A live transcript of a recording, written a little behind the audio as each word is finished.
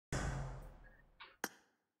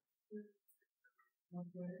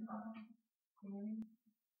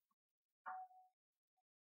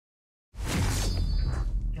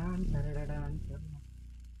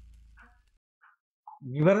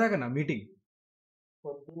ఇవరిదాకా meeting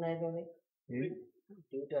పొద్దున్న అయిపోయింది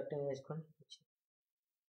duty attend చేసుకొని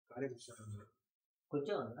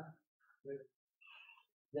కూర్చోవాలా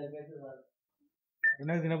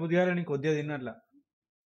నాకు తినబుద్ధి కాదు నీకు కొద్దిగా తిన్నట్లా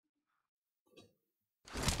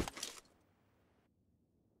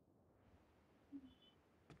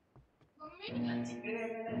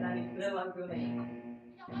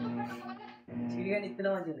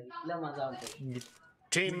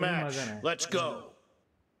Team match, let's go.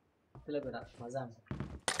 మజా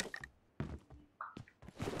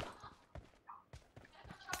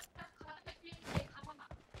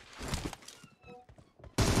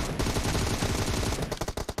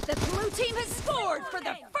The blue team has scored for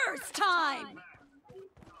the first time.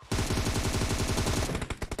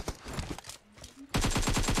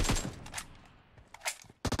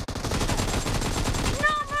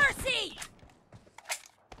 No mercy.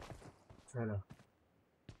 Hello.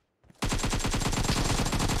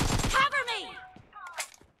 Cover me.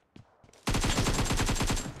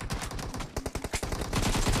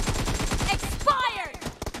 Expired.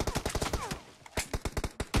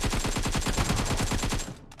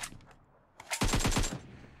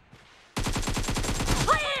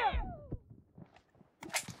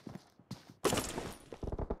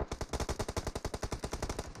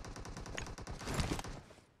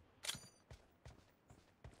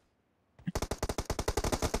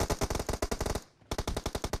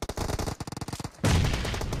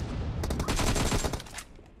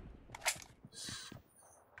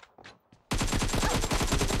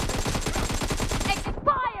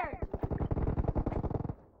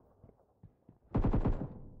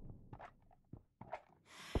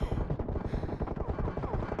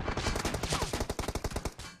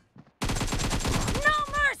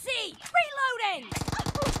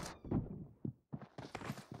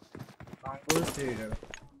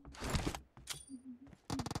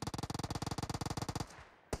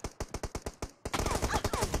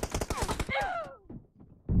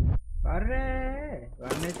 अरे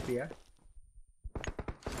 1 HP या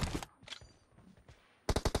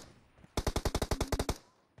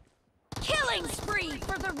Killing spree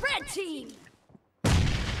for the red team.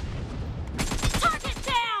 Target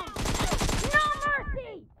down. No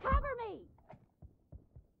mercy. Cover me.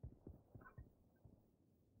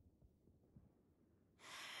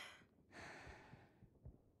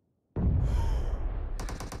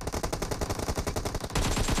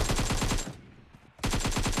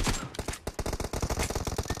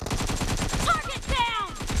 Target down.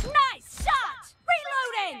 Nice shot.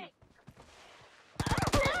 Reloading.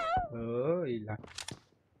 oh ఇలా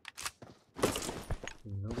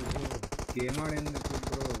game ఆడేందుకు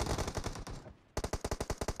bro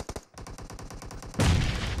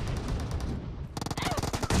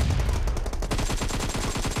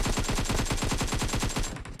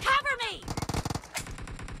Cover me.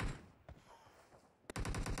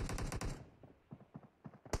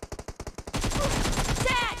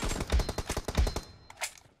 Dead.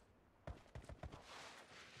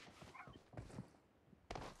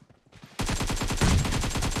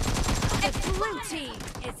 The blue team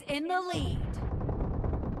is in the lead.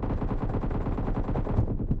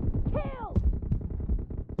 Kill.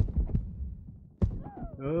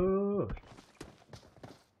 oh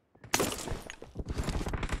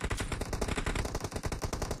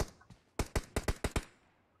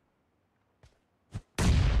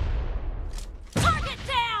Target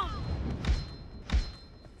down.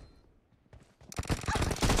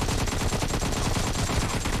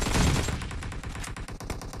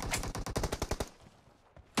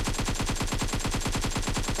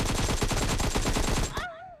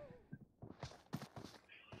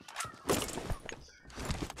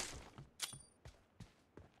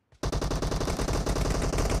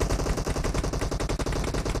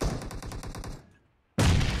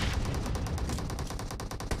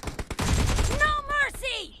 No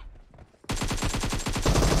mercy.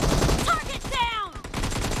 Target down.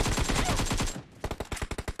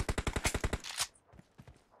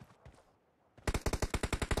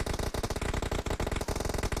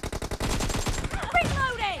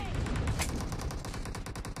 Reloading.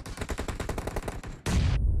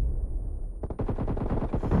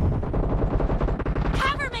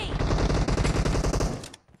 Cover me.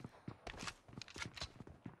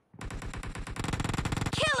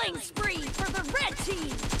 Killing spree for the red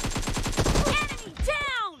team. Enemy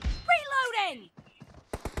down. Reloading.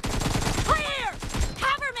 Clear.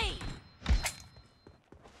 Cover me.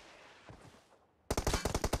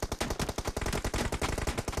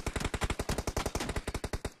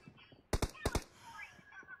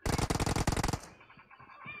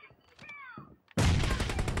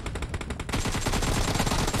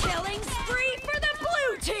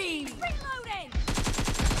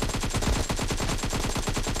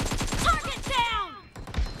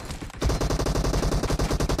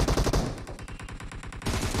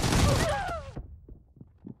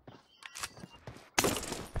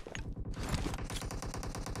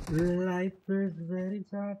 Life is very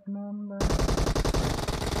short number.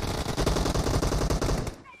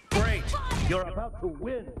 Great. You're about to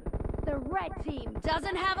win. The red team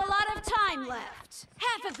doesn't have a lot of time left.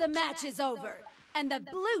 Half of the match is over, and the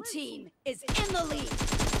blue team is in the lead.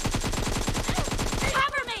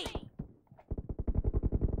 Cover me!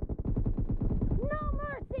 No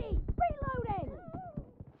mercy! Reloading!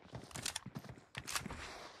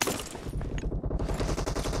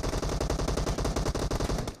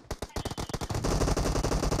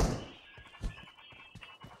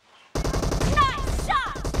 Nice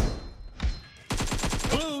shot!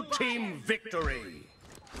 Blue team victory.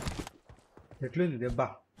 ఎట్లుంది దెబ్బ?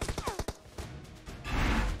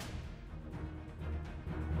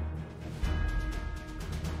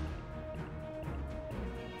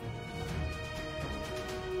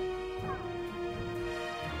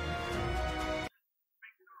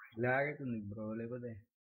 Log అవుతుంది bro లేకపోతే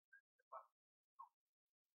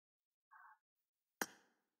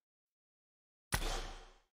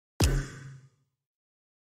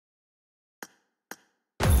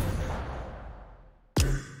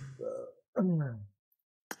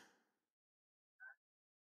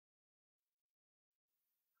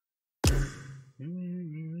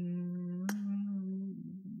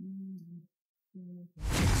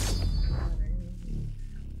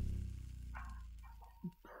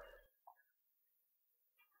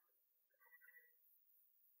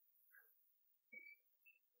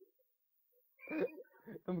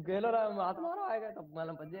तुम खेलो रहा हाथ मारो आएगा तब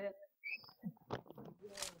मालूम पड़ जाएगा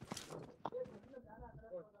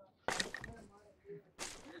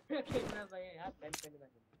खेलना भाई यार बैन करने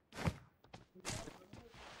वाले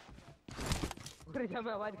पूरी जब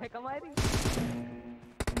आवाज है कम आ रही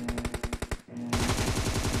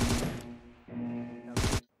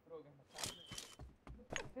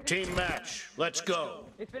Team match. Let's go.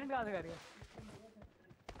 Experiment कहां से कर रही है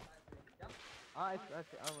हां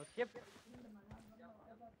skip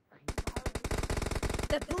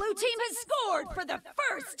The blue team has scored for the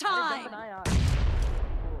first time!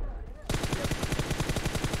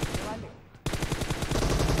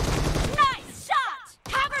 Nice shot!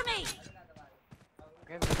 Cover me!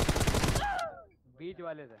 बीच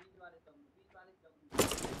वाले से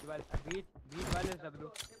बीच वाले सब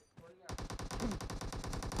लोग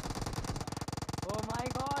ओह माय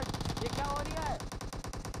गॉड ये क्या हो रहा है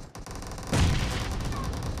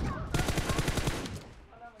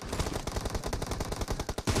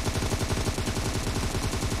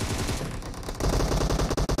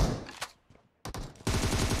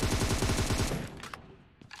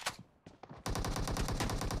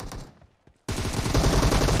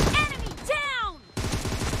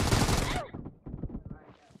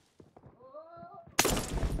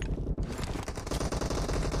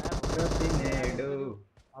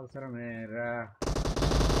అవసరమేరా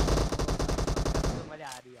मजा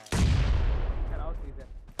आ रही है कराओ season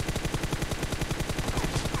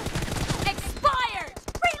Expired!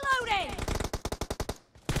 Reloading!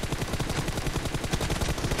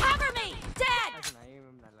 Cover me! Dead! नहीं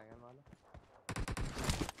ना लगा मालूम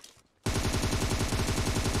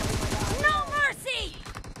No mercy!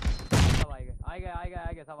 सब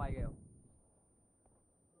आएगा सब आएगा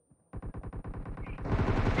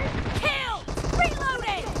Kill!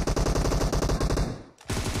 Reloading!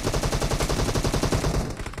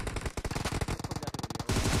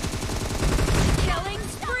 Killing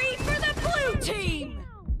spree for the blue team!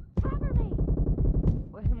 Cover me!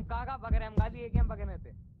 ओए हम काका पकड़े हम गाली एक हम पकड़ने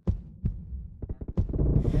थे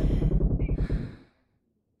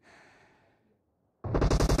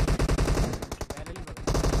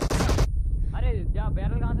अरे जा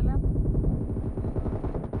बैरल कहां से ले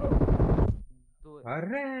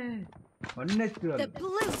अरे The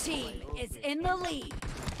blue team is in the lead.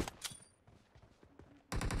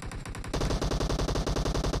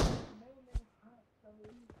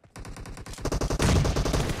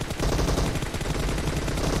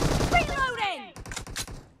 Reloading!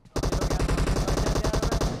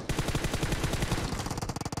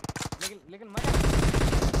 लेकिन मजा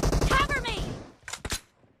Cover me!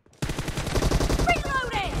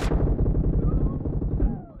 Reloading!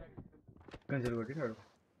 कैंसिल कर दिया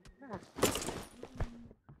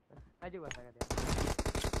अजीब बात है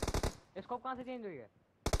स्कोप कहां से चेंज हुई है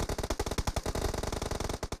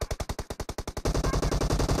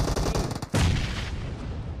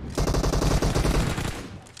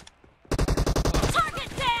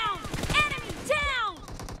Target down! Enemy down!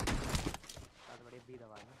 बहुत बड़ी बी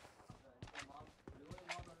दबा है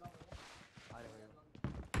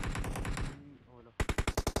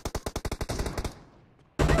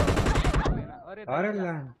अरे भाई अरे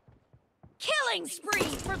ला Killing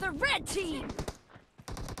spree for the red team!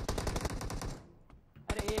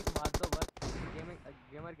 एक मार दो बस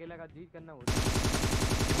गेमर खेला का जीत करना होता है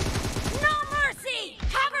No mercy!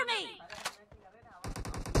 Cover me!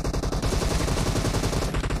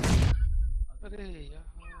 अरे यार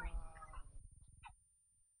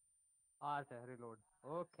R से reload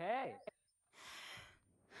okay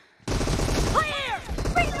Clear!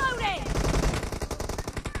 Reloading!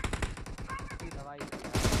 दवाई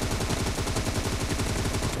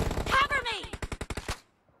Cover me!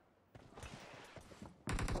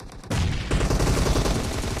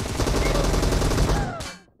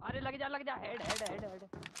 अरे लग जा हेड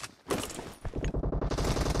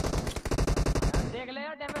देख ले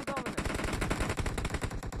यार डैमेज दो मैंने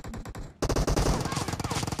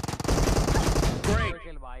Great.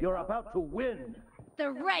 You're about to win. The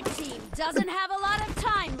red team doesn't have a lot of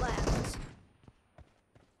time left.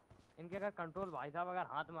 इनके अगर कंट्रोल भाई साहब अगर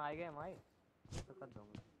हाथ में आ गए भाई तो कर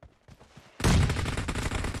दूंगा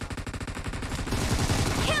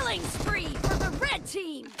Killing spree for the red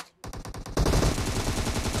team!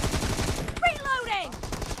 Reloading!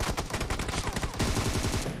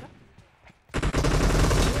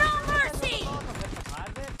 No mercy! मार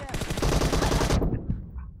देते हैं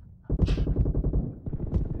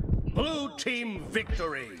Blue team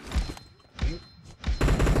victory.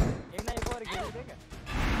 एक ना एक और गेम देख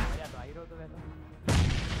मजा तो आई रहो तो वैसे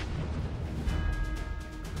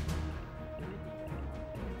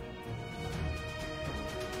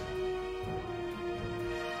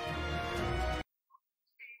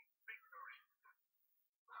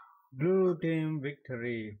Blue team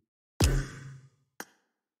victory.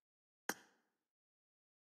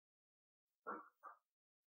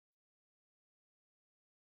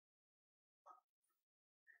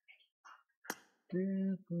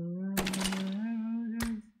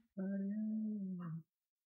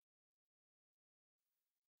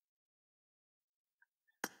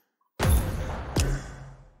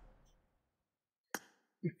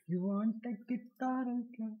 If you want a guitar,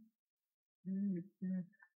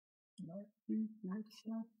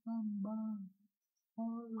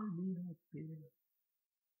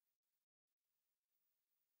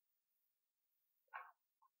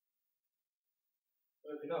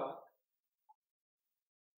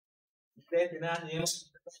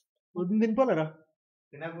 తినిపోలేరా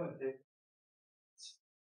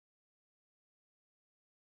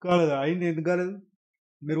కాలేదా అయింది ఎందుకు కాలేదు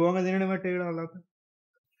మీరు ఓంగా తినడం బట్టి అలా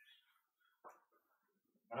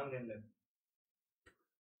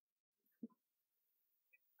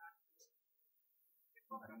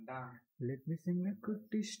Let me sing a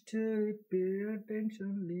good story, pay attention,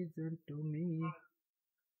 listen to me.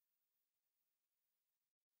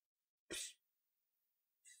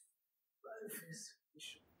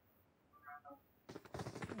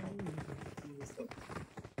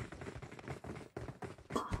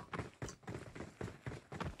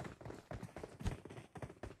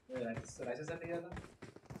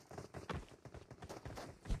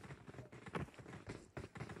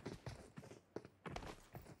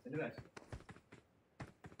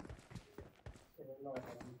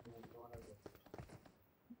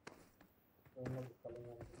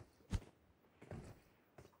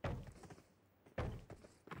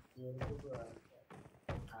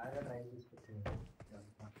 Agha try తీసుకొచ్చింది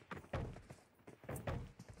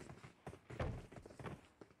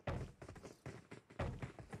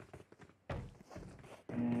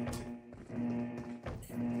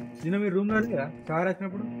నిన్న మీరు రూమ్లో లేరా కార్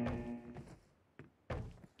వచ్చినప్పుడు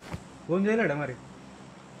ఫోన్ చేయలేడా మరి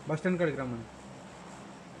బస్ స్టాండ్ కాడికి రమ్మని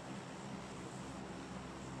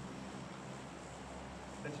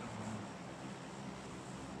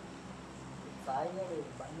సాయి గారు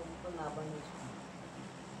బండి తీసుకొని నా బండి తీసుకున్నాను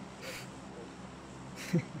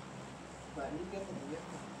బండికి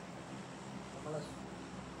మళ్ళీ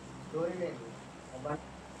స్టోరీ లేదు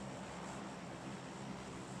బండి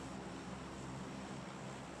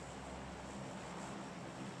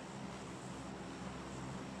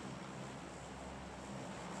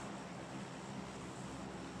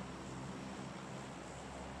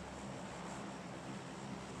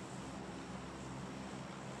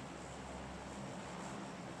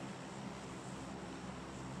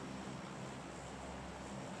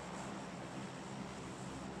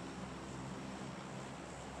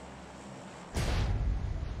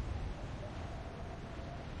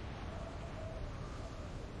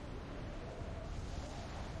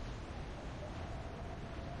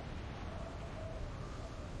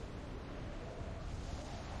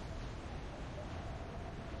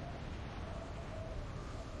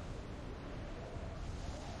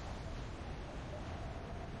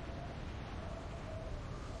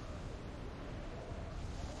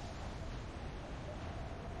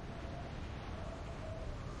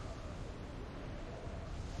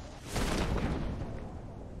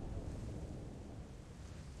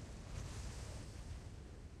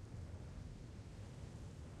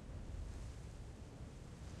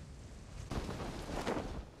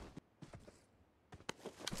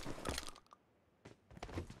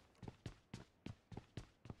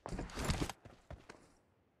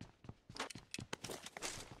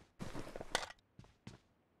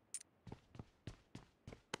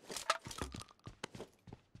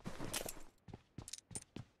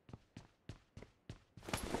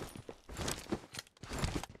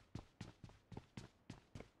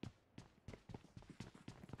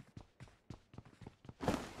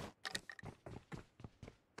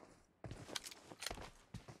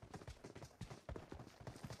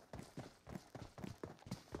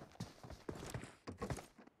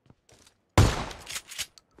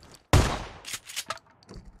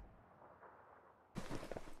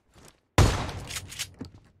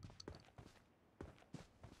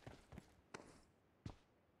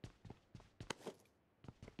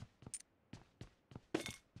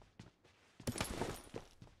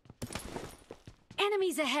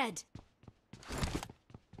Enemies ahead!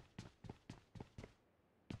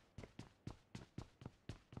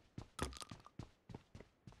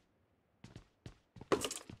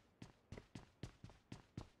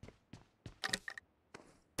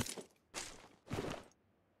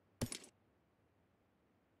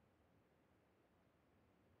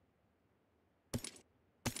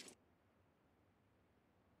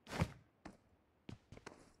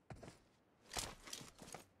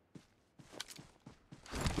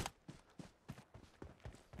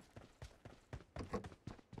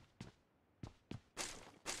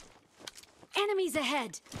 Enemies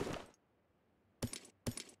ahead!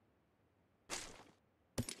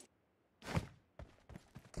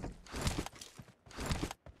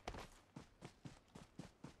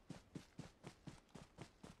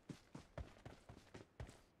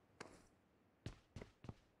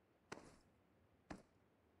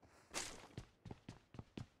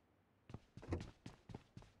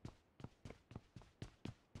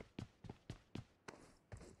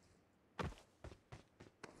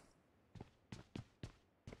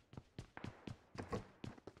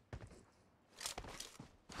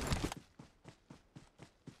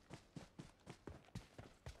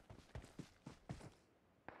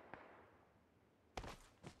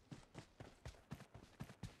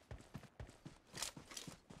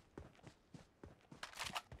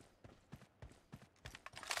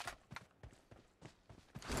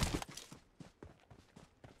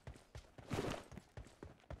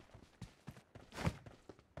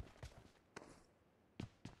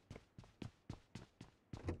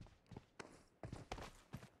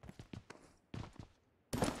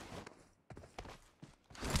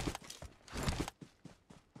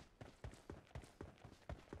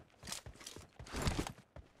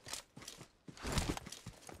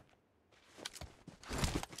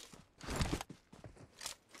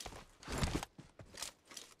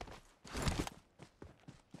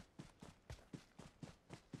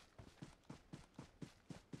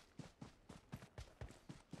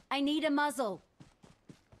 I need a muzzle.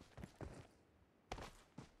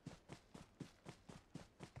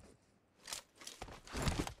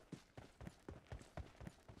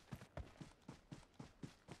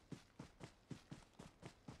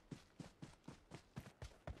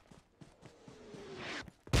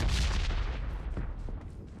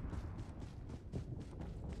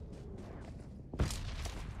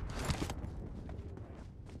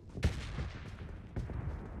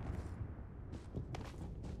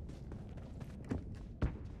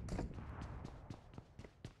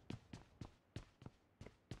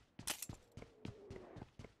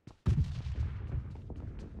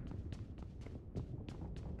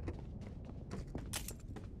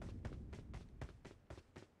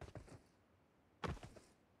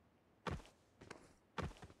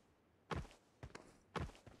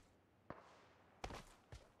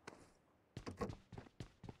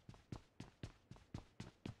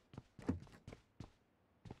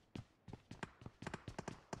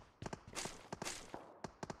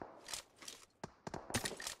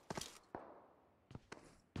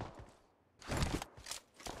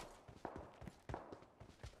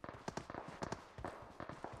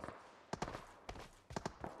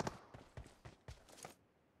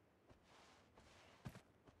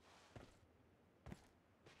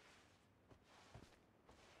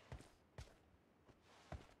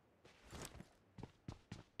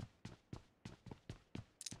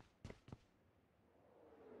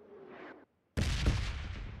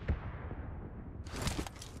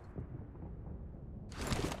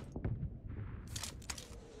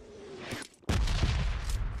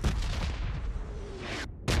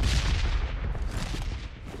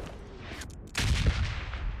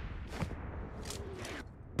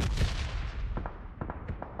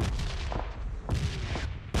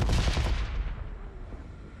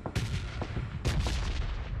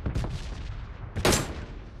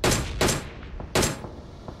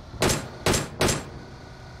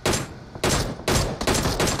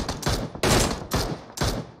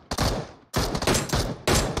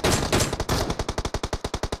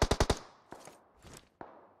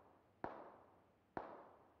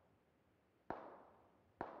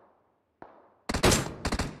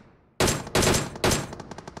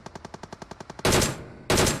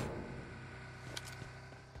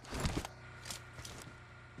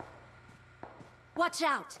 Watch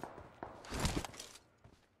out!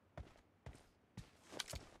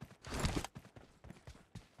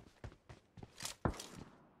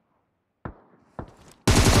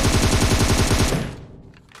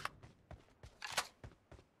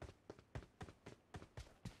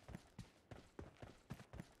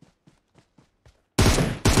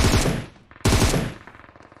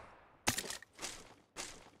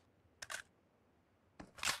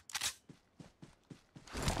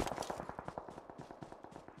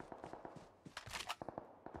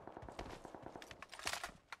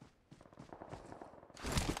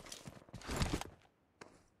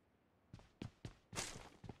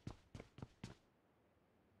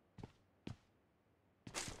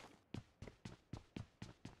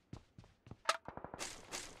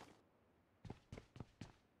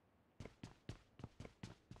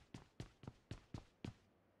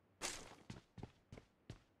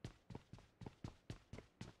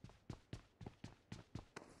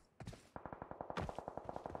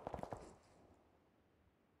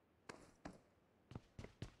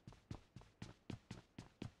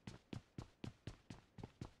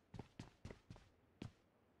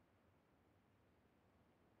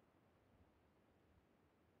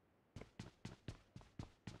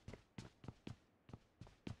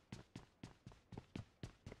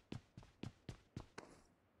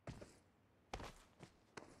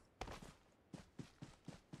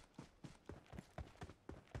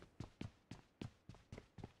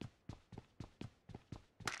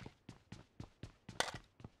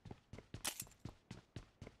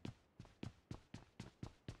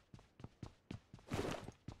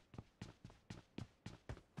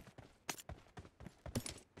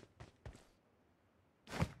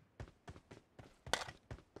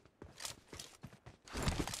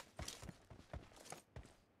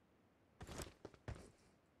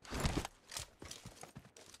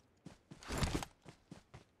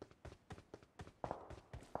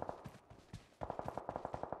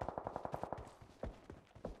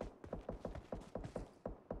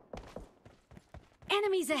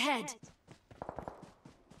 Enemies ahead!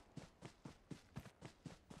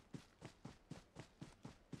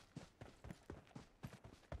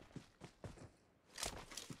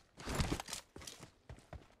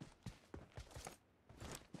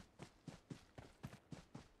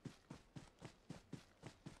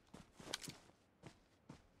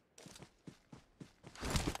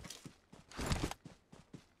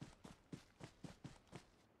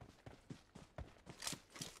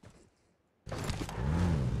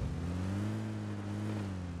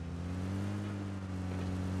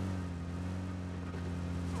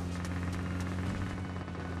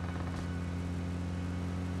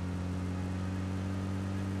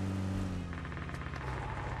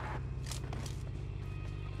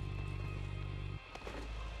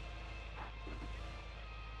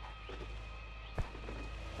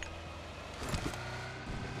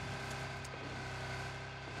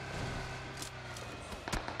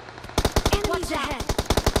 Watch ahead!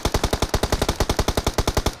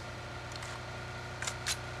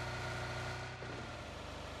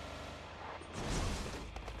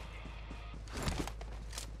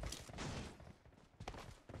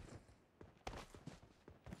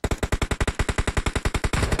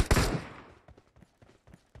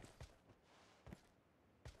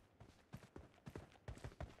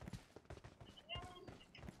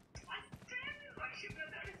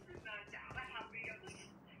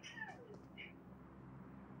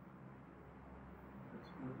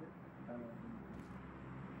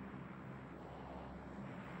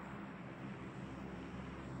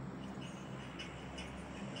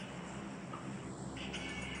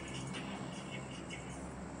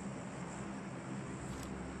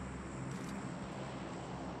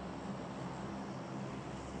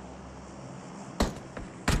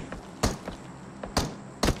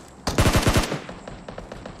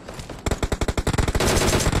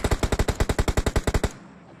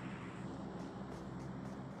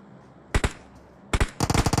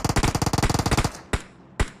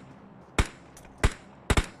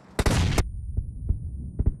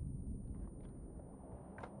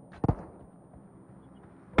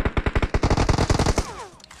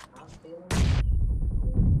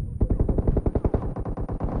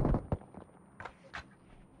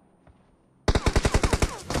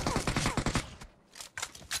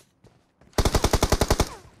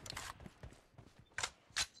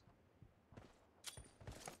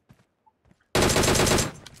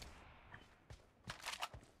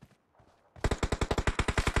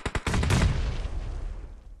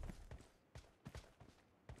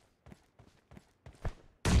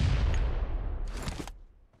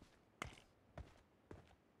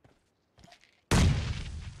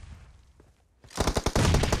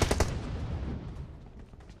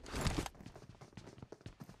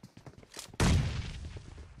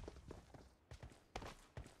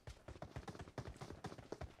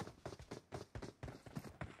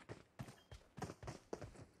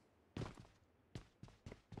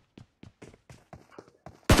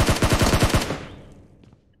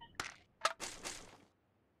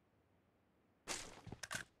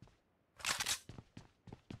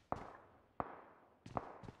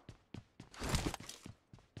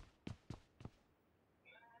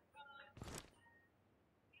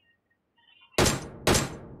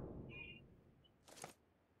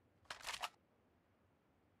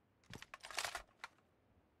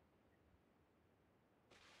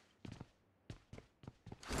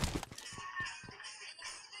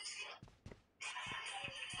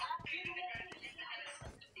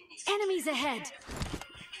 Enemies ahead!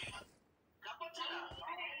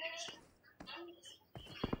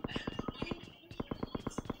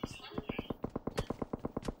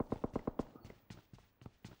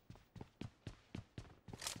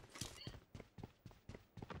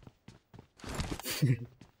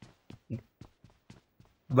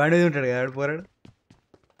 బండి మీద ఉంటాడు కదా పోరాడు.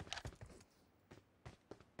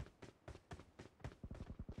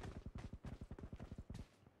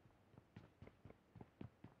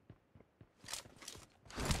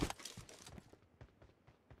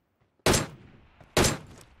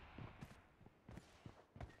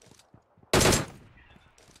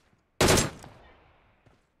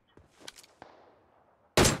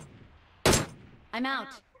 I'm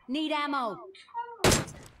out. Need ammo.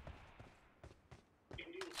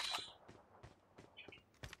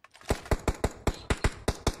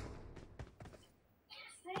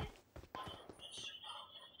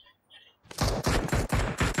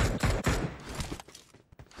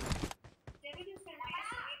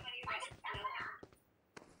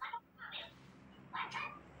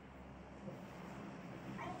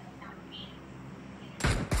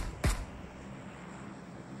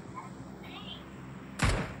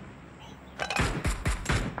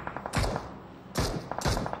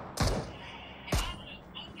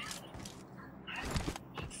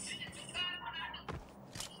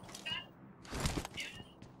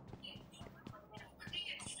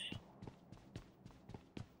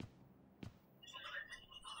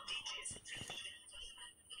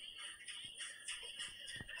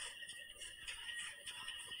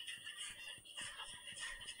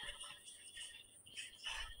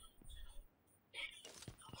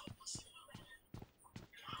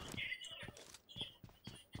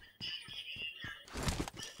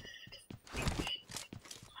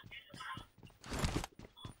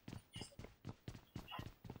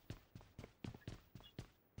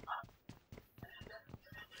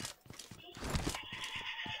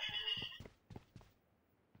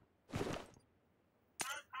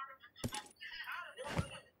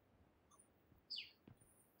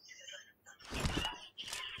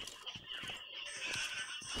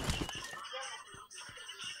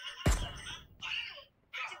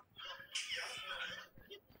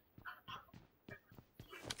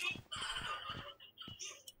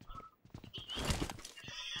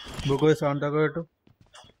 Buko sound tagottu.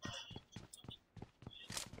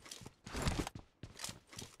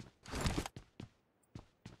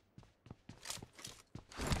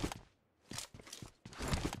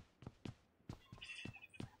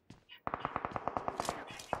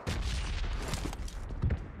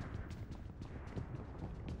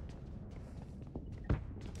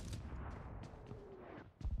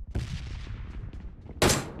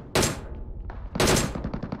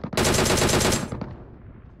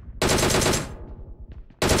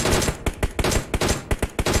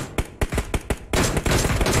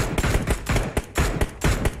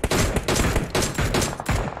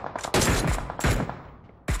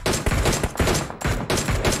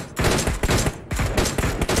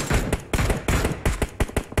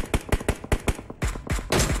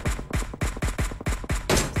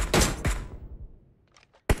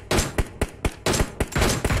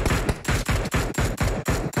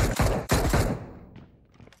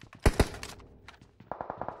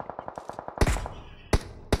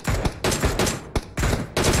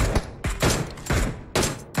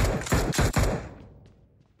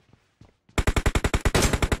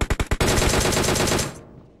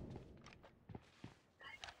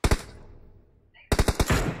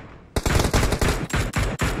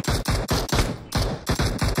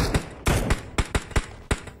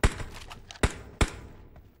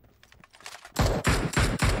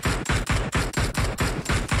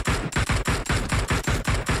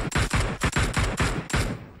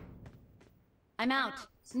 I'm out.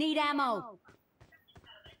 Need ammo.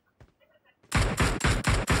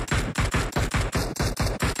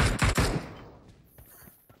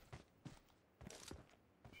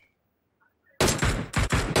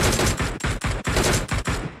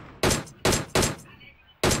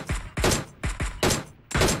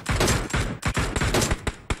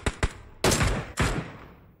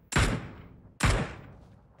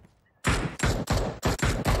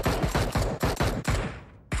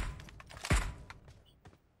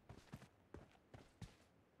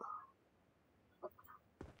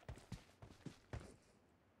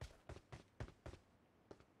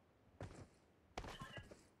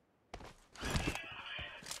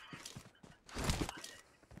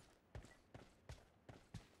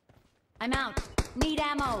 I'm out. Need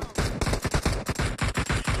ammo.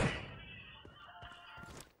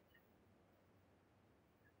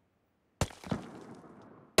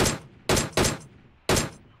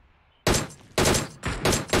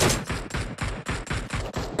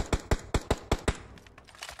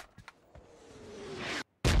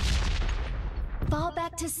 Fall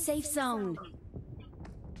back to safe zone.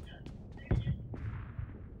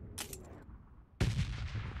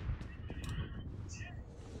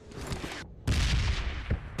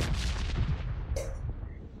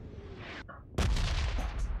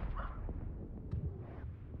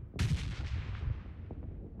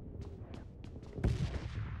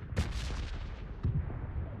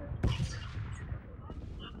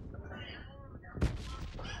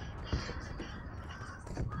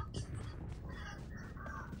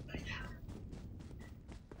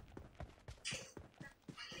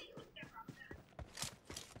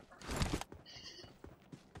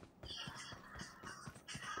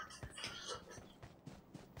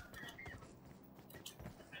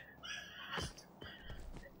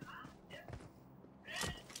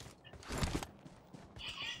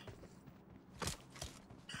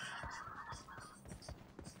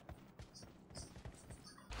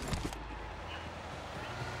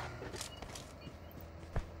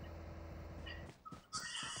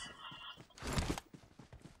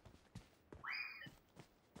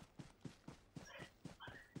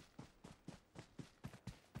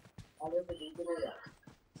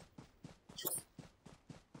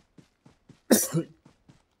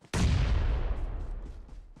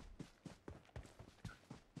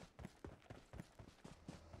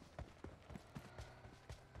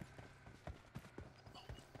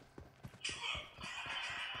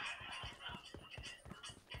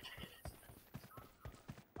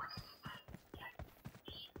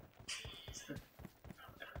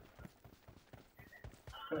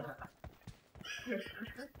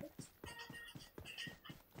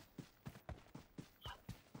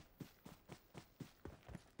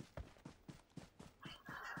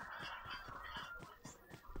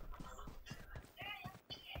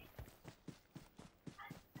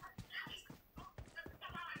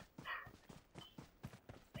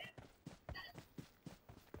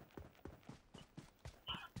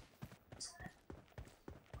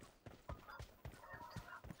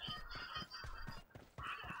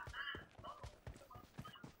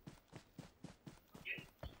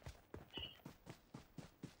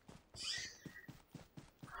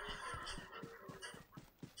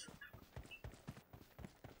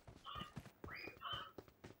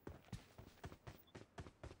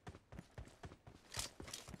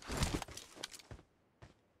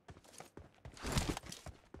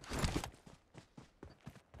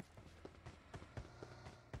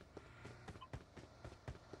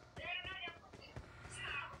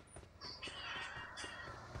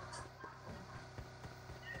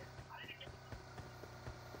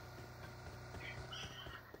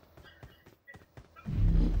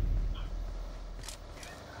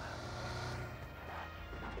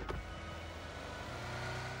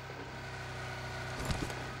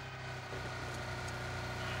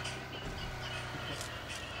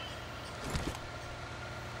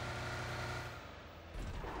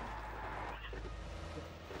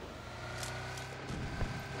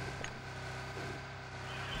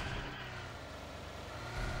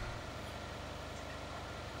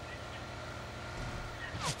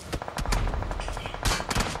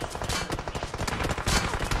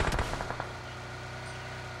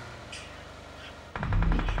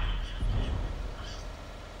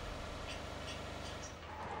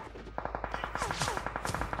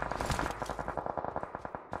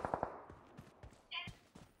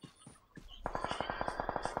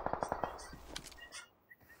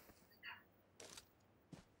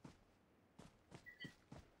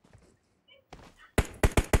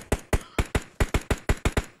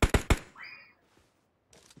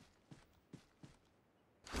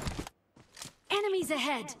 Enemies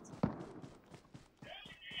ahead!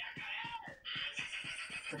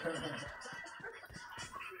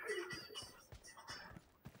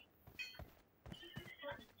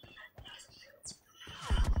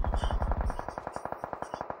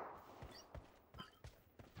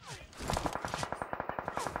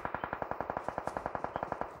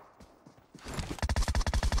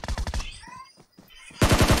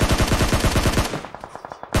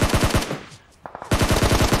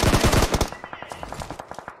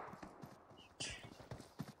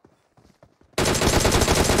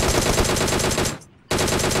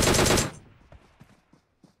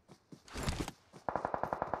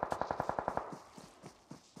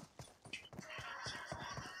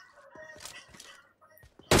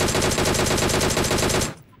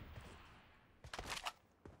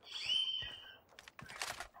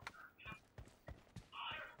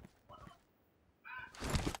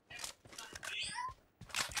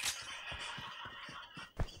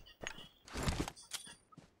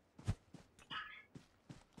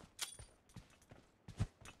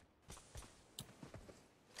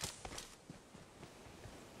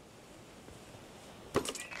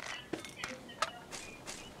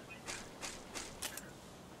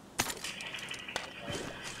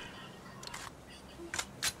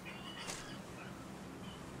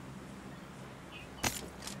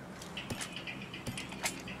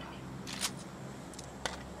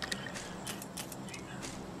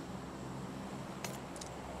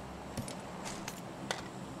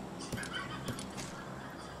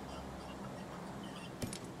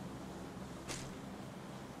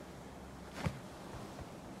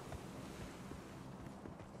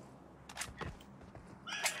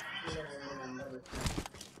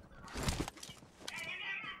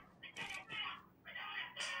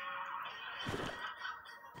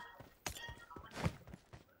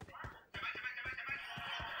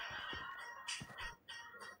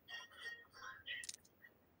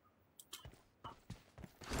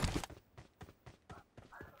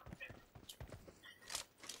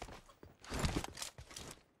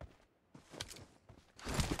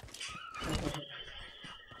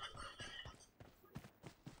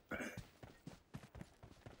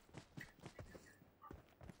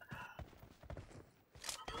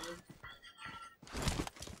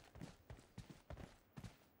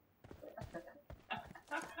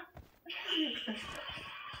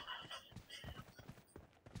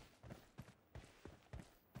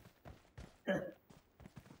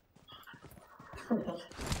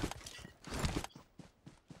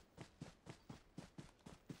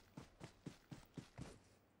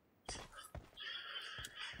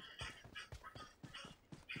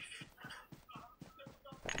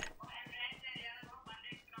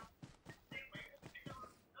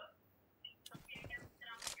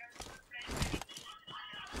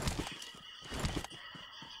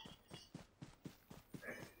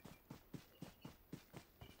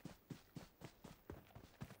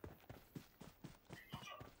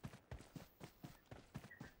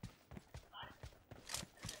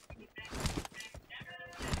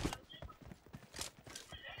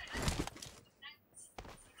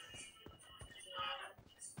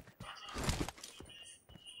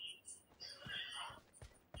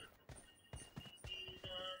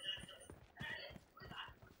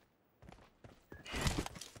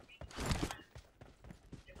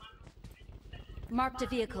 Marked a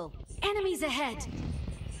vehicle. Enemies ahead!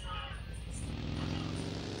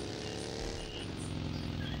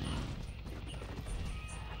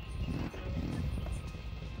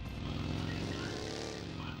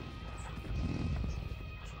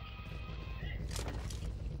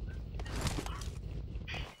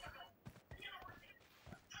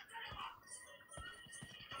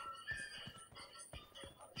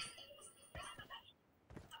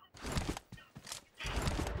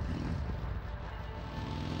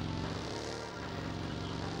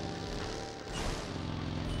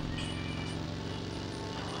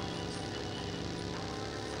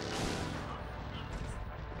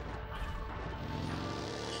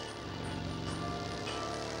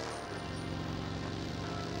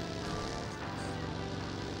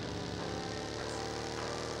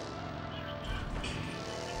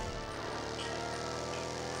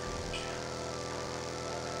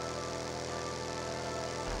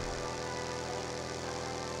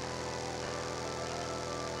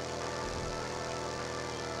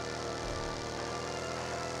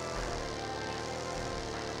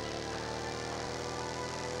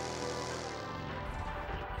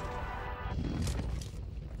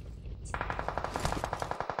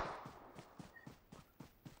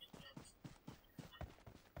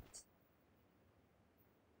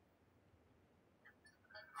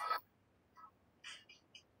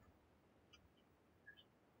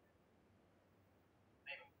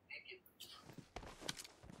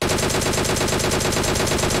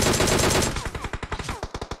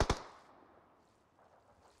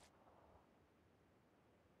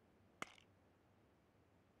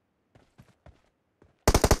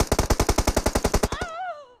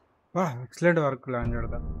 Excellent work,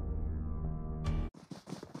 Lanjada.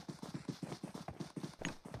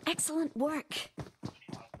 Excellent work.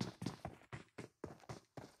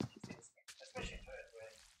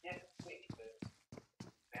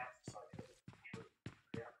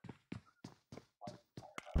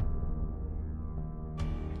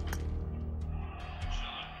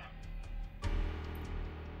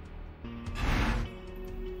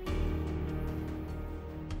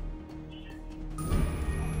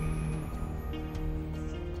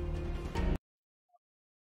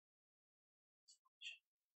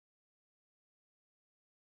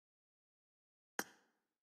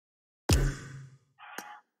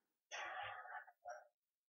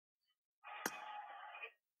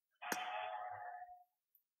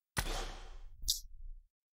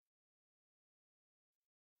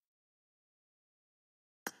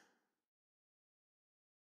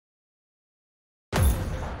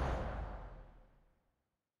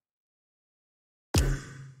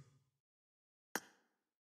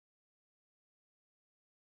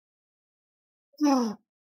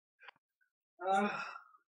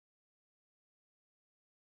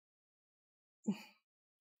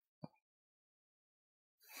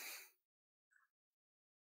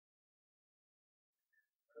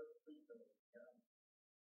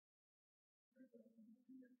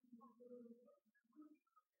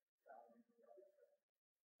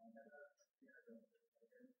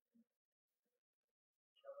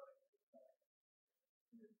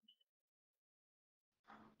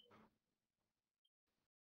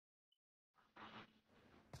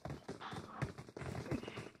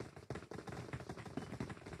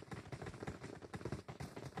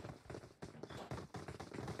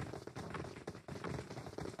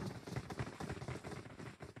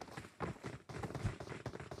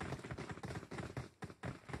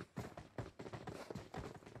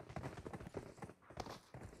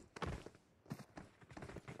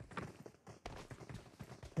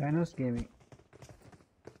 Gaming.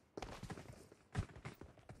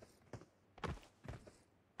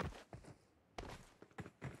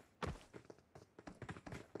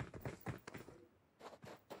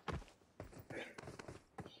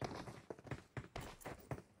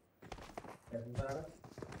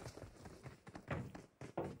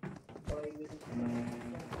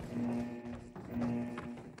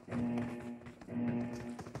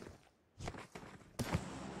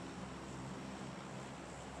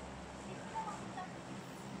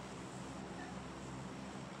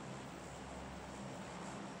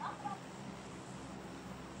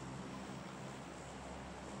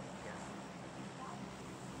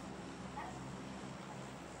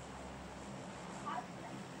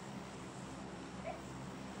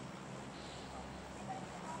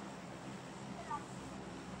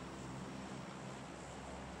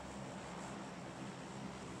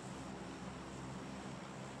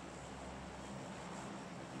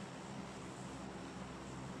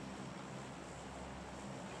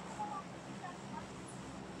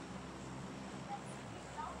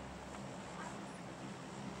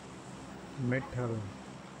 Metal.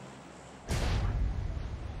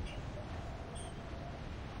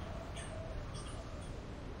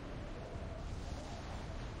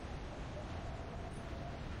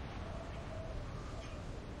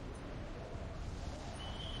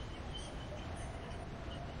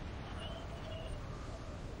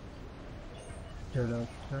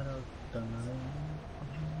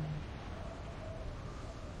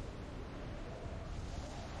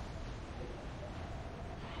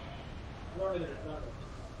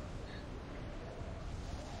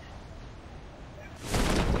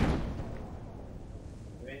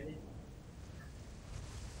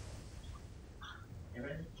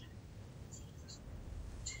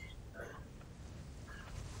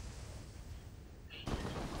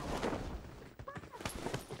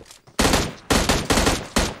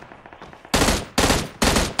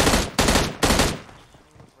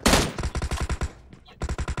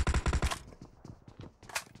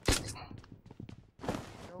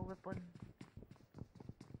 No weapon.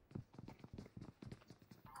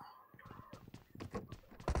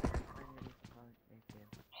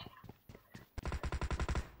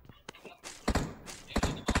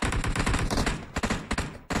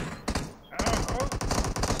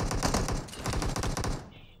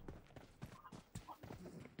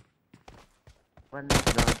 One down.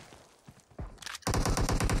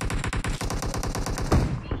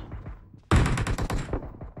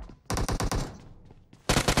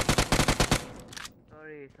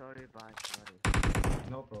 Sorry, bye. Sorry.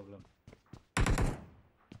 No problem.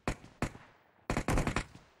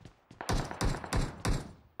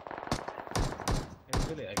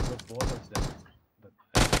 Actually, I got both of them. But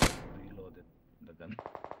the gun.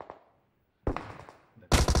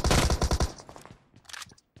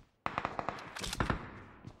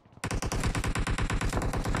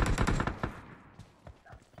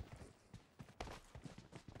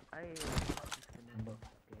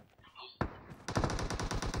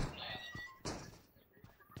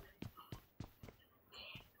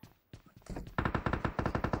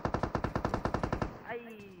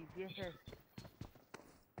 VSS.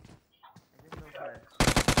 I don't know where.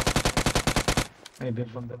 Maybe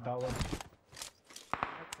from the tower. Not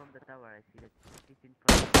from the tower, I see that it's in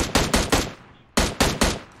front.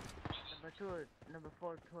 Number 2, number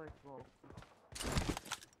 4, toy smoke.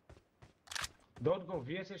 Don't go,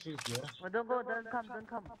 VSS is there. Oh, don't go, don't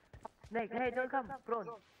come. Snake, hey, don't come, prone.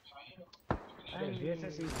 Hey,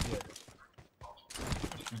 VSS is there.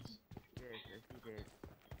 Yes, I see that.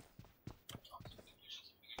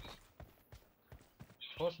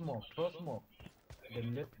 Throw smoke.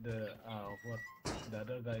 Then let the the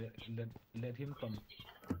other guy let him come.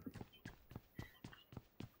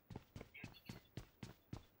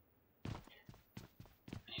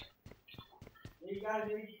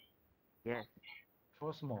 Yes.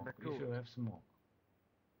 Throw smoke if you have smoke.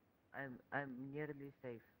 I'm nearly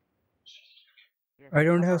safe. Yes, I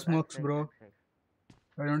don't come have out, I'm smokes, safe, bro. I'm safe.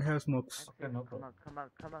 I don't have smokes. I'm Okay, safe. no Come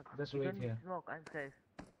problem. out. Just You wait don't need here. smoke, I'm safe.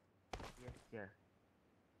 Yes, yeah.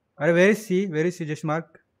 Where is he? Where is he? Just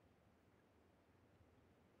mark.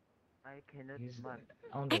 I cannot He's mark.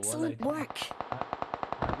 on the wall, I Excellent think. work.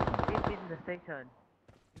 He's in the station.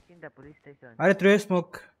 He's in the police station. Are throw a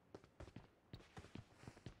smoke.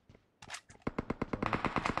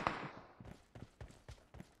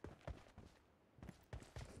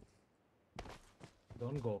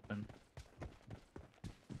 Don't go open.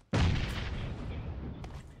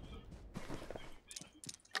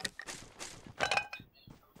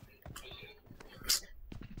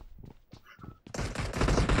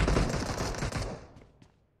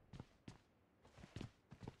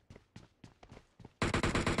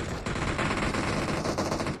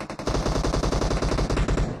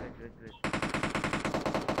 Good.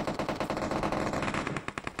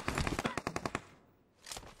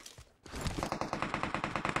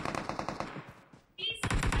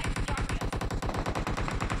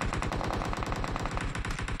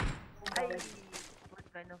 Ay, what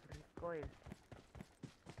kind of recoil?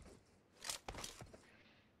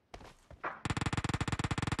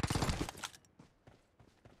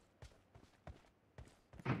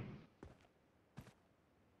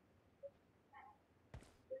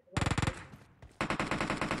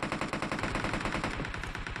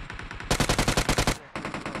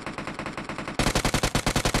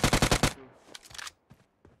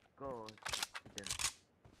 Go. Then.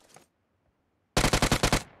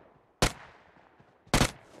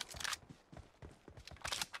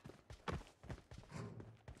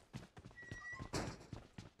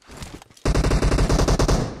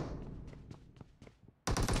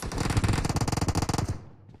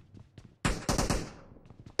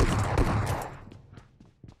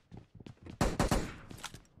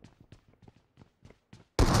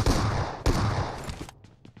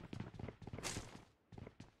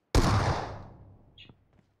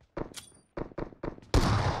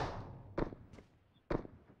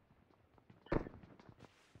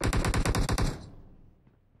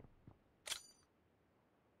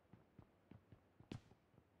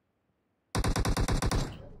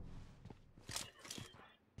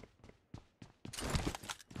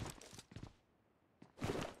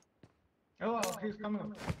 Oh, he's coming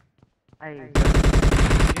up. Ay, Here.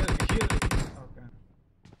 Okay.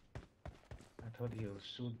 I thought he'll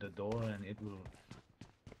shoot the door and it will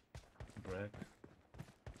break.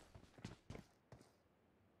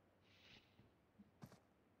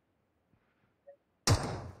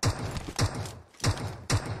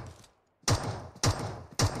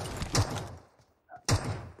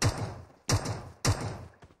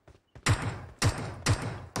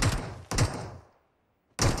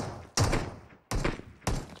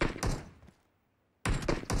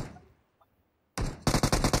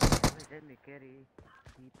 let me carry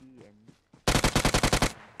CP and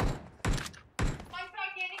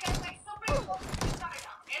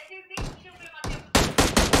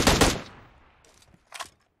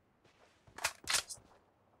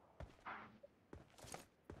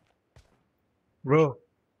Bro,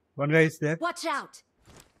 one guy is there. Watch out!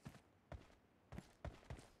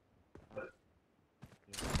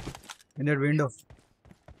 In that window. it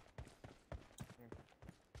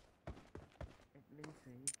means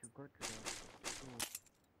we need to go to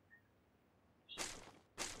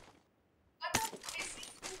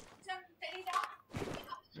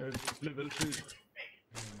the Level 2.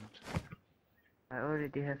 I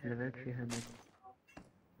already have level 3 helmet.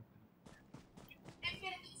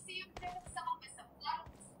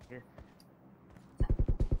 Yes.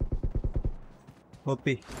 OP.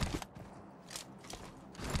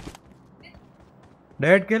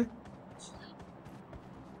 Dead kill.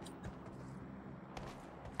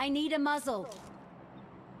 I need a muzzle.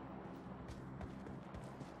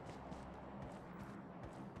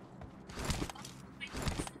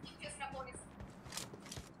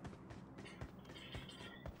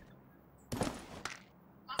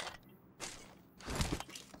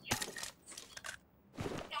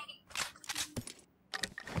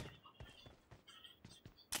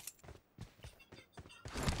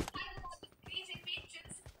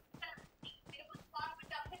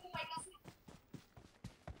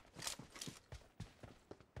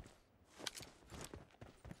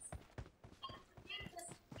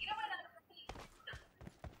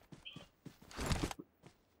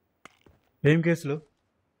 Aim case low.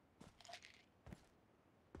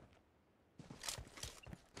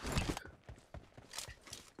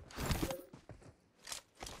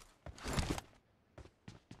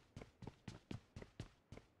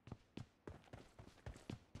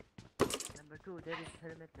 Number 2, there is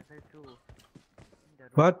helmet level 2.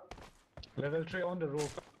 What? Level 3 on the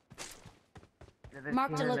roof. Level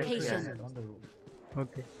Marked 3 a helmet location. here. On the roof.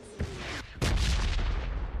 Okay.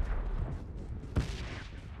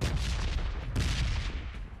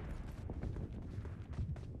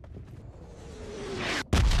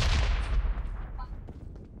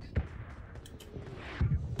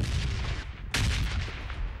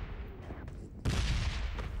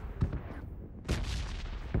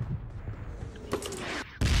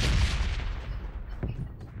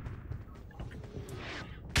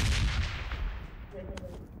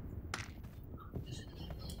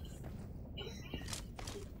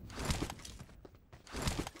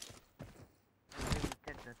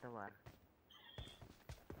 Check the tower.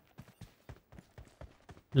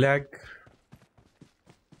 Lag.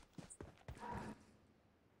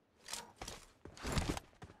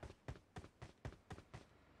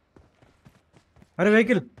 अरे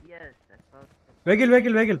vehicle Yes, that's about vehicle where?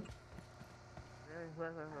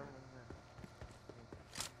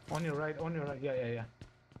 On your right, yeah.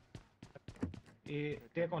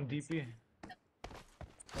 Take on DP.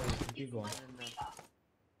 Oh, DP gone.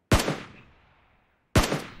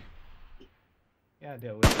 Yeah,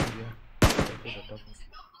 they're waiting here. Go to the top.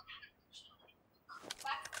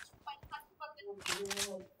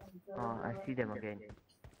 Oh, I see them again.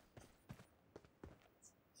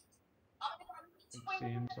 It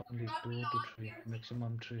seems only 2 to 3,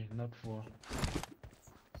 maximum 3, not 4.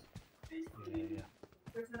 Yeah.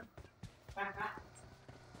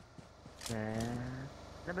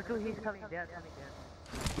 Number 2, he's coming. They are coming there.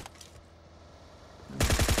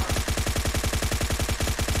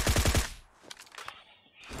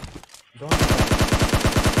 Don't stop.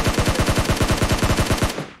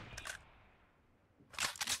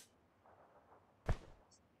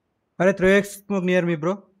 अरे 3x smoke near me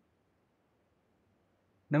bro.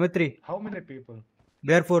 Number 3. How many people?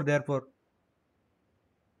 There 4.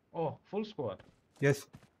 Oh, full squad. Yes.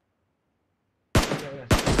 Yeah.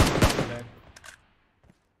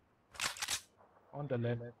 On the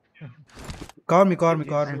left. Call me.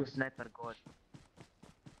 I'm sniper god.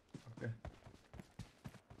 Okay.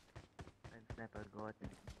 I'm sniper god.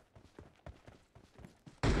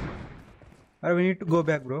 अरे we need to go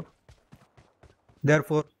back bro.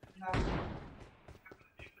 Therefore.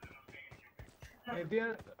 Hey,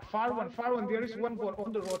 there, far one. There is one ball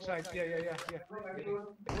on the roadside. Yeah.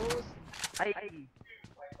 Close.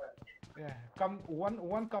 Yeah, come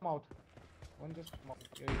one come out. One just come out.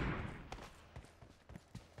 Yeah.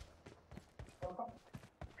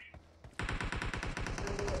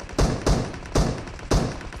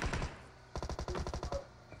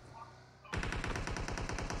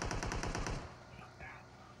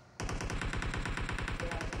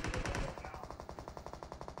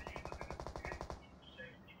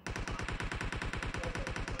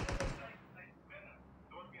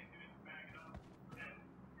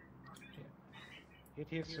 Hit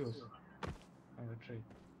his shoes. On the tree.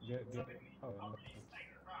 Oh, no.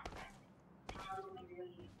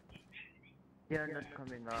 They are not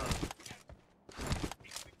coming out.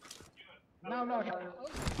 No.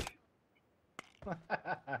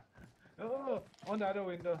 Oh, on the other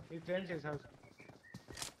window. He changed his house.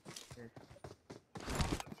 Yes.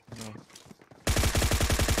 No.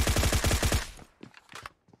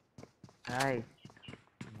 Nice.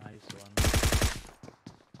 Nice one.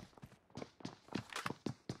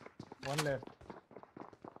 One left.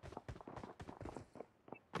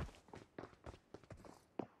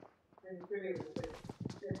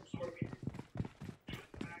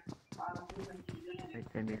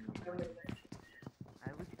 send me some. I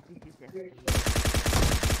wish this is actually.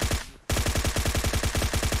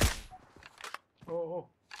 Oh.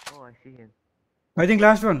 Oh, I see him. I think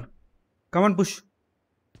last one. Come on, push.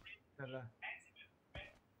 Nala.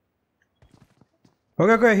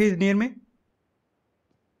 Okay, he's near me.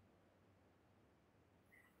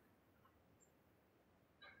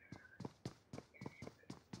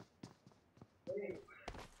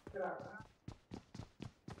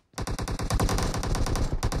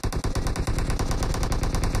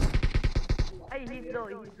 Hey, he's low.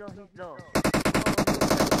 Oh,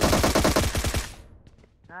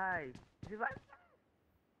 nice. Is it right?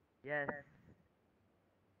 Yes.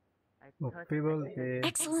 I thought People,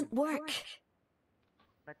 Excellent work.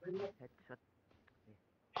 but headshot.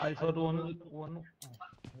 I thought one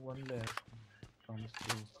left from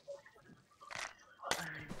skills.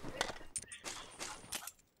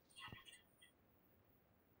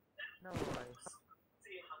 No worries.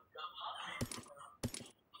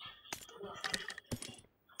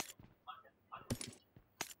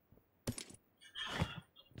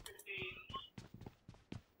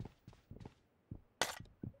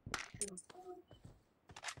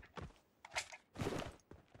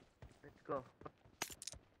 Let's go.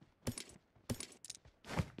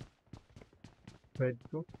 Let's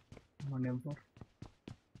go. 1M4.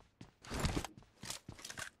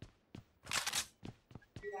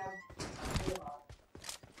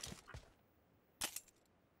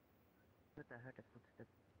 But I heard a footstep.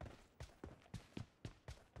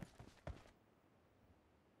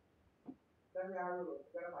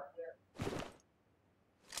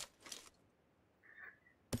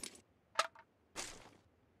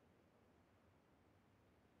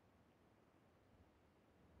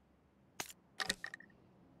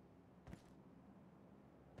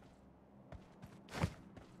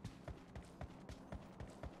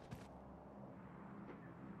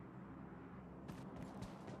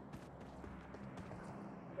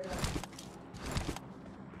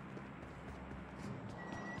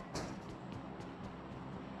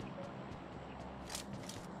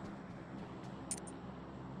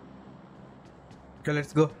 Okay,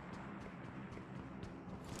 let's go.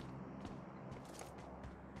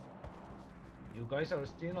 You guys are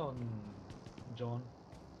still on John.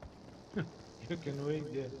 You can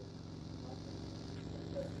wait there.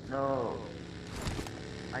 No.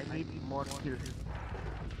 I need more kills.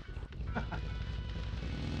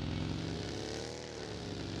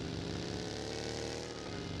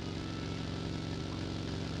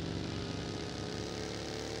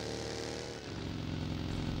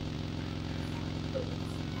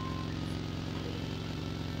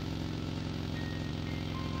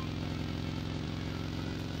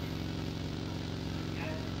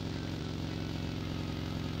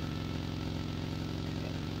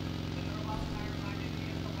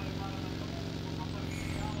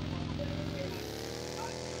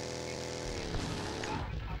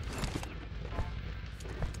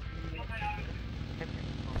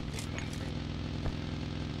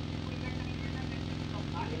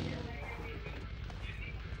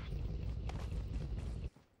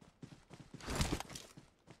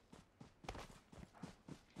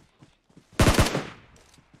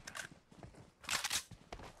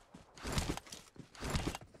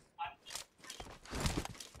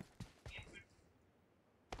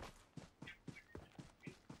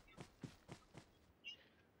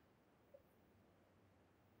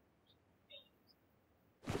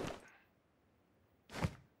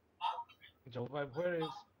 Joe Vibe,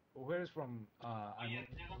 where is from? I mean,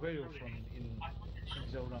 where you from in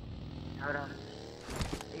Zoran? Ahora.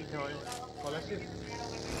 Izol. Scholarship?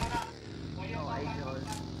 No, Izol.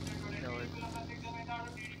 Izol.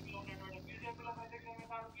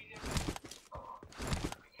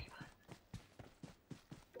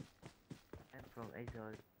 I'm from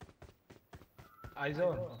Izol.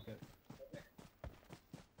 Aizon. Okay.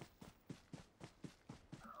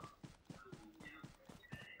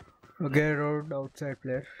 Okay, road outside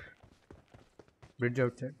player. Bridge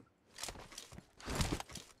outside.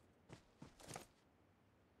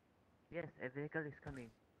 Yes, a vehicle is coming.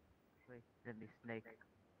 Wait, let me snake.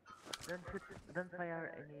 Don't shoot, don't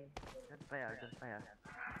fire. Let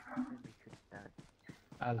me shoot that.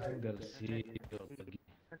 I think they'll see you again.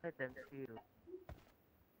 Don't let them see you.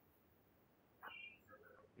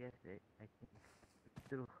 Yes, I think it's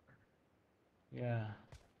true. Yeah.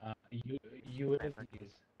 USG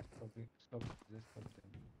is stop them. USG.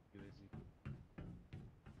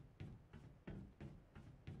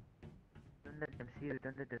 Don't let them see you.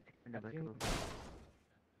 Don't let them see you. I Number think 2.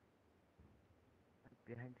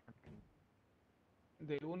 Behind something.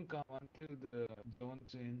 they won't come until the zone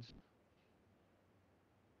change.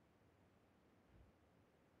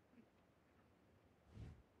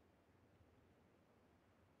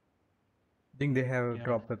 think they have Yeah,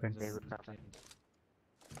 drop weapons. They will come.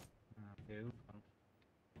 They will come.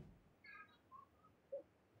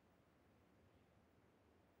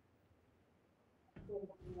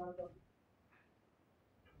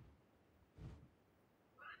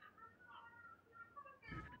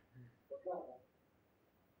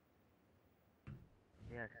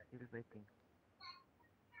 They are still waiting.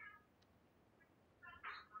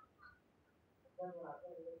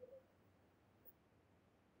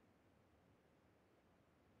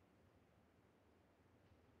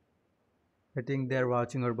 I think they are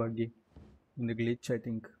watching our buggy in the glitch. I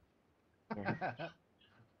think. Yes.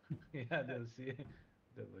 Yeah, they'll see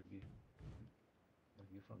the buggy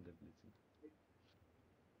from the blizzard.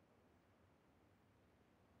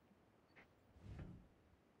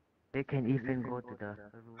 They can even go to the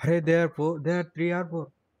roof. Hey, they are 4. They are 3 or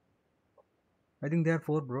 4. I think they are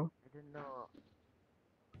 4, bro. I don't know.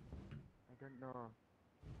 I don't know.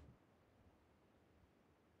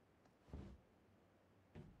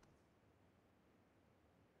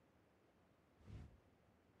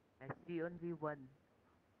 I see only one.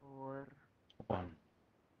 Or One.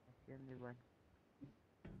 I see only one.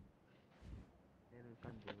 They will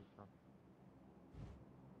come. They will come.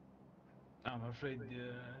 I'm afraid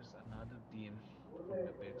there's another team from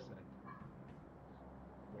the backside.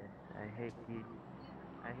 Yes, I hate the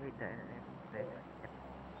enemy back.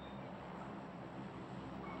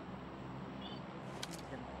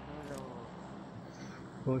 Them solo.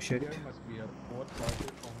 Oh shit. There must be a bot party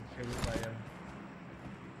from Fairy Fire.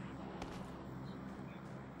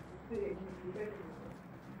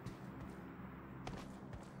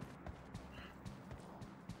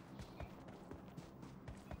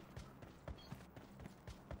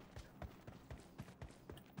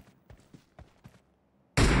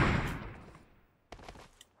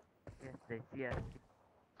 Yes, they see us.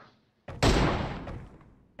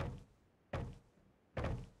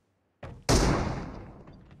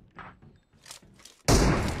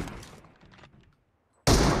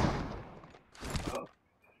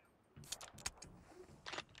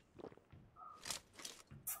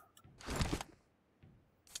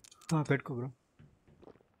 हाँ पेट को bro.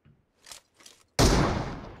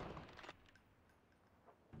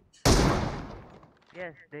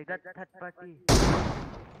 Yes, they got third party.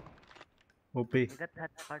 OP. They got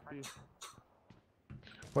third party.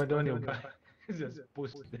 Why don't you just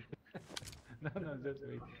push them? No, just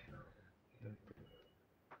wait.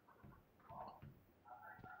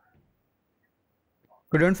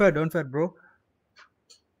 Don't fire, bro.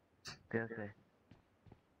 Okay, okay.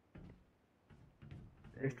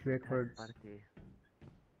 Just wait for it. Party.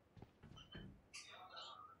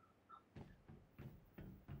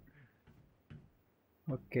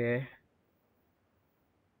 Okay.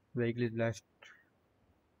 Vehicle is blast.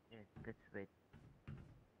 Yes, let's wait.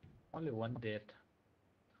 Only one dead.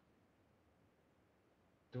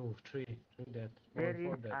 2, 3 dead. There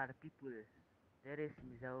Four is dead. our people. There is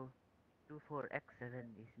Misao.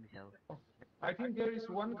 24x7 is Misao. I think there is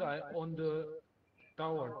one guy on the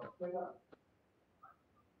tower.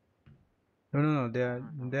 No. They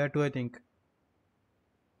are 2. I think.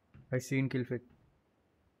 I seen kill fit.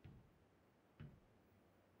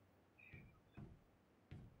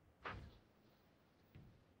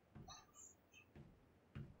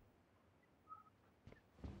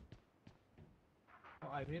 No,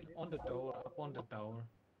 I mean on the tower, up on the tower.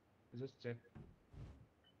 Just check.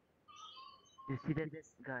 You see that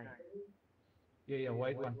guy? Yeah,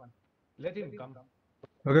 white one. Let him come.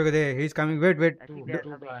 Okay, there. He's coming. Wait. I Two think they are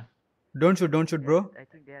coming. coming. Don't shoot, bro. Yes, I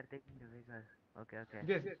think they are taking the vehicle. Okay.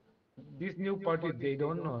 This new party, they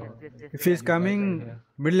don't know. Yes. If he's You guys are coming here.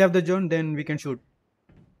 middle of the zone, then we can shoot.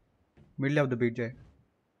 Middle of the BJ.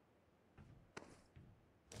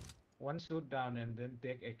 One shoot down and then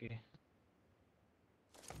take AK.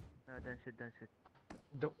 No, don't shoot.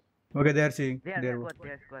 Okay, they are seeing. They are There.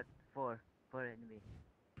 squad. Four enemy.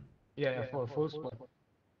 Yeah, for full squad.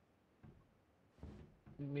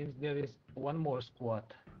 It means there is one more squad.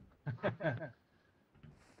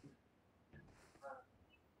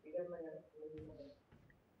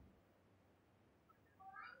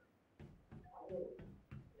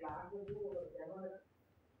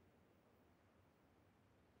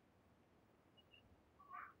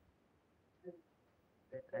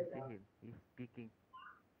 I see him. He's speaking.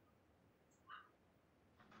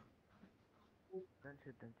 Don't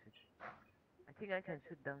shoot. I think I can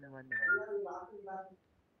shoot down one enemy.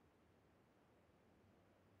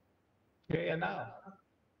 Yeah, now.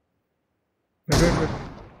 Wait.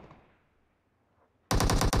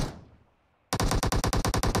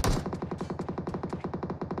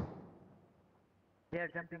 They are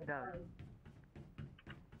jumping down.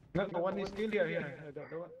 No, the one is still here. Here, the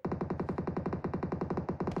one.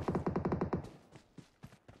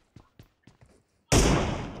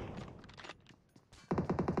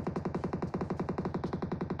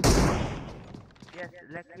 Yes,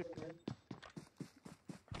 like it.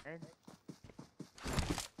 And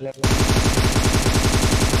Left.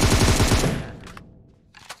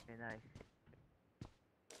 okay, nice.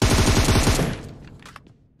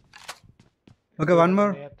 Okay, one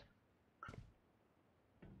more. Net.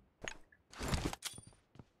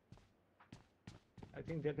 I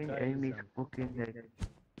think that guy Enemy is. is cooking like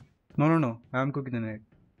No. I'm cooking the net.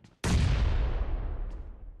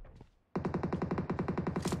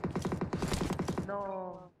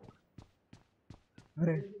 no.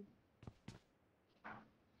 Arey.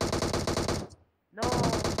 No.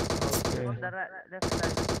 Okay. From the left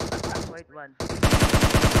side. White one.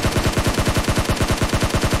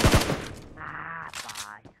 Ah,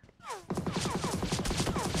 bye.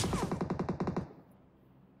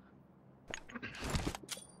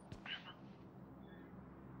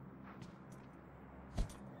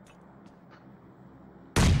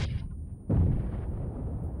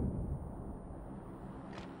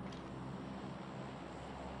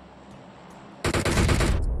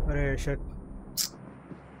 Arey, shit. Yeah,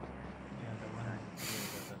 the one.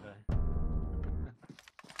 Yeah, the guy.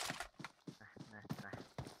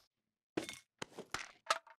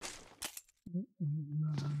 Nah.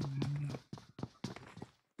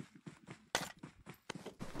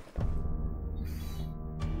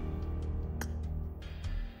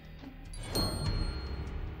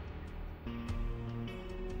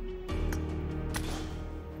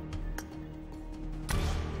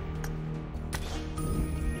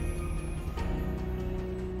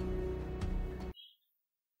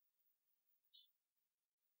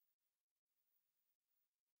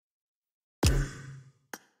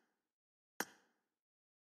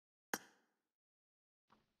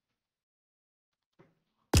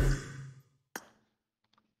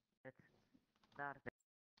 Let's start.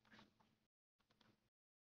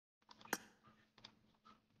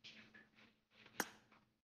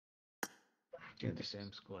 Yeah, the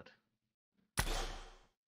same squad.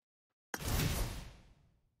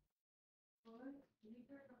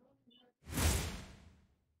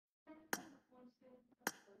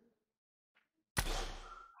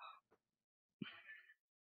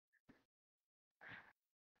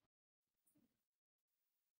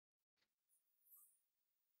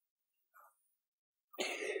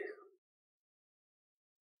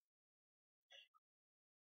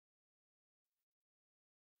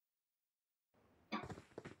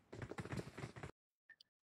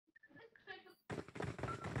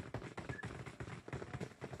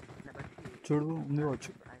 Nah, but see, చూడు ఉంది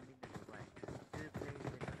వచ్చు. I mean the Dubai. Do you play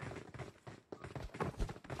Valorant?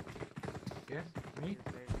 Yes, Do me. you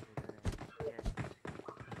play Valorant? Yes.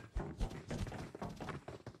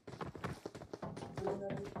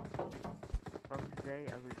 From today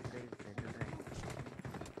I will play Valorant.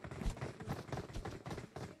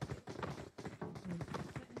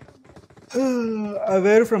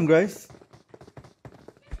 Where are you from, guys?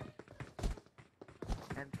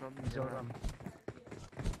 I'm from Zoram.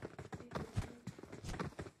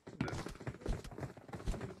 Mizoram.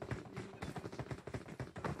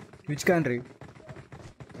 Which country?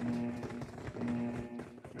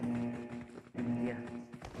 India.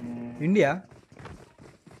 India?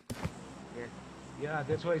 Yes. Yeah,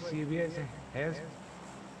 that's why CBS has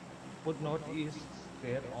put Northeast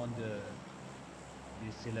there on the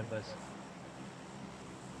syllabus.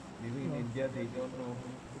 Maybe in India they don't know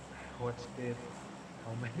what state,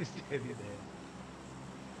 how many states it has.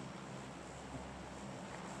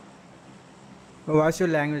 Oh, what's your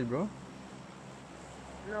language, bro?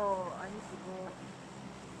 No, I need to go.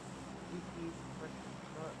 DC, but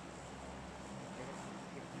no.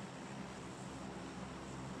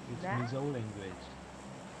 It's Nah. Mizo language.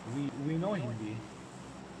 We know Hindi.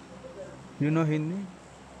 You know Hindi?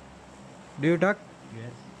 Do you talk?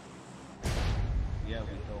 Yes. Yeah,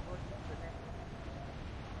 we talk.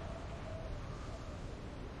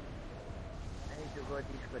 I need to go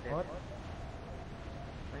disconnect. What?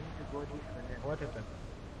 I need to go disconnect. What happened?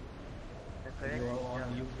 The current You are is on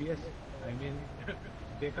down. UPS. I mean,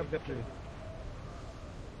 take up the tree.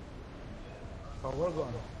 Power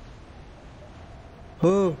gone.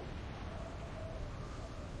 Oh.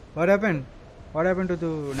 What happened? What happened to the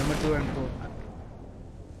number 2 and 4?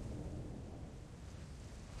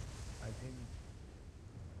 I think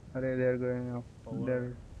Arey, they are going up. Power.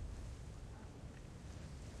 They're-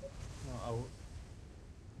 no,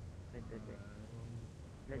 Wait.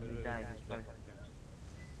 Let me die first.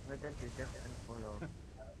 Why don't you just unfollow?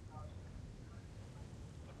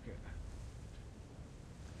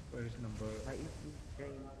 Where is number? My is say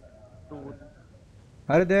two.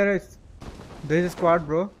 Are there is a squad,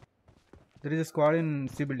 bro. There is a squad in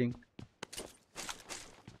C building.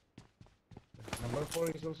 Number 4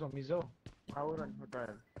 is also Mizo. Auron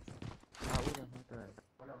hotel. Auron hotel.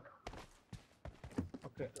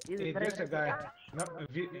 Okay. Is Hey, it there's a right? guy. No,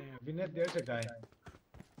 Vineeth, there's a guy.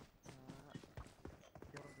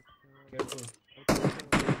 Careful.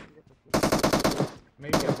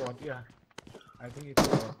 Maybe a bot, yeah. I think it's a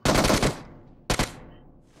bot.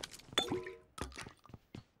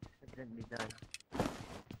 Let me die.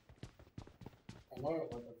 And then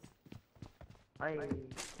what else? Ay,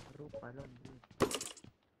 group alone.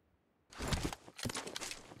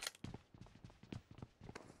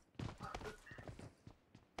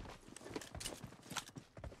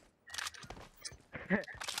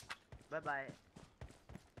 Bye bye.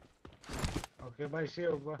 Okay, bye. See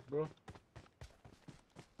you, bro.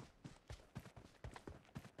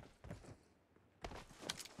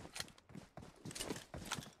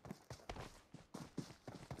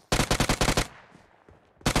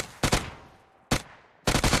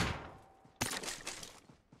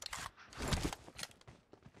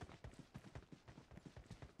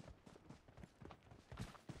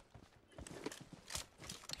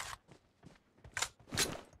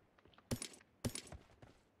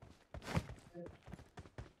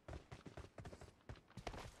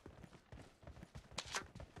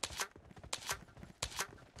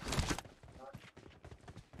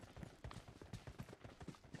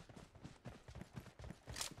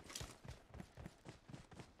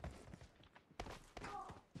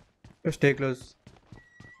 Just stay close.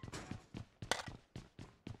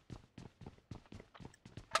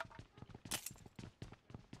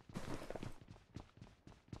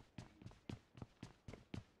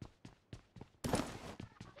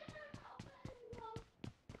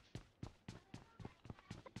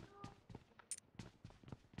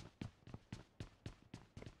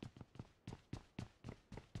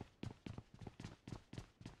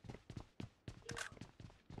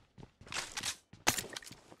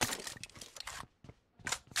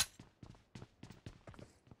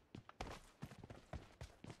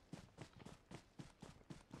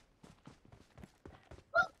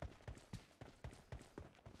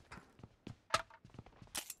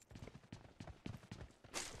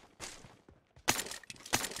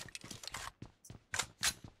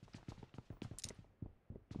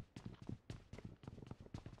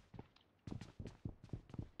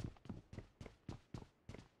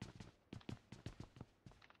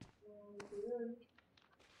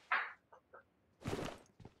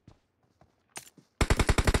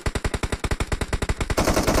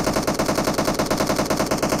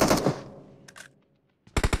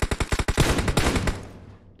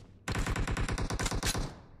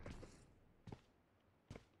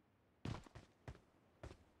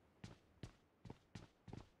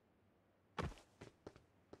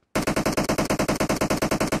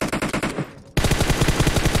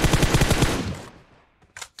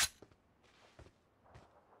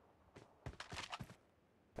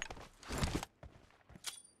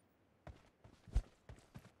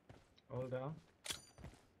 Hold down.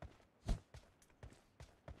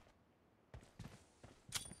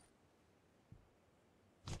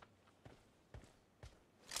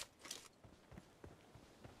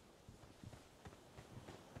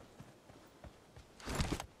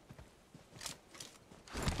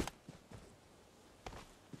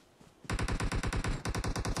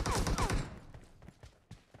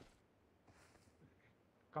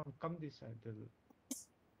 Come this side. You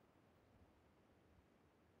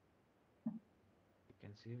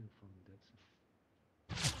can see him from that side.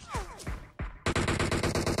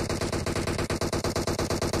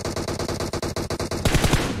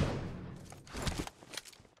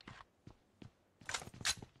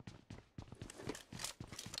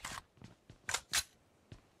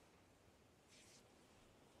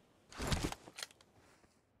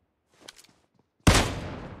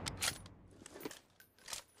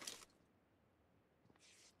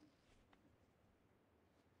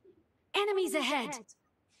 Enemies ahead!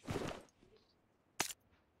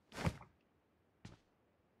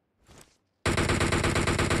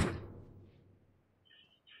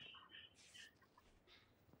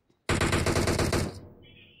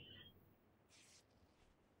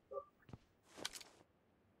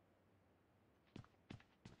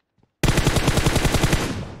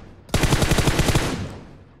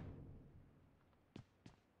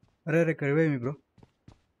 Arey, revive me, bro.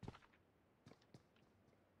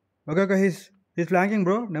 Okay, he's flanking,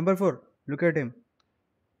 bro. Number 4. Look at him.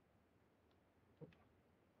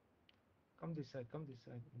 Come this side.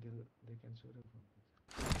 They can shoot it from this side.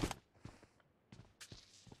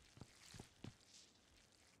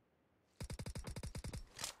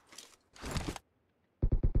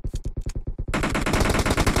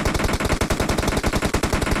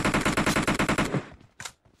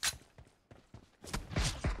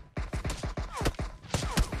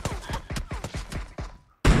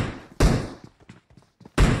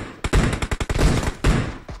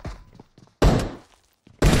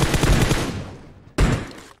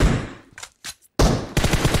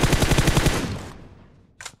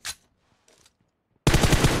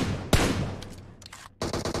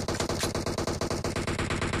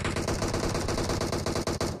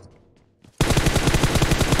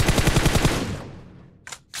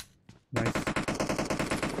 Nice.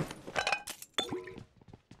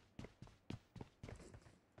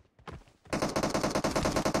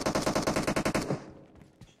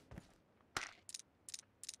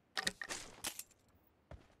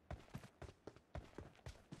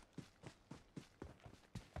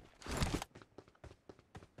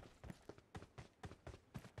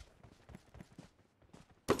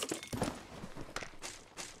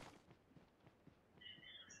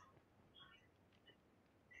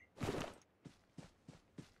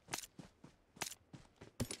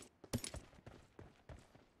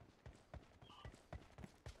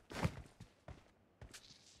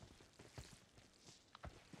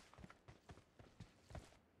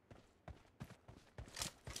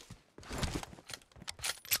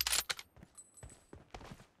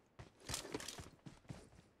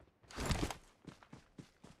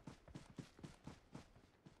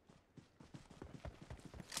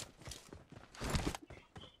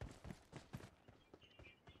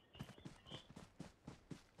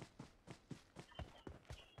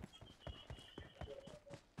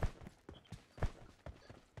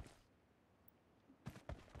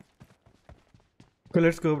 Okay,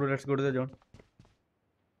 let's go, bro. Let's go to the zone.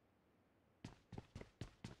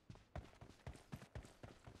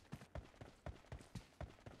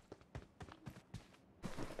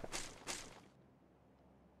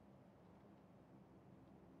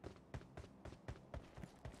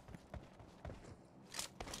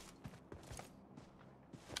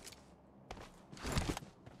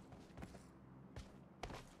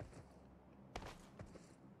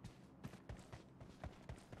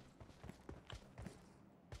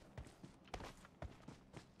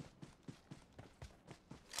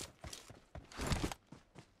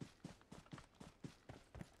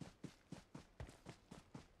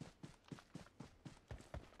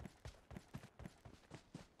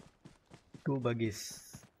 Two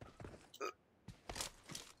buggies.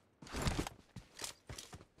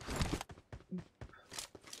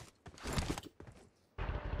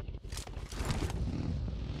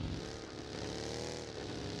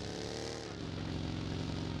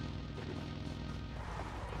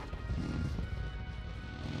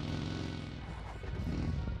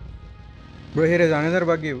 Bro, here is another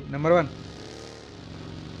buggy. Number 1.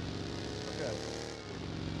 Okay.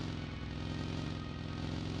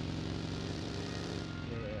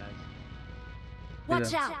 Yeah, I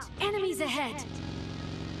see. Watch out! Enemies ahead!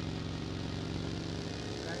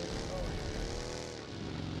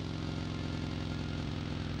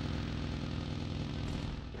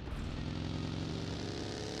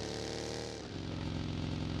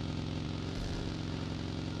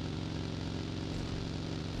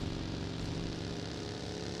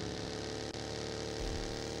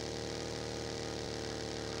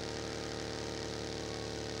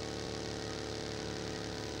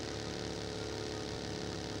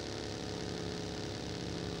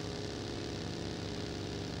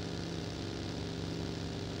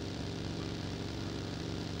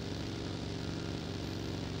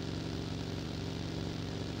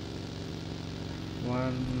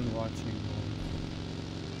 One watching.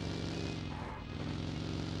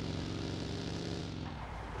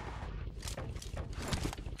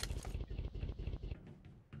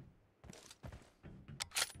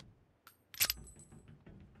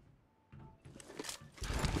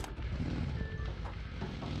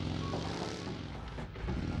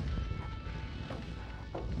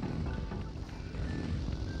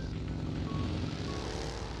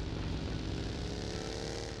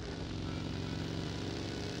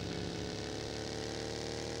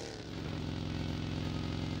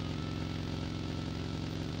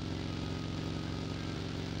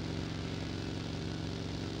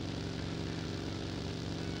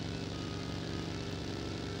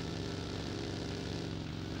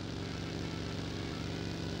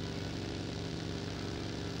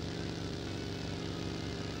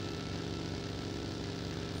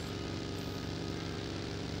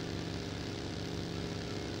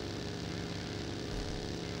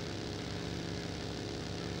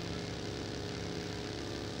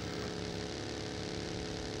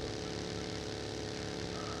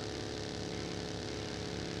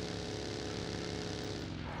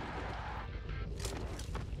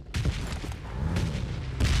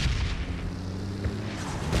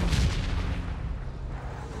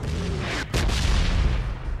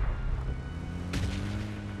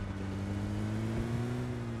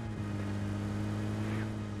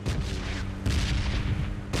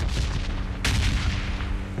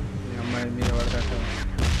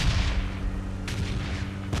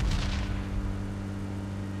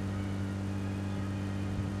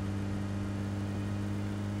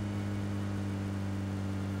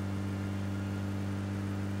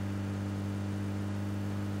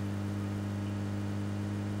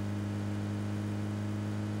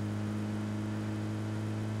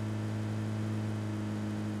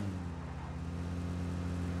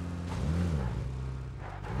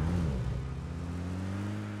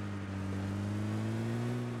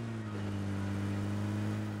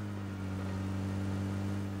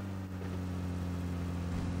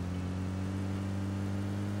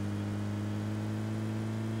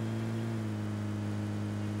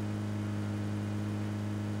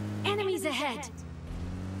 Enemies ahead!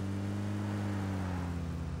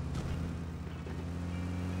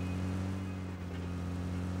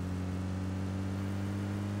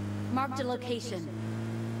 Marked a location.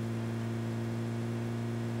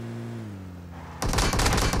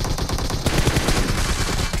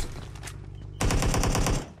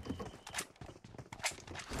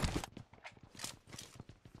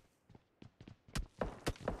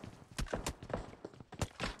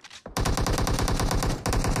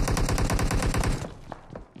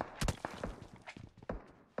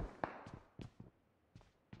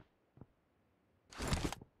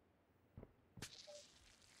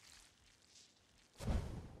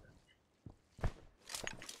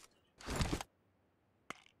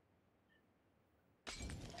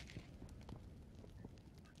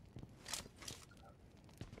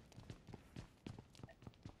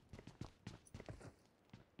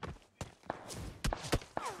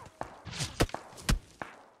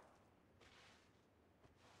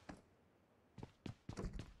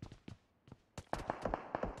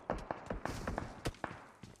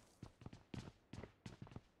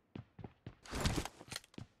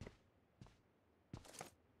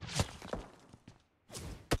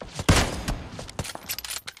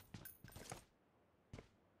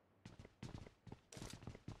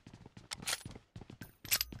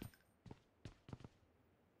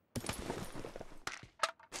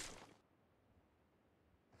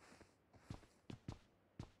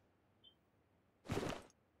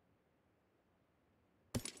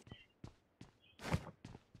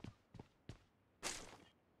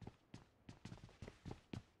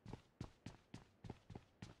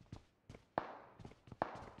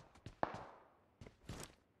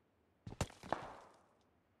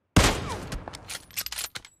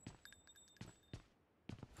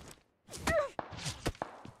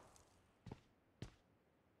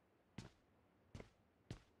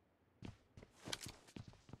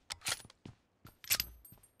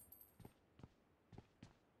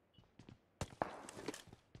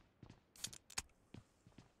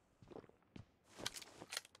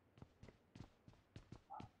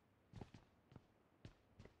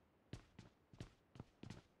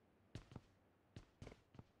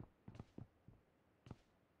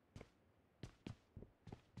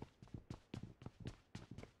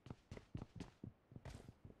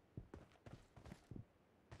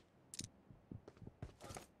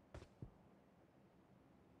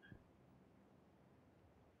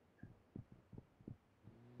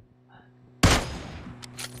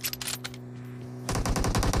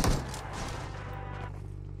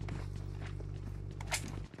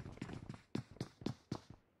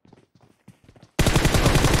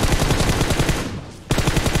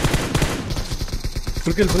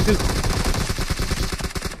 Full kill, full kill.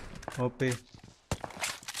 OP.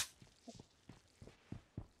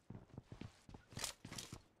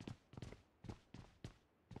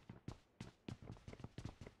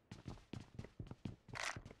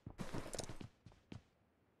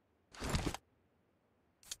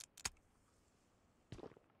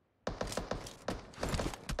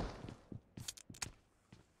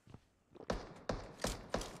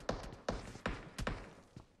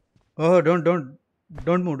 Oh,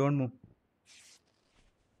 don't move, don't move.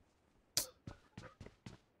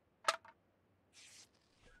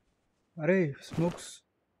 Arey, smokes.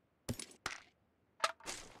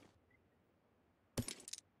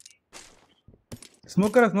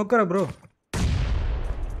 Smoke kara, bro.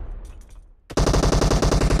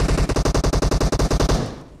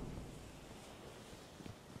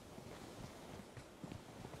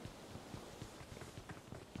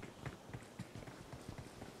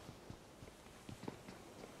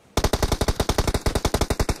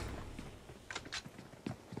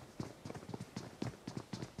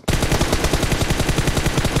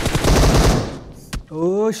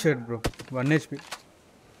 Oh shit, bro. 1 HP.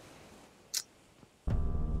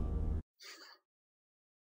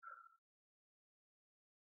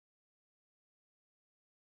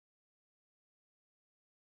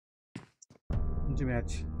 Easy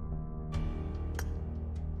match.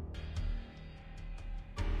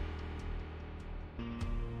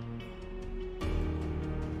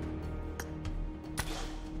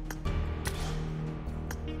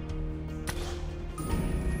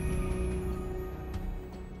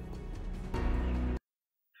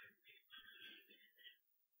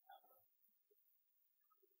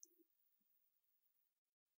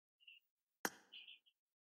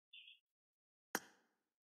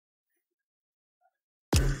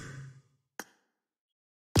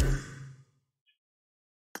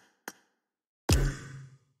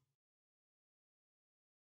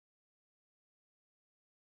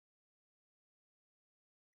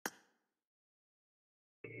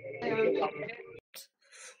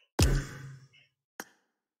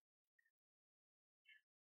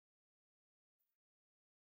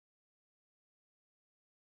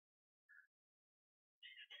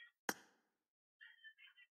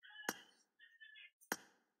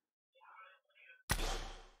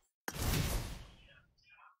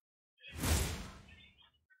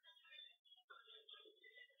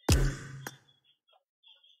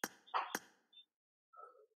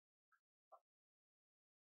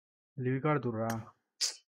 Livik ఆడుతుర్రా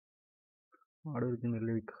ఆడుతుంది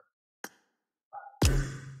Livik.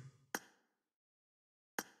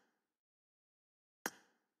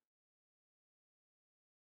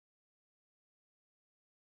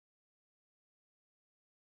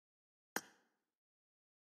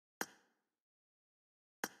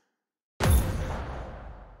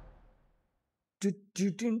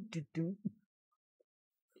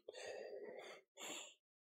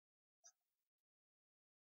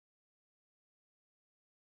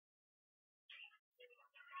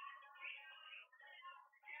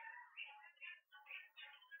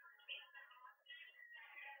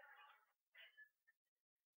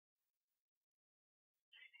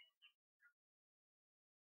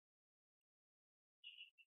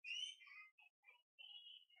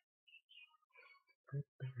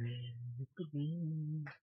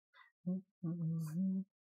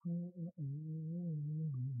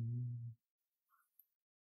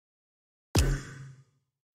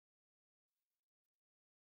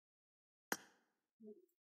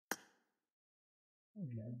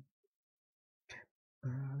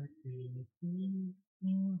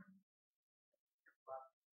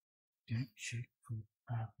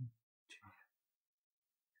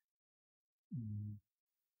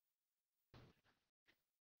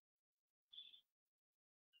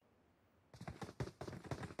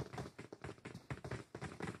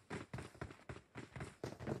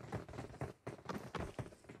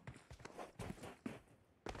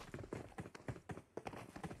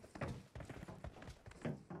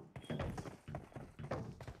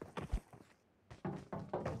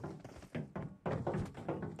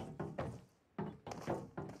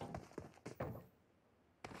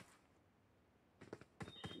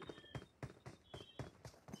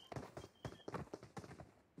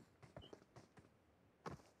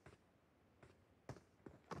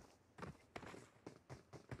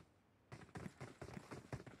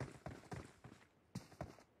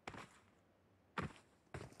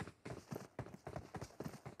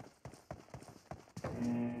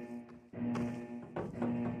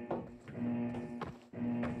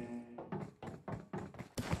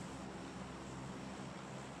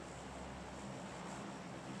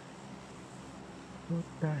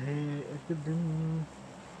 होता है एक दिन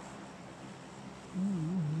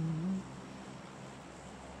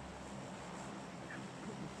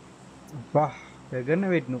అబ్బా దగ్గరనే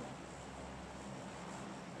పెట్టిను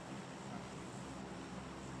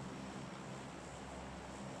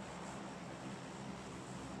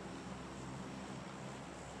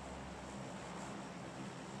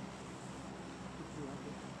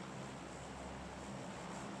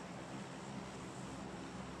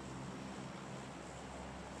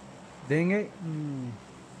देंगे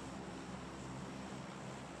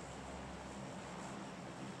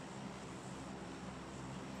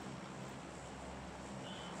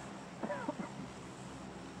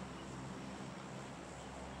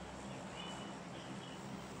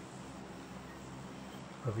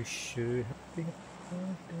भविष्य happy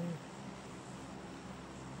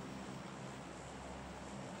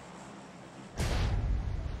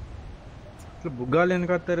అసలు బుగ్గాలు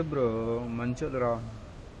ఎందుకు వస్తారు బ్రో మంచోళ్ళు రా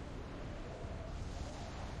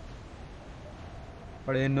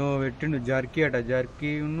వాడు ఎన్నో పెట్టిండు జర్కీ అట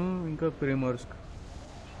జర్కీను ఇంకా ప్రీమోర్స్క్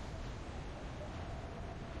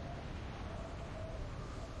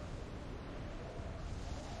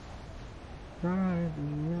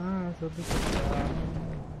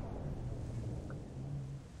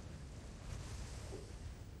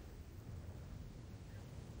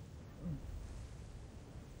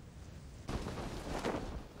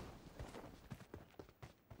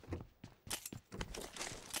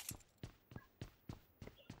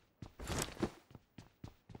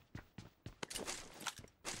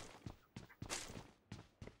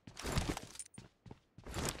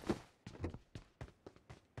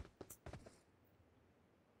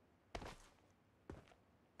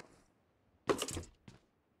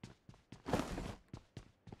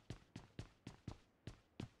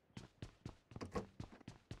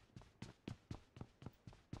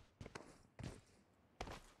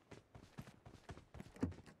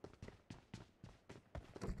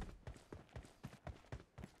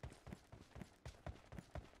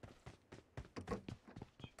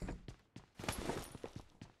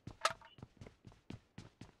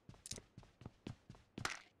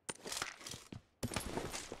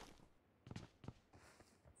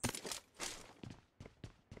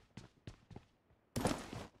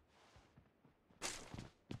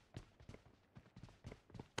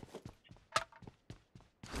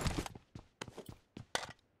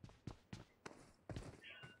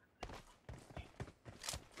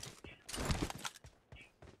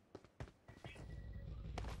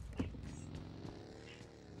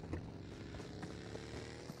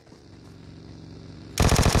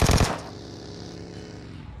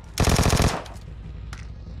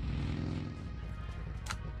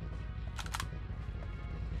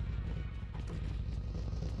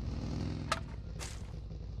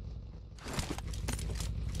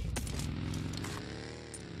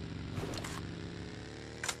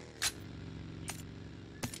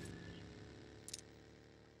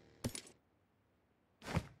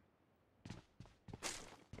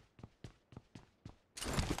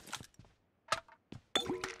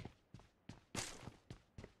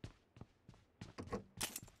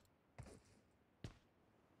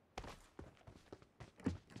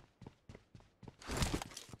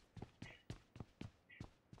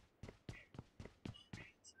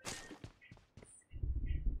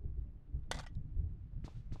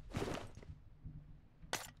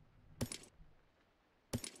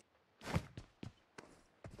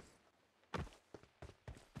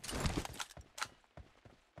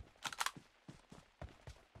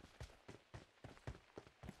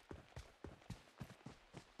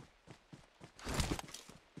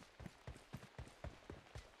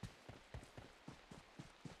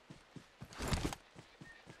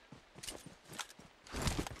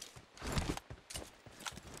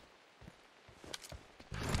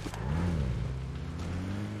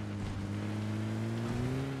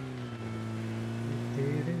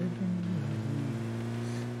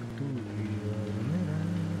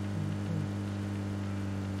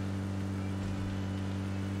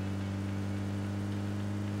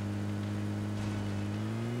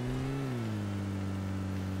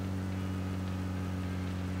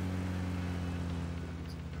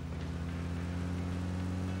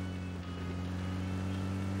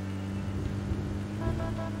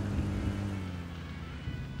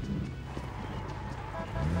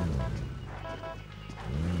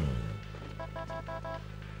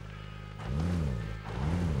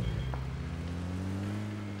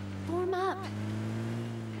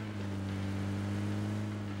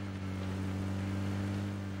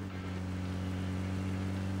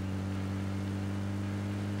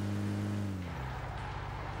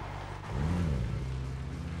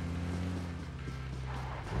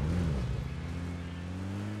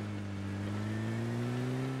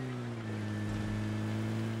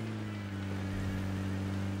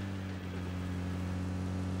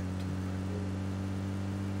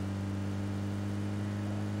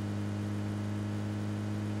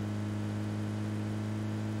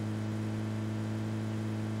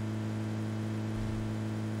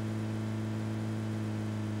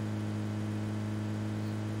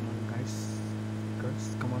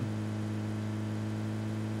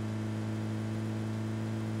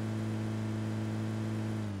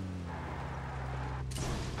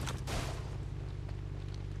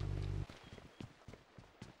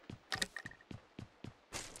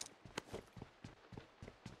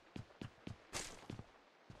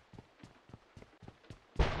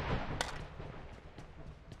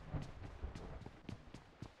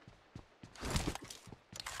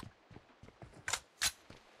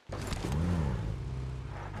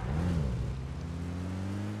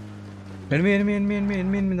Enemy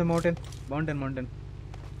in the mountain.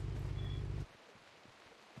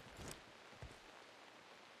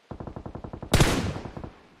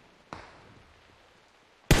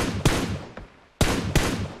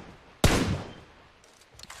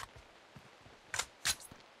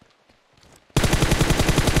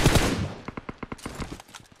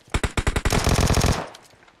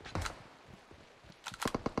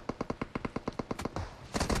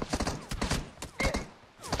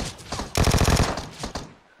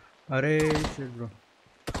 अरे shit bro.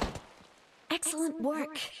 Excellent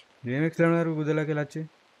work. DMX learner गुदला के लाचे.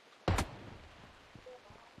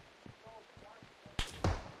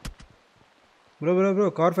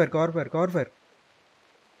 Bro, car fire.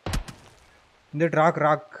 In the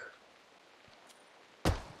rock.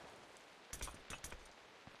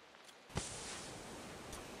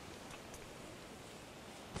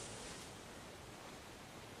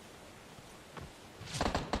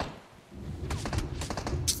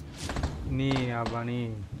 నీ అవ్వని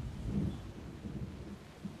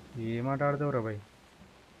ఏం మాట్లాడతావురా భాయ్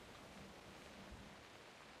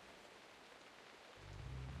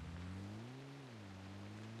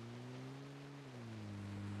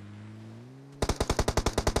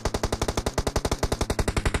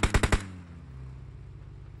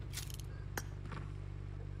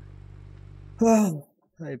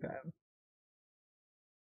అయిపోయా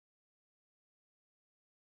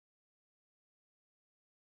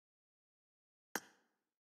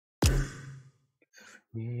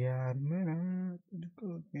यार मेरा तुझको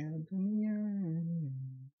क्या दुनिया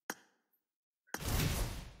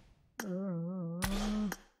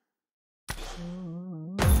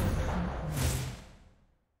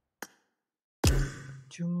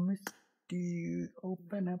you must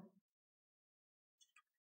open up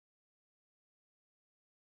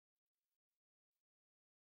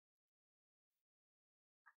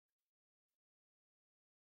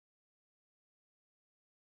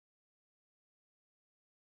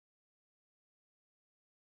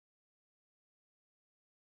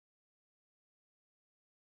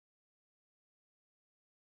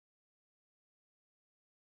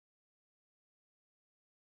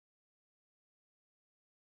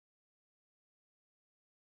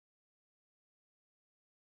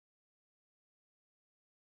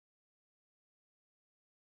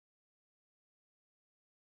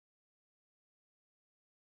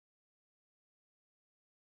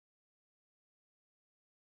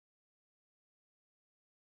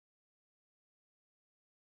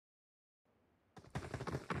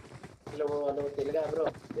hello తెలుగా bro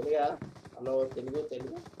తెలుగా hello Telugu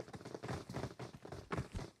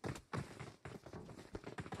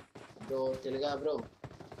bro తెలుగా bro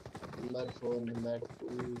number 4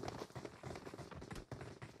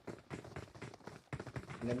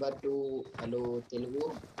 number 2 hello Telugu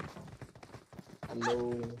hello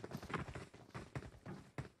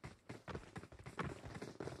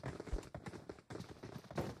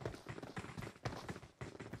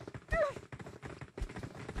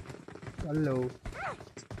hello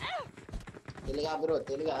తెలుగా bro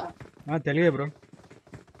తెలుగా తెలుగే bro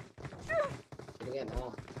తెలుగేనా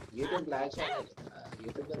YouTube live channel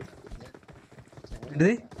YouTube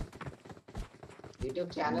ఏంటి యూట్యూబ్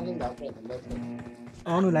ఛానల్ ఉందా బ్రో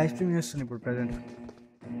అవును లైవ్ స్ట్రీమ్ చేస్తున్నా ఇప్పుడు ప్రెజెంట్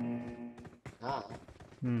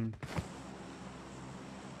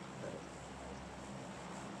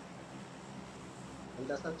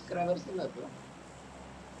ఎంత సబ్స్క్రైబర్స్ ఉన్నారు బ్రో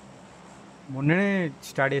మొన్ననే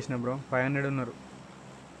స్టార్ట్ చేసిన బ్రో 500 ఉన్నారు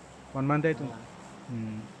 1 మంత్ అవుతుంది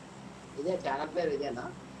ఇదే ఛానల్ పేరు ఇదేనా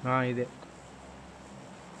ఇదే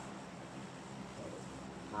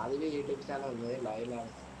నాది యూట్యూబ్ ఛానల్ ఉంది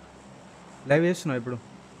లైవ్ చేస్తున్నావా ఇప్పుడు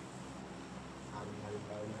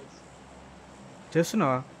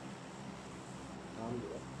చేస్తున్నావా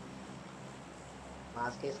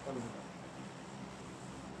మాస్క్ వేసుకొని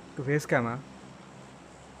ఫేస్ క్యామా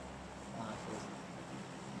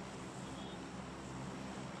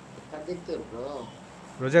బ్రో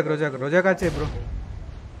రోజాక్ వచ్చే బ్రో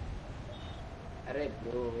అరే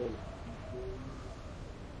బ్రో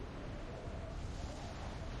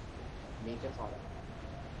మీకే ఫాలో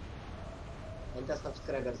ఎంత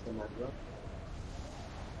సబ్స్క్రైబర్స్ ఉన్నారు బ్రో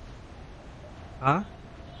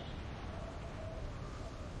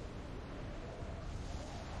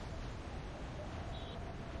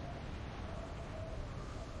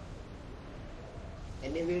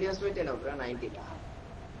ఎన్ని వీడియోస్ పెట్టాను బ్రో 19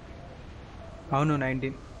 అవును 19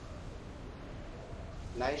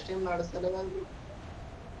 లైవ్ స్ట్రీమ్ నడుస్తలేదు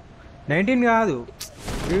 19 కాదు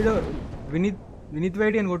వీడియో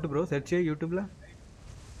వినీత్hyt అని కొట్టు బ్రో సెర్చ్ చేయి యూట్యూబ్ లో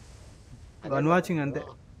 1 వాచింగ్ అంతే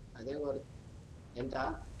అదే ఎంత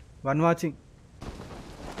 1 వాచింగ్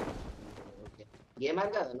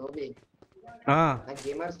గేమర్ కదా నువ్వు ఆ, నాకు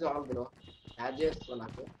గేమర్స్ కావాలి బ్రో యాడ్ చేసుకో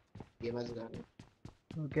నాకు గేమర్స్ కానీ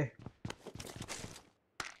ఓకే.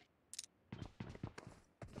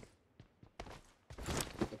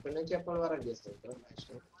 ఎప్పటి నుంచి ఎప్పటి వరకు చేస్తావు బ్రో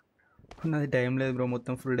నెక్స్ట్ నాది టైం లేదు బ్రో,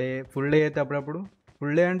 మొత్తం ఫుల్ డే అయితే అప్పుడప్పుడు.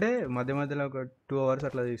 ఫుల్ డే అంటే మధ్య మధ్యలో ఒక 2 hours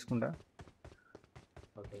అట్లా తీసుకుంటా.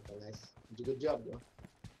 Okay nice good job bro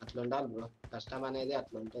అట్లా ఉండాలి బ్రో కష్టం అనేది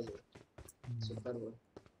అట్లా ఉంటుంది సూపర్ బ్రో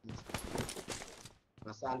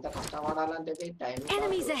అసలు అంత కష్టపడాలంటే time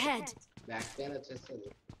Enemies ahead! Back pain వచ్చేస్తుంది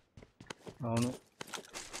అవును,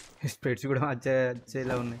 స్పెట్స్ కూడా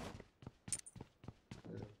వచ్చేలా ఉన్నాయి.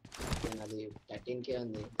 అది 13K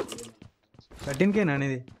ఉంది 13K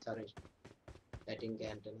అనేది. సారీ 13K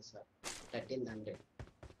అంటే సార్ 1300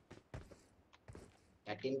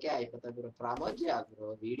 13K అయిపోతుంది బ్రో ప్రమోట్ చేయాలి బ్రో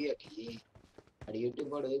వీడియోకి అది యూట్యూబ్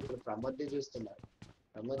వాడు ఇప్పుడు ప్రమోట్ చూస్తున్నాడు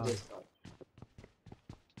ప్రమోట్ చేసుకోవాలి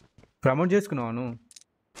ప్రమోట్ చేసుకున్నావా నువ్వు?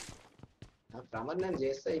 ప్రమోట్ నేను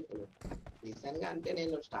చేస్తా ఇప్పుడు రీసెంట్ గా అంటే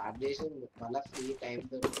నేను స్టార్ట్ చేసి మళ్ళీ ఫ్రీ టైం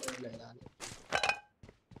దొరుకుతుంది లేదా అని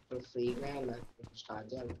ఇప్పుడు ఫ్రీగా ఇప్పుడు స్టార్ట్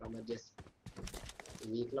చేయాలి ప్రమోట్ చేస్తా ఈ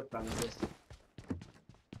వీక్ లో ప్రమోట్ చేస్తా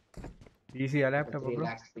EC laptop 3 bro?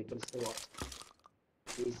 lakhs peoples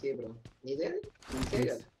PC bro నీదే పీసీ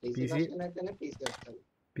కదా పీసీ PC. వర్షన్ అయితేనే పీసీ వస్తుంది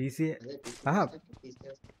పీసీ. అదే పీసీ ఆహా. పీసీ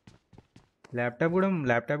వస్తుంది ల్యాప్టాప్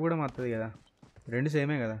కూడా వస్తుంది కదా, రెండు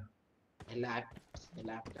సేమే కదా.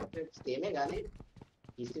 ల్యాప్టాప్ సేమే కానీ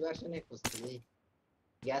పీసీ వర్షన్ ఎక్కువ వస్తుంది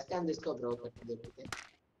గ్యాస్ క్యాన్ తీసుకో బ్రో ఒకటి దొరికితే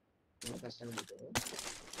కష్టం ఉంటుంది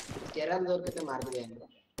కేరళ దొరికితే మార్పు చేయండి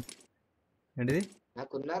ఏంటిది?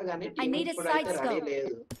 నాకు ఉన్నారు కానీ I need a ఇప్పుడు అయితే side రెడీ scope.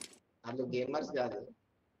 లేదు వాళ్ళు గేమర్స్ కాదు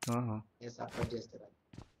ఆహా. నేను సపోర్ట్ చేస్తారు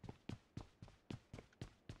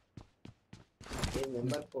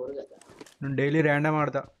మెంబర్ 4 కదా నేను డైలీ ర్యాండమ్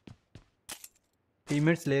ఆడతా,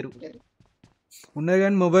 టీమ్మేట్స్ లేరు. అంటే ఉన్నారు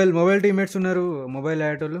కానీ మొబైల్ టీమ్మేట్స్ ఉన్నారు, మొబైల్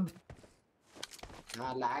ఆడేటోళ్ళు.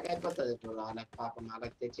 లాగ్ అయిపోతుంది ఇప్పుడు వాళ్ళకి పాపం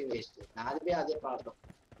వాళ్ళకి తెచ్చి వేస్ట్ నాది బి అదే ప్రాబ్లం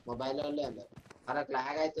మొబైల్ వాళ్ళే అన్నారు వాళ్ళకి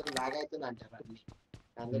లాగ్ అవుతుంది అంటారు అన్ని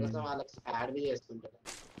అందుకోసం వాళ్ళకి యాడ్ బి చేస్తుంటారు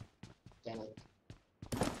ఛానల్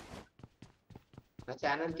నా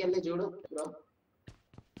ఛానల్కి వెళ్ళి చూడు బ్రో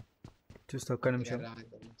చూస్తా, ఒక్క నిమిషం.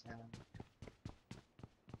 ఛానల్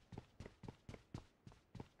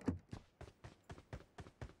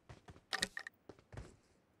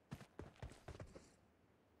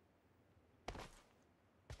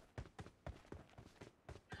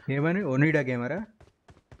ఏమని Onida గేమరా?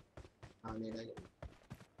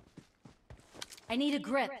 I need a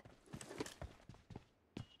grip.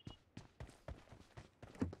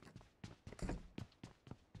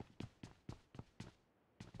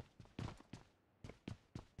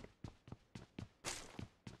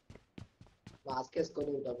 Mask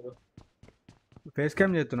వేసుకొని ఉంటా బ్రో ఫేస్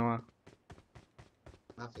క్యామ్ చేస్తున్నావా?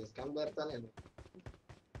 నా ఫేస్ క్యామ్ పెడతా నేను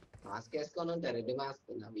మాస్క్ వేసుకొని ఉంటా రెడ్డి మాస్క్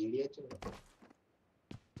నా వీడియో చూడు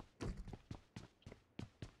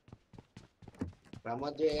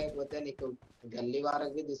ప్రమోట్ చేయకపోతే నీకు గల్లీ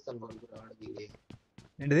వారికి తీసుకొని పోడు వాడు వీడియో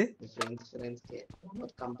ఏంటిది? మీ ఫ్రెండ్స్ కి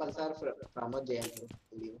కంపల్సరీ ప్రమోట్ చేయాలి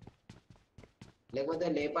వీడియో లేకపోతే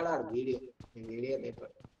లేపడాడు వీడియో మీ వీడియో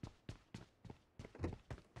లేపడు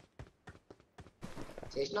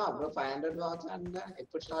చేసినావా బ్రో 500 వాచ్ అంట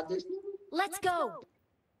ఎప్పుడు స్టార్ట్ చేసినావు Let's go!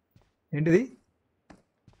 ఏంటిది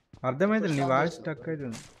అర్థమైతే నీ వాయిస్ స్టక్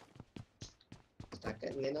అవుతుంది.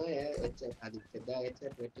 నేను అది పెద్ద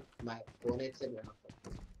హెడ్సెట్ పెట్టి మా ఫోన్ హెడ్సెట్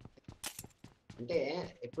అంటే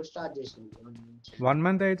ఎప్పుడు స్టార్ట్ చేసినావు 1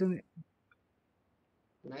 month అవుతుంది.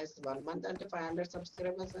 నైస్ 1 month అంటే 500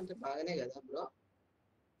 సబ్స్క్రైబర్స్ అంటే బాగానే కదా బ్రో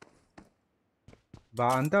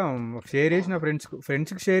అంతా షేర్ చేసిన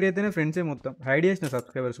ఫ్రెండ్స్కి షేర్ అయితేనే ఫ్రెండ్సే మొత్తం హైడ్ చేసిన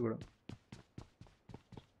సబ్స్క్రైబర్స్ కూడా.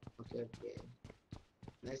 Okay okay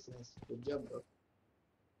nice good job bro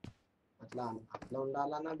అట్లా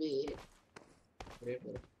ఉండాలన్నది great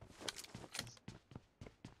bro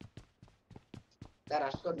sir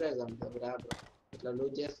rush కొట్టేద్దాం bro ఇట్లా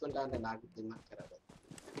లూజ్ చేసుకుంటా అంటే నాకు దిమాగ్ ఖరాబ్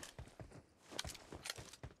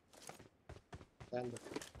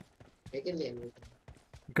అవుతుంది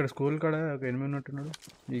ఇక్కడ స్కూల్ కాడ ఒక ఎనిమిది ఉన్నట్టున్నాడు,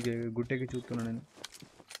 ఇక గుట్టెకి చూస్తున్నాను నేను.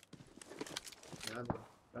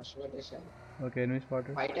 రష్ కొట్టేసాను ఓకే ఎనిమిది స్పాట్.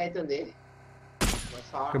 ఫైట్ అవుతుంది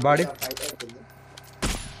బాడీ ఫైట్ అవుతుంది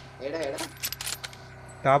ఏడా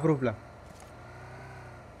టాప్ రూప్లా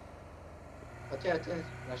వచ్చే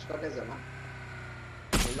rush కొట్టేద్దామా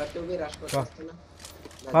number 2 B rush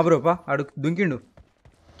కొట్టేస్తున్నా bro అడు దుంకిండు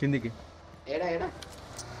కిందికి. ఏడా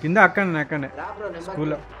కింద అక్కడనే రా బ్రో నెంబర్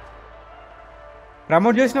స్కూల్లో.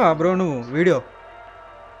 ప్రమోట్ చేసినావా బ్రో నువ్వు వీడియో?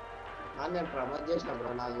 నేను ప్రమోట్ చేసిన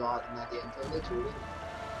బ్రో నాది ఎంత ఉందో చూడు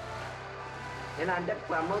నేను అంటే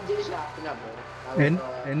ప్రమోట్ చేసి ఆపినా బ్రో.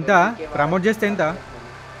 ఎంత ప్రమోట్ చేస్తే ఎంత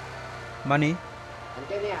మనీ?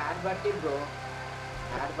 అంటే నీ యాడ్ బట్టి బ్రో,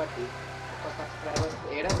 యాడ్ బట్టి ఒక సబ్స్క్రైబర్స్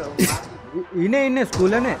ఏడా బ్రో. ఈయనే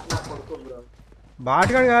స్కూల్లోనే నా కొడుకు బ్రో.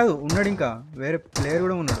 బాట్గాడు కాదు, ఉన్నాడు ఇంకా వేరే ప్లేయర్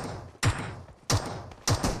కూడా ఉన్నాడు.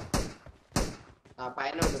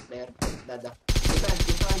 పైన ఉంది ప్లేయర్. దాదా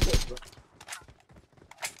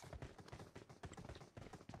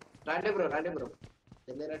రండి బ్రో, రండి బ్రో.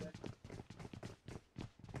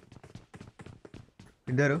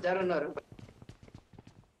 ఇద్దరు ఉన్నారు.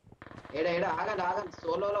 ఏడా ఆగండి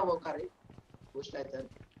సోలోలో ఒకరి బూస్ట్ అవుతారు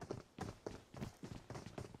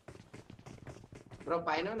బ్రో.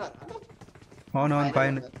 పైన ఉన్నారు. అవునవును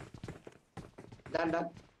పైన. దండ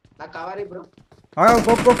నా కవర్ బ్రో.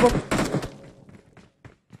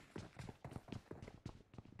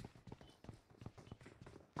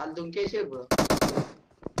 వాళ్ళు దుంకేసారు బ్రో.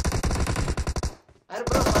 అరే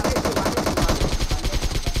బ్రో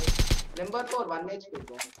నెంబర్ 4 1 HP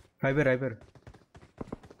బ్రో. అయిపోయారు.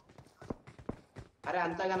 అరే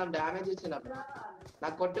అంతగానం డ్యామేజ్ ఇచ్చిన బ్రో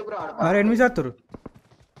నాకు. కొట్టు బ్రో. అరే ఎనిమిది చేస్తారు.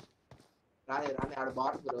 రాని ఆడు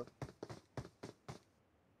బాట్ బ్రో.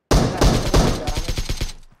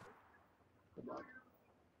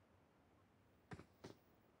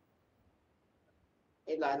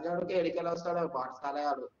 ఇట్లా అంజోడికి ఎడికెళ్ళి వస్తాడు బాట్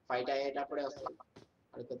సాలగాడు. ఫైట్ అయ్యేటప్పుడే వస్తాడు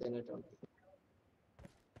అడుగు తినేటువంటి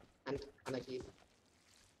మనకి.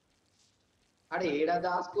 అడే ఏడా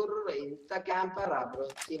దాస్కూర్ ఇంత క్యాంపర్ రా బ్రో.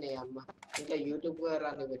 తినే అమ్మ ఇంకా యూట్యూబ్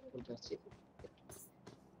అన్ని పెట్టుకుంటారు.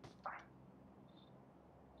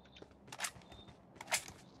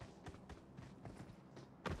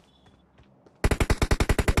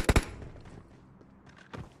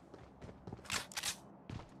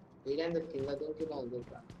 వీడేందుకు కింద దింకినా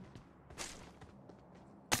అందుకు.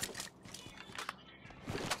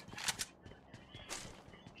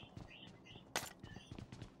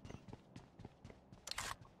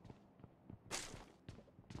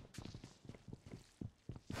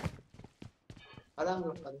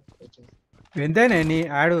 ఎంతైనా నీ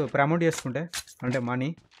యాడ్ ప్రమోట్ చేసుకుంటే అంటే మనీ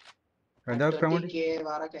ఎంత ప్రమోట్?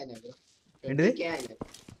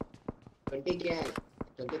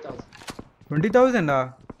 20,000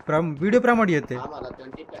 వీడియో ప్రమోట్ చేస్తే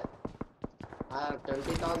 20,000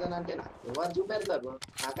 అంటే ఎవరు చూపెడతారు బ్రో.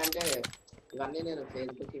 నాకంటే ఇవన్నీ నేను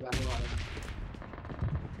ఫేస్బుక్ ఇవన్నీ వాడను.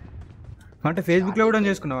 అంటే ఫేస్బుక్లో కూడా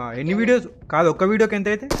చేసుకున్నావా? ఎన్ని వీడియోస్ కాదు, ఒక్క వీడియోకి ఎంత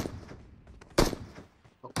అయితే?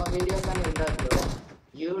 ఒక్క వీడియో కానీ ఉండదు బ్రో.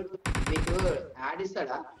 మీకు యాడ్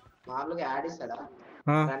ఇస్తాడా, మామూలుగా యాడ్ ఇస్తాడా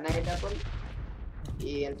రన్ అయ్యేటప్పుడు.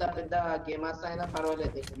 ఈ ఎంత పెద్ద గేమర్స్ అయినా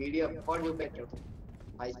పర్వాలేదు, వీడియో ఎప్పుడు చూపెట్టాడు.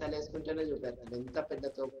 పైసలు వేసుకుంటేనే చూపెడతాడు ఎంత పెద్ద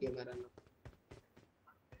తోపు గేమర్ అన్న.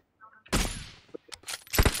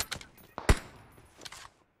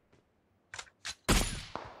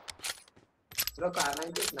 బ్రో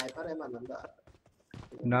కారణానికి స్నైపర్ ఏమన్నా ఉందా?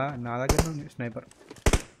 నా దగ్గర ఉంది స్నైపర్.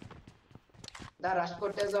 దా రష్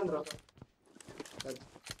కొట్టేద్దాం బ్రో.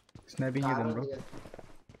 స్నైపింగ్ చేద్దాం బ్రో.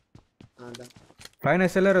 పైన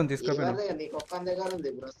ఎస్ఎల్ఆర్ ఉంది తీసుకోపోయినా. నీకు ఒక్క దగ్గర ఉంది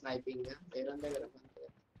బ్రో స్నైపింగ్, వేరే దగ్గర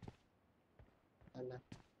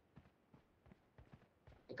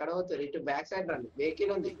ఎక్కడ పోతుంది? ఇటు బ్యాక్ సైడ్ రండి,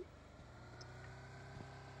 వెహికల్ ఉంది.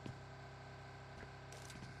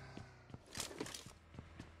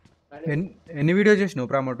 ఎన్ని వీడియో చేసినావు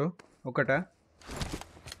ప్రమోట్? ఒకటా?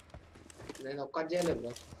 నేను ఒక్కటి చేయలేదు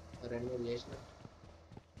బ్రో, 2 చేసిన.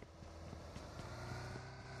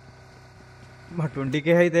 మా 20K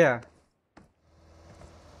అయితాయా?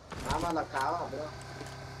 అలా కావా బ్రో?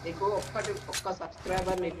 నీకు ఒక్క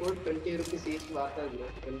సబ్స్క్రైబర్ నీకు 20 రూపీస్ ఈచ్ పడుతుంది బ్రో.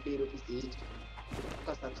 20 రూపీస్ ఈచ్ ఒక్క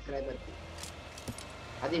సబ్స్క్రైబర్కి.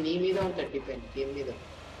 అది నీ మీద ఉంటుంది, డిపెండ్ గేమ్ మీద.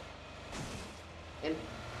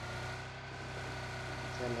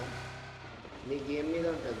 సరేనా, నీ గేమ్ మీద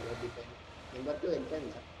ఉంటుంది బ్రో డిపెండ్. నెంబర్ 2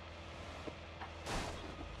 వెళ్ళిపోయింది సార్.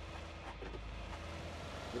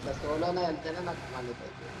 ఇట్లా సోలోలో వెళ్తేనే నాకు మళ్ళీ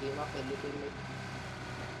టీమ్ ఆఫ్ వెళ్ళిపోయింది.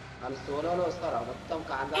 వాళ్ళు సోలోలో వస్తారా మొత్తం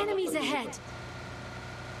కాందా.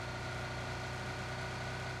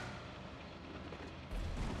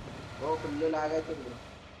 ఓ ఫుల్ లాగైతుంది బ్రో.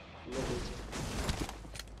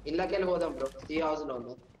 ఇళ్ళకి వెళ్ళిపోదాం బ్రో. సీ హౌస్ లో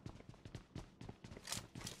ఉన్నాం.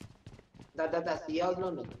 దా సీ హౌస్ లో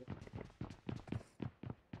ఉన్నాం.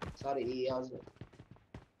 సారీ ఈ హౌస్ లో.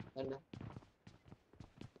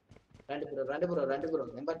 రండి బ్రో.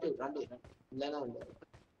 నెంబర్ 2 రండి. ఇలానే ఉంది.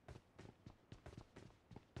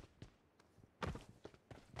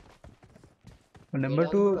 నెంబర్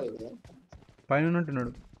 2 పైన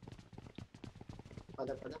ఉంటున్నాడు.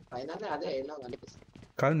 పైన అదే ఎలా కనిపిస్తుంది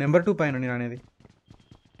కాదు, నెంబర్ 2 పైన నేను అనేది.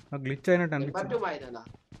 గ్లిచ్ అయినట్టు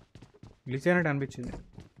అనిపించింది.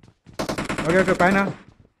 ఓకే పైన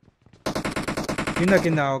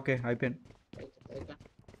కింద ఓకే అయిపోయింది.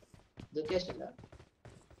 దుకేసిందా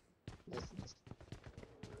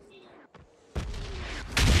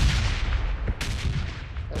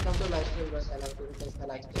welcome to live stream bro. చాలా చేస్తా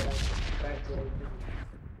లైక్ చేయడం సబ్స్క్రైబ్ చేయండి.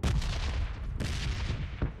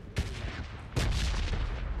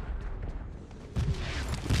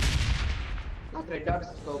 నాకు రెడ్ డాట్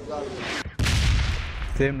స్కోప్ కావాలి.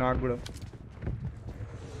 సేమ్ నాకు కూడా.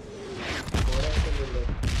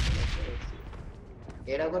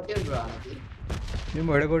 ఏడగొట్టిండు బ్రో అది. మేము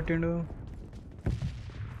ఎడగొట్టిండు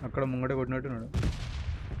అక్కడ ముంగట కొట్టినట్టున్నాడు.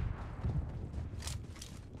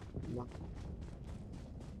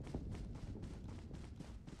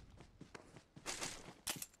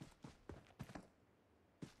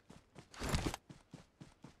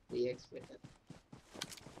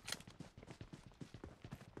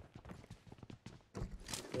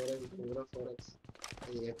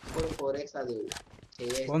 ఎప్పుడు 4x అది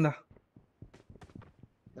పోందా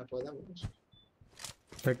పోదాం.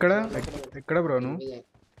 ఎక్కడ బ్రో నువ్వు?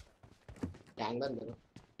 Tank bund bro.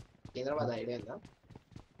 Hyderabad idea ఉందా?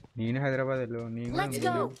 నేను హైదరాబాద్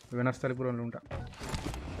నేను వినస్థలిపురంలో ఉంటా.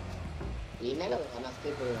 ఈయనే కదా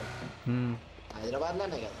వనస్థలిపురం.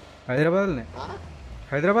 హైదరాబాద్లోనే కదా?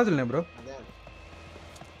 హైదరాబాద్లోనే బ్రో.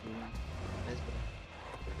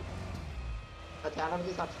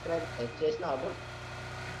 ఛానల్కి సబ్స్క్రైబ్ చేసినావా బ్రో?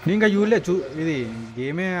 నేను ఇంకా చూడలే. ఇది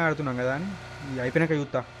గేమే ఆడుతున్నాం కదా అని అయిపోయినాక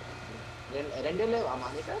చూస్తా. రెండు లేవా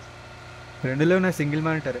మానిటర్స్? రెండు లేవు, నా సింగిల్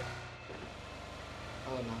మానిటరే.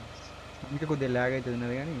 అవునా? ఇంకా కొద్దిగా ల్యాగ్ అవుతుంది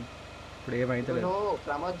ఉన్నది కానీ ఇప్పుడు ఏమైతే నువ్వు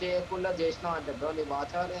ప్రమోట్ చేయకుండా చేసినావు అంటే బ్రో నీ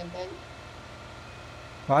వాచ్ అవర్ ఎంత?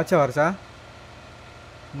 వాచ్ అవర్సా?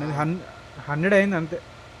 100 అయింది అంతే.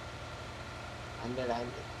 100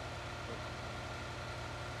 అయింది.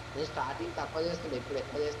 నేను స్టార్టింగ్ తక్కువ చేస్తుండే, ఇప్పుడు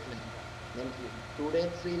ఎక్కువ చేస్తున్నాను. నేను 2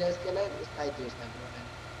 days 3 daysకెళ్ళే స్టార్ట్ చేసినాను బ్రో. నేను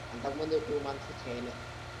అంతకుముందు 2 months చేయలేదు.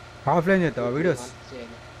 ఆఫ్లైన్ చేస్తావా వీడియోస్?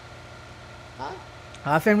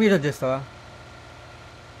 ఆఫ్లైన్ వీడియోస్ చేస్తావా?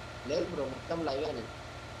 లేదు బ్రో, మొత్తం లైవ్ అని.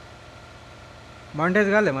 మానిటైజ్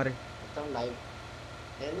కాలే మరి? మొత్తం లైవ్.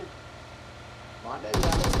 నేను మానిటైజ్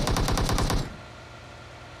కాలేదు.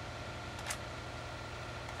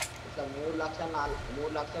 ఇట్లా 3 లక్షలు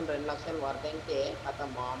 2 లక్షలు వర్త్ అయితే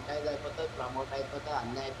అతను మానిటైజ్ అయిపోతుంది, ప్రమోట్ అయిపోతుంది,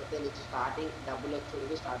 అన్నీ అయిపోతాయి. నీకు స్టార్టింగ్ డబ్బులు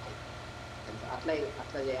వచ్చి స్టార్ట్ అవుతుంది.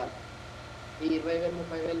 అట్లా చేయాలి. ఈ 20,000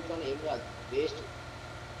 30,000తో ఏం కాదు, వేస్ట్.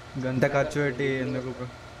 గంట ఖర్చు పెట్టి ఎందుకు?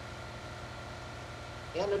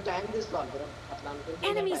 నువ్వు టైం తీసుకోవాలి బ్రో. అట్లా అనుకుంటే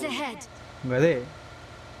అదే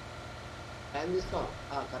టైం తీసుకో.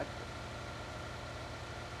 Correct.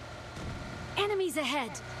 Enemies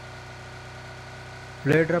ahead.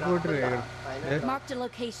 Plate report Marked a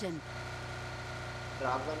location.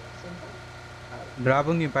 Drop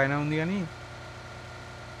ఉంది పైన ఉంది కానీ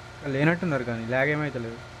లేనట్టున్నారు, కానీ ల్యాగ్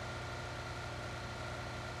ఏమైతలేదు.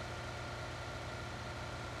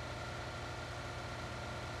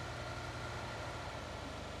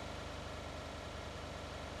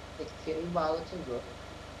 స్కిన్ బాగా వచ్చింది బ్రో.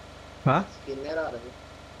 స్కిన్ రాలేదు,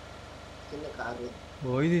 స్కిన్ కాదు.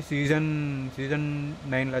 ఓ ఇది సీజన్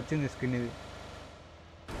 9లో వచ్చింది స్కిన్. ఇది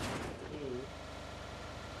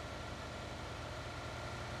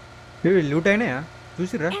లూట్ అయినాయా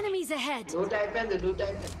చూసిర్రా? లూట్ అయిపోయింది.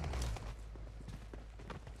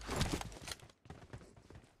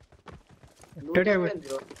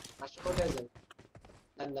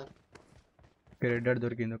 రెడ్ డాట్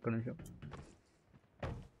దొరికింది. ఒక్క నిమిషం.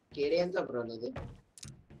 కేడీ ఎంత బ్రో నీది?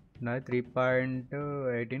 నాది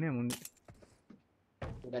 3.18 ఏముంది.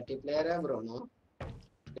 గట్టి ప్లేయరే బ్రో నువ్వు.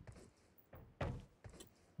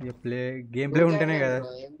 గేమ్ ప్లే ఉంటేనే కదా.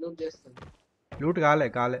 ఏం లూట్ చేస్తుంది? లూట్ కాలే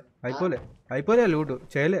అయిపోలే లూట్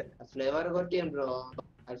చేయలే. Flavour కొట్టిం bro.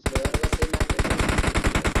 అది ఫ్లేవర్ కొట్టిందంటే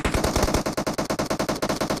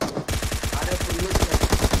అరే ఫుల్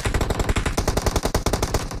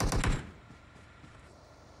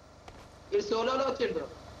ఇది సోలోలో వచ్చిండు బ్రో.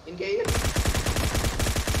 ఇంకేయి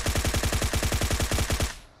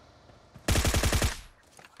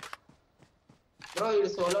బ్రో, ఇది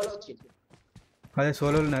సోలోలో వచ్చిండు. అదే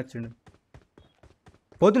సోలోలో నచ్చిండు.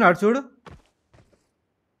 పోతున్నాడు చూడు.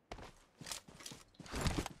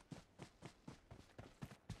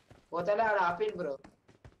 పోతలే ఆడ ఆపిండు బ్రో.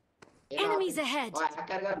 Enemies ahead.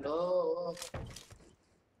 హ్యాకర్ గా లో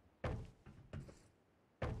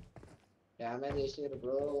డ్యామేజ్ చేసిర్రు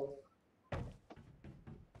బ్రో.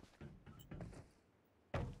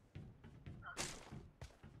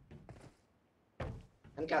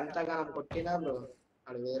 అంటే అంతగా కొట్టినా బ్రో.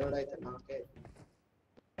 ఆడు వేరేవాడు అయితే నాకే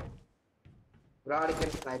బ్రో. ఆడికి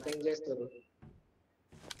స్నైపింగ్ చేస్తారు.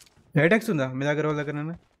 డైటెక్స్ ఉందా మీ దగ్గర? వాళ్ళ దగ్గర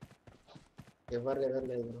ఎవరు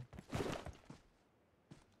లేదు బ్రో.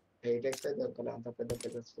 8x దొరకలేదు అంత పెద్ద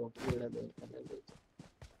పెద్ద స్కోప్ కూడా దొరకలేదు.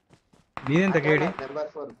 నీదెంత కేడి? Number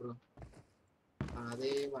 4 bro.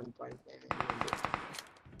 అది 1.9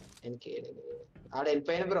 నేను కేడి. ఆడ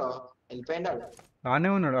వెళ్ళిపోయిన బ్రో, వెళ్ళిపోయింది ఆడు. ఆనే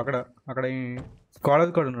ఉన్నాడు అక్కడ, అక్కడ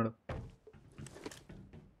స్క్వాడ్ కూడా ఉన్నాడు.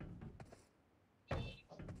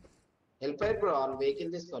 వెళ్ళిపోయారు బ్రో, ఆన్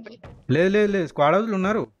వెహికల్ తీసుకొని. లేదు లేదు లేదు, స్క్వాడ్ హౌస్లు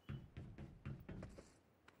ఉన్నారు.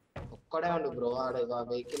 ఒక్కడే ఉండు బ్రో, ఆడ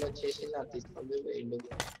వెహికల్ వచ్చేసి అది తీసుకొని వెళ్ళు.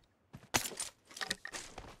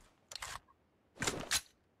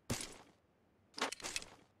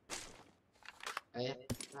 అయ్యా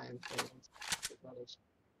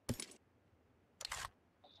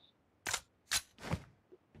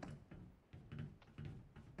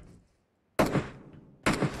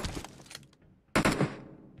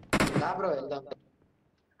బ్రో వెళ్దాం.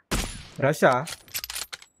 రష్యా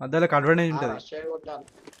అద్దలకు అడ్వాంటేజ్ ఉంటుంది,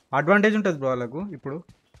 అడ్వాంటేజ్ ఉంటుంది బ్రో వాళ్ళకు. ఇప్పుడు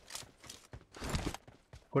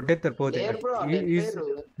కొట్టేస్తారు పోతే.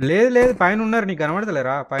 లేదు లేదు, పైన ఉన్నారు, నీకు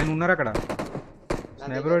కనబడతలేరా? పైన ఉన్నారు అక్కడ.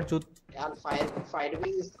 స్నైపర్ చూ ఫైట్ బి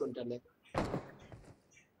తీసుకుంటాలే.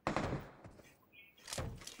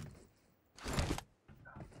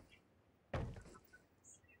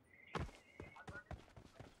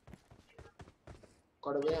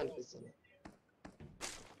 కొడవే అనిపిస్తుంది.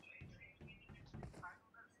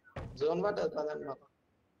 జోన్ పట్టదు పదండి మాకు.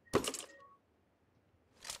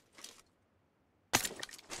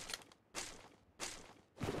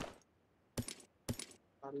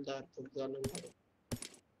 జోన్ ఉన్నారు.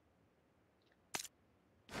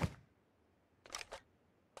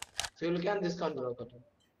 ఫ్యూల్ క్యాన్ తీసుకోండి బ్రో ఒకటి.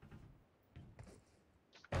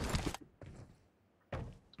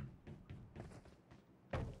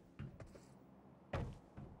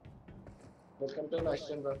 Welcome to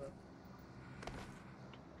last bro.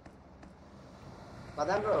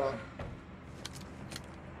 పదా బ్రో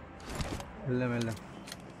వెళ్దాం వెళ్దాం.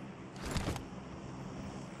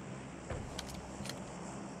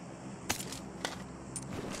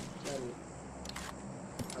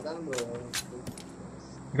 పదా బ్రో.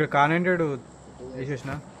 ఇక్కడ కానెంటెడ్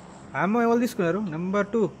వేసేసిన. యామో ఎవరు తీసుకున్నారు? Number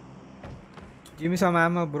 2 give me some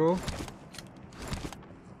ammo bro.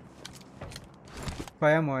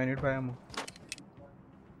 5 ammo, I need 5 ammo.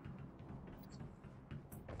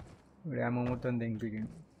 Ammo మొత్తం దింపి.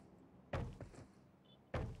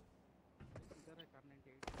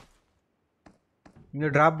 ఇంకా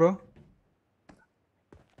డ్రాప్ బ్రో.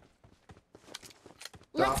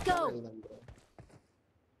 Let's go.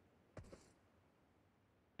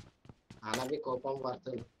 అలాగే కోపం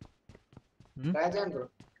పడుతుంది. రాజాన్ బ్రో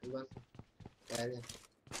రాజాన్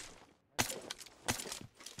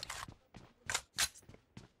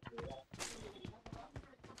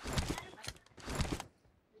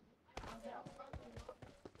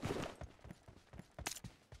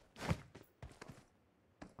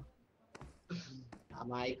ఆ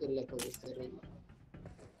మైకులు లెక్క చూస్తారు.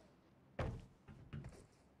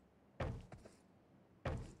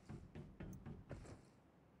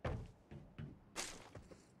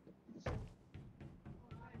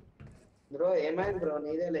 బ్రో ఏమైంది బ్రో,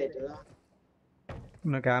 నీదే లేట్?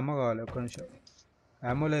 నాకు యామో కావాలి, ఒక్క నిమిషం.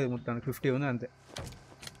 యామో లేదు మొత్తానికి, 50 ఉంది అంతే.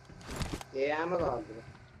 ఏ యామో కావాలి బ్రో?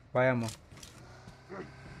 5 ammo.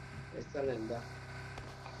 ఇస్తాను ఎంత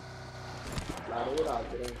అడుగు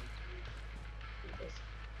రాదు.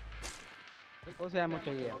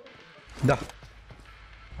 దా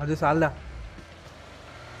అది సాల్దా.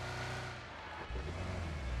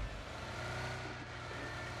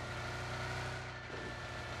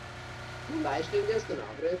 లైవ్ స్ట్రీమ్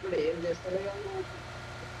చేస్తున్నావు బ్రో ఇప్పుడు? ఏం చేస్తలే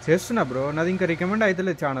చేస్తున్నా బ్రో, నాది ఇంకా రికమెండ్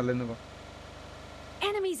అవుతలేదు ఛానల్ ఎందుకు.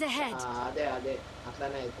 Enemies ahead. అదే అదే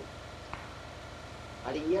అట్లానే అవుతుంది.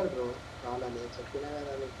 అది ఇయ్యాలి బ్రో కావాలని చెప్పినా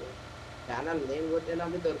కదా మీకు. ఛానల్ నేను కొట్టేలా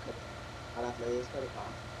దొరకదు, అది అట్లా చేస్తాడు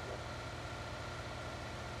కావాలి.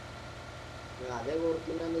 నేను అదే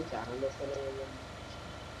కోరుతున్నాను, నీ ఛానల్ వస్తానే.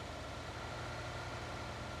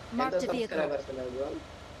 Mark the vehicle.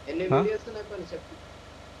 ఎన్ని వీడియోస్ ఉన్నాయి పని చెప్పు.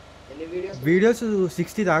 ఎన్ని వీడియోస్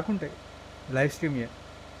 60 దాకా ఉంటాయి లైవ్ స్ట్రీమ్.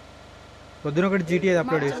 పొద్దున ఒకటి GTA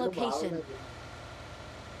అప్లోడ్ చేసి.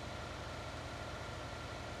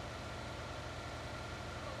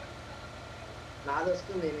 నాది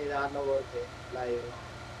వస్తుంది నీ దాంట్లో పోతే లైవ్.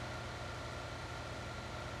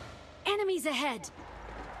 Enemies ahead.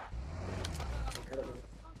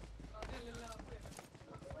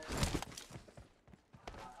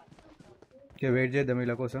 వెయిట్ చేద్దాం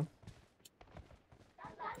వీళ్ళ కోసం.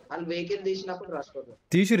 వాళ్ళు వెహికల్ తీసినప్పుడు రాసుకోరు.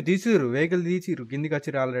 తీసిరు వెహికల్ తీసిరు, కిందికి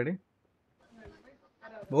వచ్చిరు ఆల్రెడీ.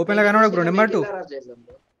 ఓపెన్ లా కనబడకు బ్రో. నెంబర్ 2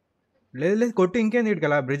 లేదు లేదు, కొట్టి ఇంకేంది ఇటుక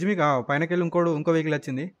అలా బ్రిడ్జ్ మీకు పైనకి వెళ్ళి ఇంకో వెహికల్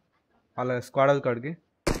వచ్చింది వాళ్ళ స్క్వాడ్ హౌస్ కాడికి.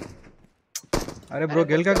 अरे ब्रो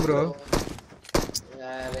गेल का ब्रो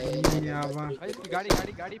अरे यावा भाई इसकी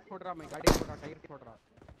गाड़ी फोड़ रहा, मैं गाड़ी फोड़ रहा, टायर फोड़ रहा।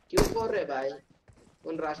 क्यों फोड़ रहे भाई?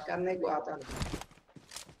 उन रश करने को आता ना।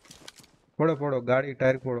 फोड़ो फोड़ो गाड़ी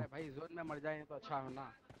टायर फोड़ो। भाई जोन में मर जाए तो अच्छा हो ना।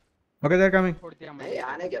 Okay there coming. फोड़ दिया नहीं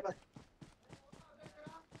आने के बाद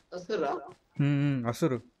असुरा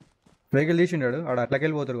అసురు వెహికల్ తీసిండాడు ఆడ అట్లకి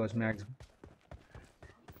వెళ్ళిపోతాడు కావచ్చు maximum.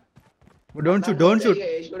 Don't shoot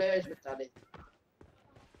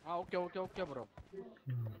okay okay okay bro.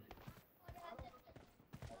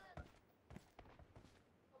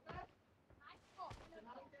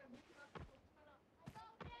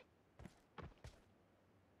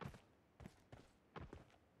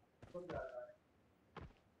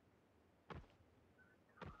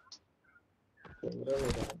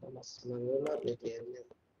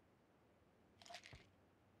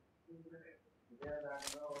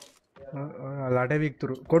 అలాంటే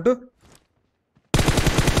వీక్తురు కొట్టు.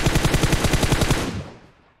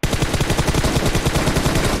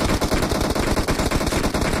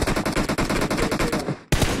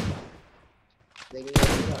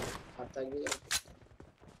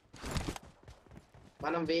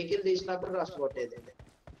 మనం వెహికల్ తీసినప్పుడు రష్ కొట్టేది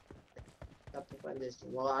తప్పు పని చేస్తాం.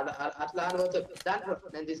 అట్లా అనుకోవచ్చు దాంట్లో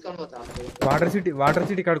నేను తీసుకొని పోతాను. వాటర్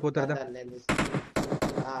సిటీ కాడికి పోతారు నేను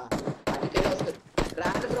తీసుకుంటా అటుకెళ్ళి వస్తుంది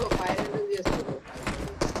రాను బ్రో. 500 చేస్తారు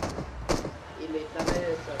వీళ్ళు ఇట్లానే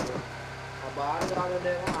చేస్తారు. ఆ బాగా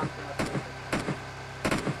బాగుండేమో అంటున్నారు.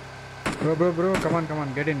 Bro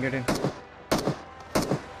come on get in.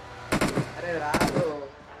 అరే రాదు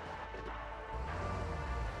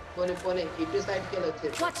పోనీ ఇటు సైడ్కి వెళ్ళి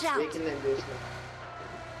వచ్చేది వెహికల్ నేను చూసిన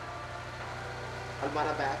వాళ్ళు మన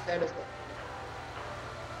బ్యాక్ సైడ్ వస్తారు.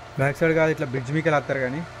 బ్యాక్ సైడ్ కాదు ఇట్లా బ్రిడ్జ్ మీకెళ్ళి వస్తారు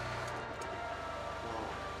కానీ.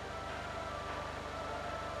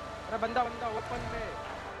 अरे बंदा ओपन में.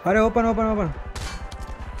 अरे ओपन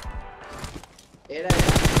ఏడా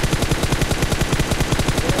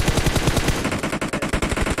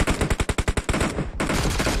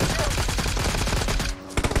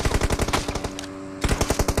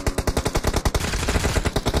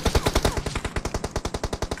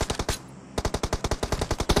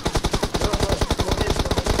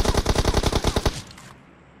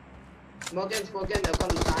స్మోకెన్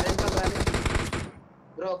ఒకళ్ళు కార్ వెనకాల రాని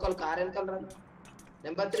బ్రో. ఒకళ్ళు కార్ వెనకాల రాని.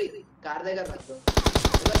 నెంబర్ 3 కార్ దగ్గర రా bro.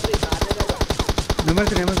 Number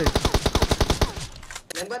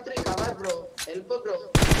 3 cover bro. Help bro.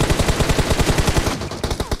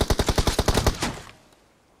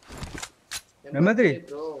 Number 3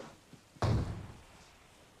 bro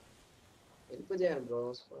help చేయండి బ్రో.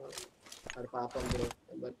 అది పాపం బ్రో.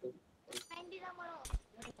 Number 2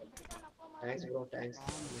 thanks bro.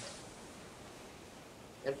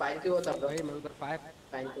 నేను పైకి పోతా బ్రో.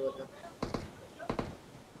 పైకి పోతా.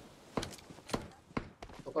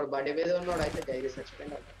 ఒకడు బండి మీద ఉన్నాడు అయితే డైరీ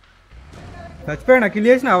చచ్చిపోయాడు. కిల్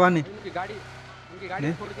చేసిన అవన్నీ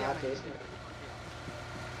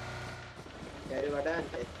డైరీ పడ్డా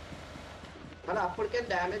అంటే మళ్ళీ అప్పటికే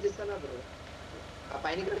డ్యామేజ్ ఇస్తానా బ్రో. ఆ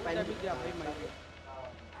పైన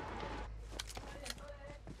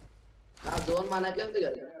ఆ జోన్ మనకే ఉంది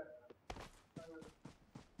కదా.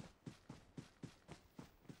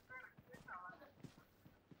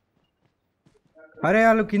 అరే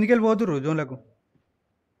వాళ్ళు కిందికి వెళ్ళిపోతుర్రు జోన్లకు.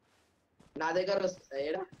 నా దగ్గర వస్తా.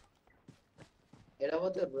 ఏడా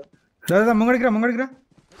పోతారు బ్రో. దాదా ముంగడికి రా.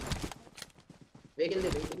 వెహికల్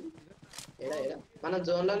ఏడా మనం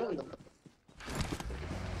జోన్లోనే ఉందాం.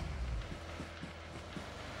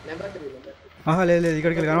 నెంబర్ 3 ఆహా లేదు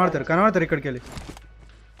ఇక్కడికి వెళ్ళి కనబడతారు ఇక్కడికి వెళ్ళి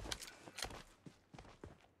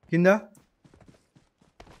కింద.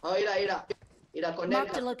 ఇడా కొండ.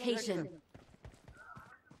 Marked a location.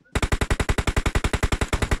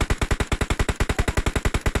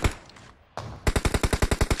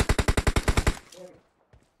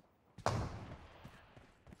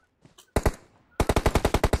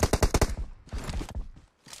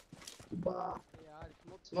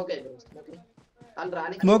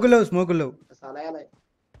 స్మోకులు సలహాలే.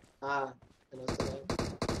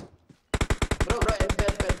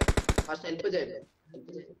 First help చేయండి.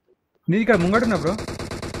 నీ ఇక్కడ ముంగటున్నా బ్రో.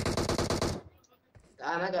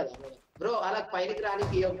 అనగా బ్రో అలా పైనకి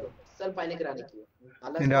రానికి బ్రో. అసలు పైనకి రానికి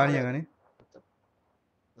నేను రానియా కానీ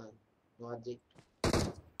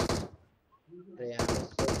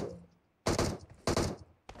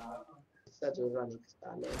చూడడానికి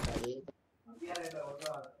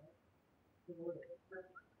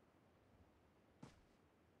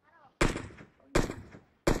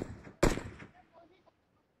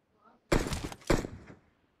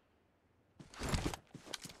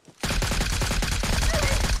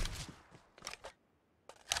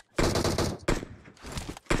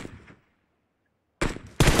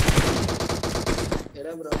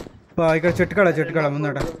ఏడా బ్రో ఇక్కడ చెట్టు కాడ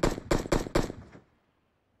ముందట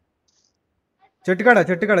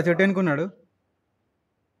చెట్టు ఎన్నుకున్నాడు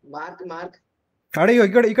మార్క్ అడే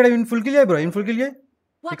ఇక్కడ ఫుల్ కిల్ చేయి బ్రో ఫుల్ కిల్ చేయి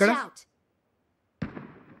Watch ఇక్కడ out!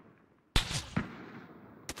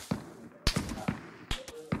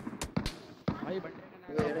 भाई बंदे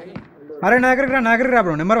అరే నా దగ్గరికి రా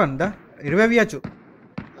బ్రో నెంబర్ 1 దా 20 ఇవ్వచ్చు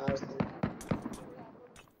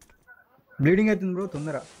బ్లీడింగ్ అవుతుంది బ్రో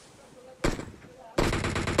తొందర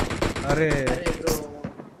అరే బ్రో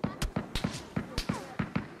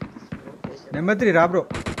నెంబర్ 3 రా బ్రో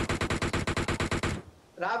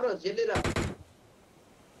జల్దీ రా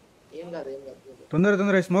ఏం కాదు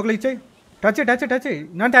తొందర స్మోక్లో ఇచ్చాయి టచ్ చేయి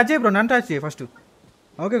నన్ను టచ్ చేయి బ్రో నన్ను టచ్ చేయి ఫస్ట్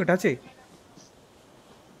ఓకే టచ్ చేయి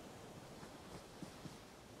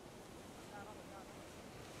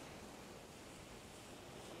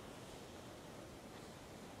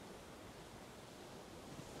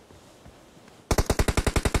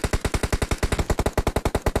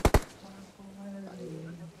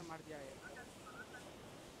मार दिया है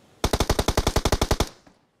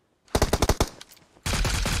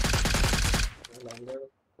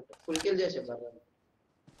ఫుల్ కిల్ చేసే బాబా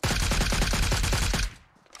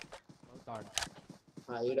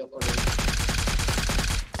ఈడొక్కడు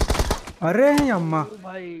అరే అమ్మ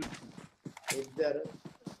भाई ఇద్దరు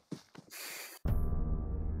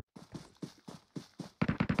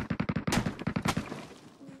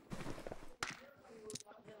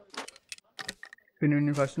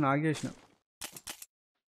నేను ఫస్ట్ నాకు చేసిన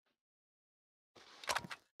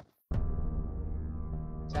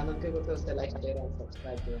ఛానల్ కి కొత్త వస్తే లైక్ షేర్ అండ్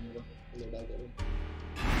సబ్స్క్రైబ్ చేయండి లేదా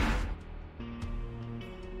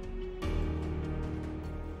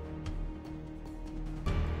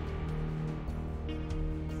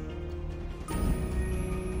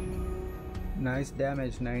నైస్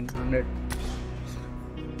డ్యామేజ్ 900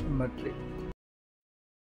 నెంబర్ 3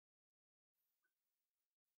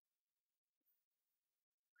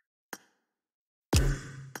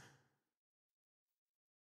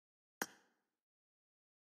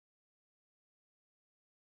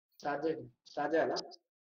 స్టార్ట్ చేయాలా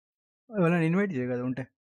ఎవరైనా ఇన్వైట్ చేయ కదా ఉంటే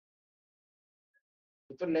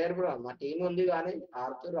ఇప్పుడు లేరు బ్రో మా టీం ఉంది కానీ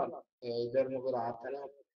ఆడుతున్నారు ఇద్దరు ముగ్గురు ఆడుతూనే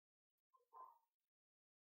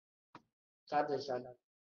స్టార్ట్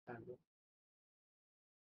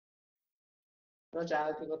బ్రో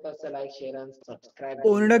ఛానల్ కి కొత్త వస్తే like share and subscribe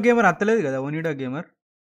Onida gamer అత్తలేదు కదా ఓనిడా గేమర్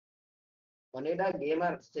వనీడా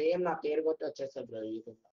గేమర్ సేమ్ నా పేరు కొట్టి వచ్చేస్తా బ్రో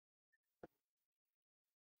యూట్యూబ్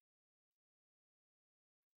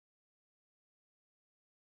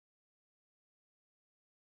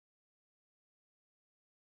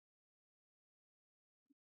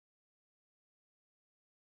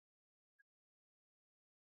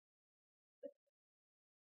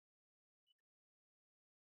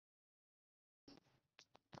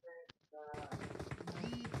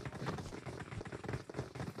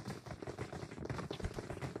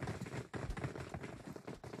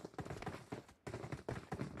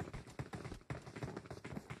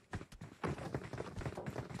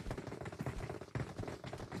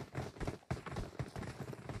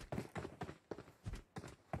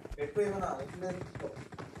ఎక్కువ ఏమన్నా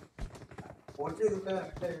ఫోన్ చేసి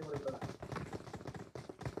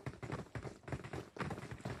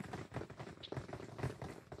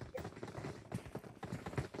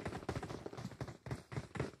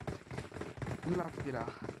ಇಲ್ಲ ಹಾಕ್ತೀರಾ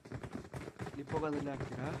ಲಿಪ್ ಹೋಗೋದಿಲ್ಲ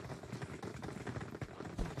ಹಾಕ್ತೀರಾ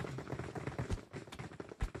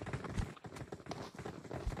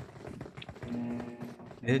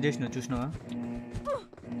మెసేజ్ చేసిన చూసినావా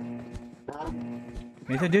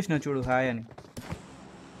మెసేజ్ చేసిన చూడు హాయ్ అని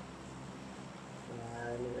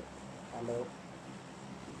హలో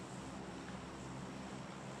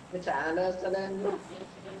మీ ఛానల్ వస్తుందా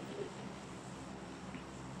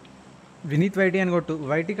వినీత్ వైటీ అని కొట్టు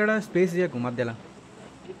వైటీ కాడ స్పేస్ ఇవ్వకు మధ్యలో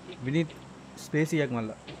వినీత్ స్పేస్ ఇవ్వకు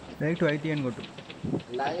మళ్ళీ డైరెక్ట్ వైటీ అని కొట్టు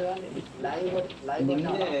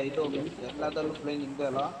ಇದು ಎಲ್ಲದಲ್ಲೂ ಪ್ಲೇ ನಿಂದೆ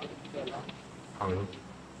ಅಲ್ಲ ಹೌದು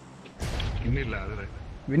ಇನ್ನಿಲ್ಲ ಆದರೆ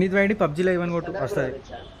వినీత్ వైటీ పబ్జీలో ఇవన్నీ కొట్టు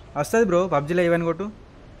వస్తుంది బ్రో పబ్జీలో ఇవన్నీ కొట్టు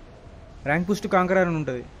ర్యాంక్ పుస్ట్ కాంకరర్ అని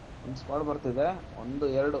ఉంటుంది ಒಂದು ಸ್ಕ್ವಾಡ್ ಬರ್ತಿದೆ ಒಂದು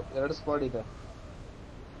ಎರಡು ಸ್ಕ್ವಾಡ್ ಇದೆ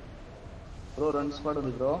ಬ್ರೋ 2 ಸ್ಕ್ವಾಡ್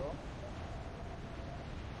ఉంది ಬ್ರೋ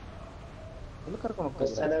ಎಲ್ಲಿ ಕರ್ಕೊಂಡು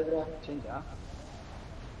ಹೋಗ್ತಿದ್ದೀರಾ ಚೇಂಜಾ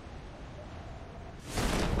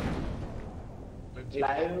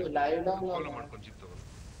లైవ్ ಫಾಲೋ ಮಾಡ್ಕೊಂಡು ಚಿತ್ತವರು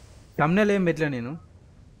తమ్నేల్ ఏం పెట్టలే నేను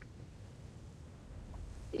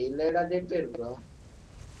ఏడా చెప్పారు బ్రో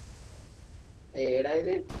ఏడా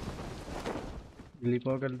ఇది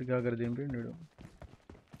వెళ్ళిపోగలది కాకర దింపిండు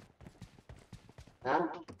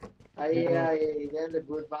అయ్యా ఇదేంటి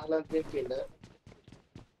గుడ్ బాల్ అని చెప్పిండు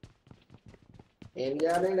ఏం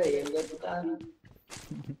చేయాలి ఈడ? ఏం చెప్తా?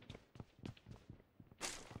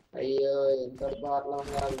 అయ్యో ఎంత ప్రాబ్లం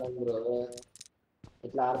కాదు బ్రో.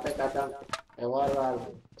 ఇట్లా ఆడితే కథ ఎవరు రాదు.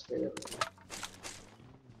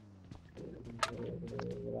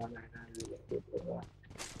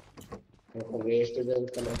 వేస్ట్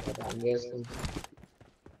తెలుసుకోలేదు అంగేసుకుంటా.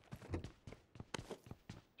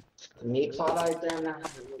 నీకు ఫాలో అయితే అన్న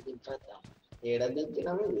దింపేద్దాం. ఏడ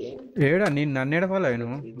దింపినాము ఇది ఏడా నేను నన్ను ఏడ ఫాలో అయ్యాను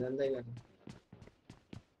ఇదంతా కదా.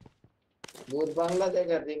 బూత్ బంగ్లా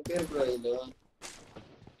దగ్గర దింపారు బ్రో వీళ్ళు.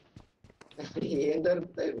 ఏం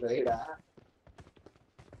దొరుకుతాయి బ్రో ఈడ?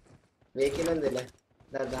 వెహికల్ ఉందిలే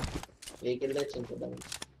దాదా, వెహికల్ తెచ్చింటాం.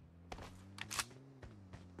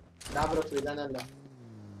 దా బ్రో విధానంలో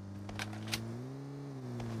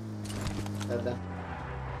దాదా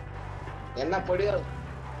ఎన్న పొడియో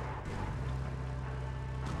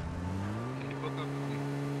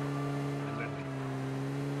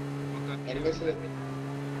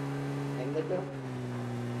ఎందుకు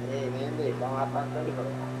నేనేంది ఇట్లా మాట్లాడుతుంది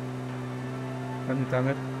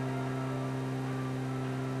తమిళ్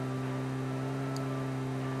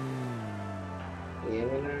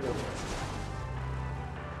ఏమైనాడు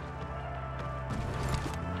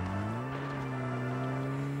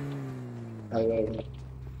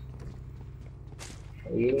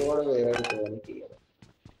వీళ్ళు కూడా వేరే వానికి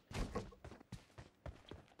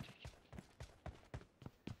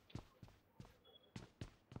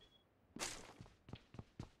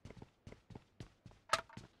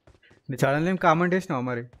నీ ఛానల్ నేమ్ కామెంట్ చేసినావు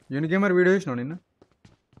మరి? యూనిగేమర్ వీడియో చూసినావు నిన్న?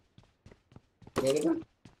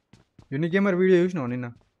 యూనిగేమర్ వీడియో చూసినావు నిన్న?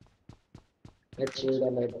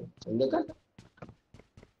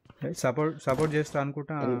 సపోర్ట్ చేస్తా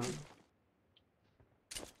అనుకుంటా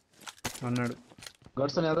అన్నాడు.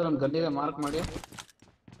 ಗಡ್ಸನ್ ಯಾವ್ದೋ ನಮ್ಮ ಗಲ್ಲಿಗೆ ಮಾರ್ಕ್ ಮಾಡಿ.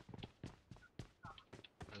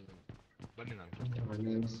 ಬನ್ನಿ ನಾನು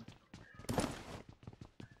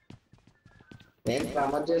నేను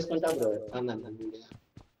ప్రమోట్ చేసుకుంటా బ్రో. అన్న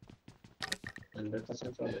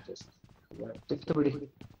 100% ప్రమోట్ చేస్తా. చెప్తూ బిడి.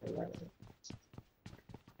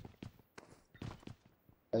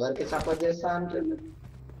 ఎవరికి సపోర్ట్ చేస్తా అంటుంది?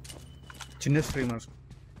 చిన్న స్ట్రీమర్స్.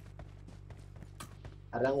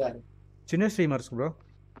 అర్థం కాదు. చిన్న స్ట్రీమర్స్ బ్రో.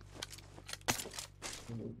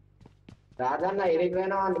 రాజన్న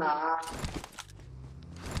ఎరిగిపోయినావు అన్న.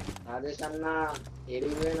 రాజేష్ అన్న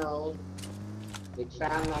ఎరిగిపోయినావు. Big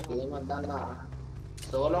fan. నాకు ఏమొద్దన్నా.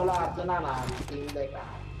 సోలోలో ఆడుతున్నానా టీం లేక.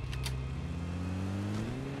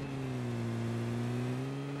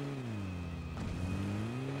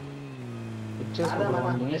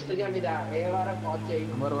 నెక్స్ట్ గేమ్ ఇదా ఏ వారం కాల్ చేయి.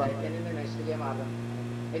 నెక్స్ట్ గేమ్ ఆడదాం.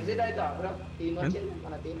 ఎగ్జిట్ అవుతా బ్రో. టీం వచ్చింది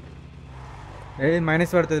మన టీం.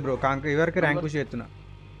 మైనస్ పడుతుంది బ్రో. ఇవరకు ర్యాంక్ పుష్ చేస్తున్నా.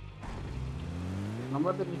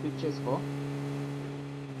 నంబర్ ని ఫిక్స్ చేసుకో.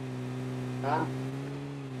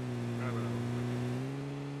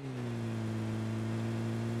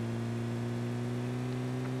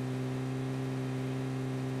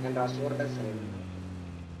 నేను రష్ కొట్టేస్తాను.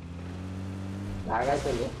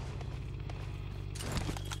 బాగైతుంది.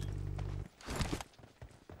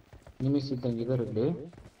 ನಿಮಿಷ ಇದ್ದಂಗೆ ಇದರಲ್ಲಿ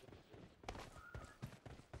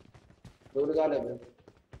దూరు కాలేదు.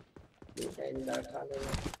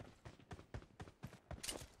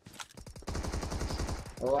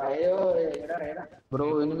 ఓ అయ్యో బ్రో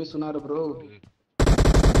ఎనిమిస్ ఉన్నారు బ్రో.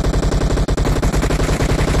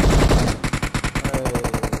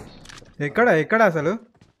 ఎక్కడ ఎక్కడ అసలు?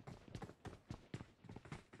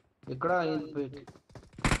 ఇక్కడ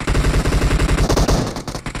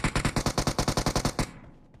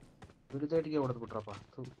విడితేటికి ಹೊಡೆದ್ಬಿಟ್ರಪ್ಪ.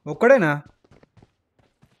 ఒక్కడేనా?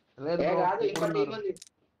 లేదు కాదు ఇంకో టీం ఉంది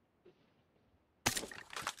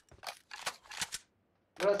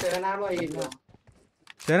బ్రో. సరేనా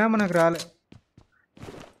నాకు రాలే.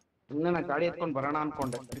 ಇನ್ನ ಗಾಡಿ ಎತ್ಕೊಂಡು ಬರೋಣ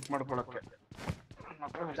ಅನ್ಕೊಂಡೆ ಪಿಕ್ ಮಾಡ್ಕೊಳಕ್ಕೆ.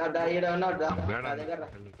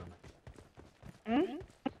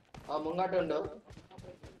 ముంగట ఉండు.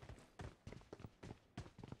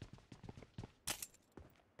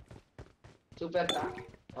 చూపెడతా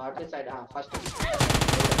వాటర్ సైడ్ ఫస్ట్.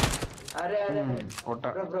 అరే అరే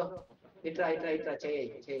బ్రో బ్రో ఇట్రా ఇట్రా ఇట్రా చేయి.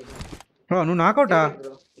 నువ్వు నాకౌటా?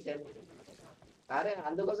 అరే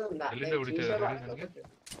అందుకోసం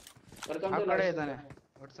ಆ ಕಡೆ ಇದ್ದಾನೆ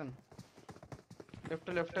ವಾಟ್ಸನ್.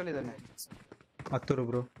 ಲೆಫ್ಟ್ ಅಲ್ಲಿ ಇದ್ದಾನೆ. ಹತ್ತೂರು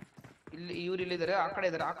ಬ್ರೋ. ಇಲ್ಲಿ ಇವ್ರು ಇಲ್ಲಿದ್ದಾರೆ. ಆ ಕಡೆ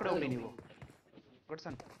ಇದ್ದಾರೆ. ಆ ಕಡೆ ಹೋಗ್ಲಿ ನೀವು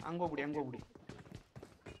ವಾಟ್ಸನ್. ಹಂಗೋಗ್ಬಿಡಿ.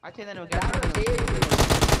 ಆಚೆ ಇದ್ದಾನೆ.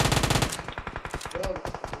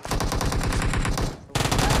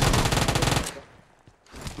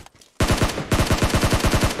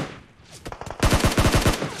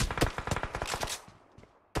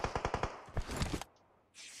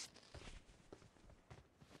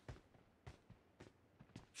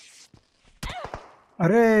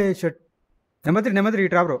 అరే షట్. నెంబర్ 3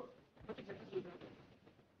 ఇట్రా బ్రో.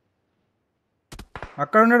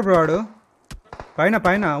 అక్కడ ఉన్నాడు బ్రో వాడు.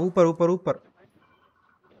 పైన ఊపర్.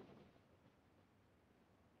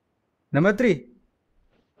 నెంబర్ 3.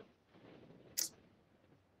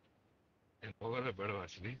 ಹೋಗಲ್ಲ ಬೇಡ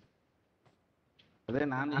ಆಕ್ಚುಲಿ. ಅದೇ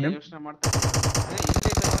ನಾನು ಯೋಚನೆ ಮಾಡ್ತಾ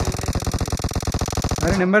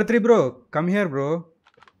అరే number 3 bro come here bro.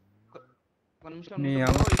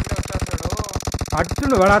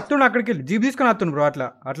 అత్తుండు వాడు అక్కడికి వెళ్ళి జీప్ తీసుకొని వస్తుండు బ్రో.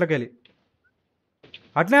 అట్లకెళ్ళి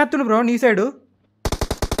అట్లనే వస్తుండు బ్రో నీ సైడు.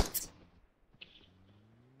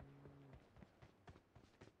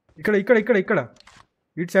 ఇక్కడ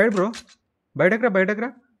ఇటు సైడ్ బ్రో. బయటకు రా.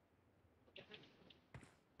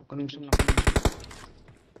 ఒక నిమిషం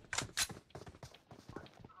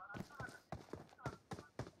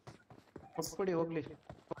ಕೊಟ್ಬಿಡಿ ಹೋಗ್ಲಿ.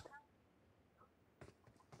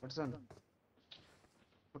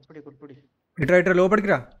 ಕೊಟ್ಬಿಡಿ ఇట్రా లోపలికి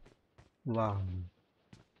రా. వా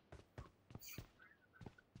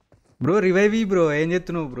బ్రో రివైవ్ బ్రో. ఏం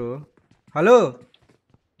చేస్తున్నావు బ్రో? హలో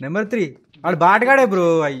నెంబర్ 3 వాడు బాటగాడే బ్రో.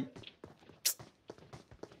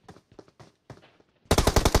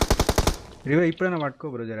 రివైవ్ ఇప్పుడైనా పట్టుకో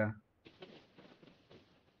బ్రో జరా.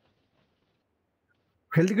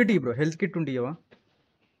 Health kit bro. Health kit ఉంటివా?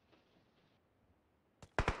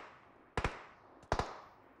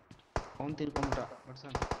 ಅವನು ತಿರ್ಕೊಂಬಿಟ್ಟ.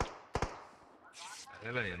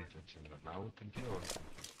 ಅದೆಲ್ಲ ಏನು ಟೆನ್ಷನ್ ಇಲ್ಲ, ನಾವು ತಿಂತೀವಿ ಅವ್ರು.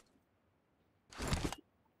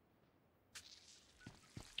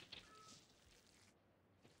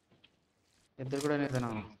 ಎದುರುಗಡೆ ಇದೆ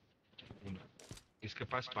ನಾನು. इसके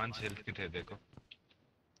पास 5 हेल्थ किट है देखो.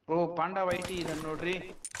 ಓ ಪಾಂಡಾ ವೈಟಿ ಇದನ್ನ ನೋಡ್ರಿ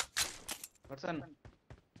ಪರ್ಸನ್.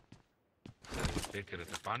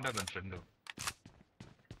 ಬೇಕಿರುತ್ತೆ. ಪಾಂಡಾ ನನ್ನ ಫ್ರೆಂಡು.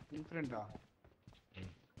 ನಿನ್ ಫ್ರೆಂಡಾ?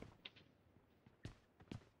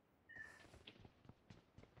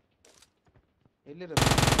 ಎಲ್ಲಿರೋದು?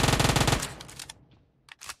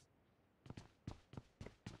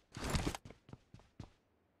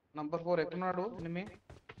 ನಂಬರ್ 4 ఎక్కడున్నాడు నిమ్మి?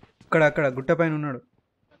 అక్కడ గుట్ట పైన ఉన్నాడు.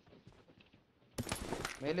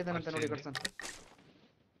 ಮೇಲಿದ್ದಾನಂತ ನೋಡಿ ಕರ್ಸನ್.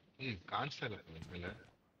 ಕಾಣಿಸ್ತಾ ಇಲ್ಲ ಮೇಲೆ.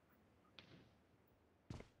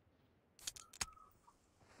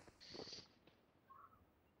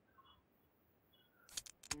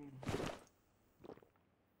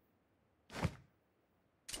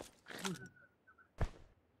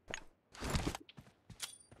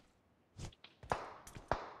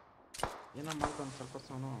 ಏನೋ ಮಾಡ್ತಾನೆ ಸ್ವಲ್ಪ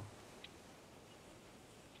Sonu.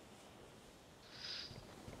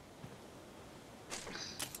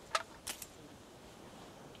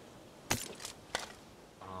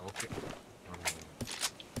 Okay.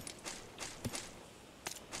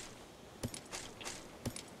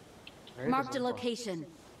 Marked a location.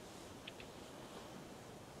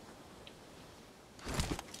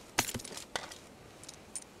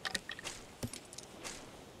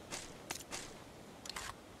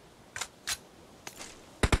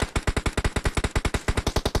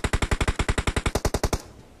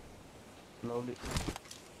 Lovely.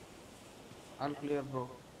 All clear, bro.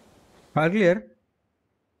 All clear?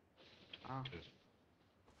 Ah.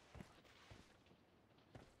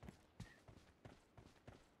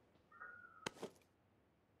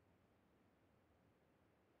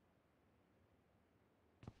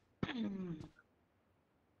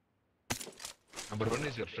 Number 1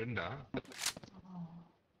 is your friend, ah?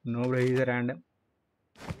 No, bro, he's a random.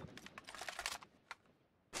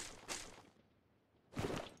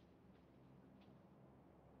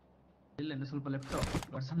 ಇಲ್ಲ ಇನ್ನು ಸ್ವಲ್ಪ ಲೆಫ್ಟ್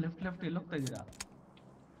ವರ್ಷನ್ ಲೆಫ್ಟ್ ಎಲ್ಲಿ ಹೋಗ್ತಾ ಇದ್ದೀರಾ?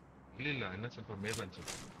 ಇಲ್ಲ ಇನ್ನ ಸ್ವಲ್ಪ ಮೇಲೆ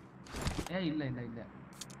ಅನ್ಸುತ್ತೆ. ಇಲ್ಲ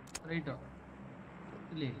ರೈಟ್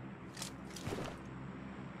ಇಲ್ಲಿ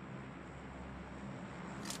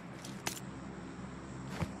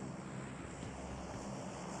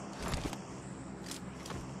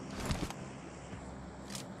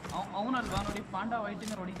ಅವನಲ್ವಾ ನೋಡಿ ಪಾಂಡಾ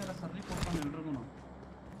ವೈಟಿನ ಹೊಡಿತಾರ ಸರ್ಲಿ ಕೊಟ್ಕೊಂಡು ಎಲ್ರಿಗೂ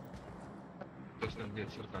ನನಗೆ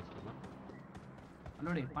ಹೆಸರು ಕಾಣಿಸ್ತಲ್ಲ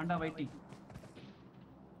ನೋಡಿ ಪಾಂಡಾ ವೈಟಿ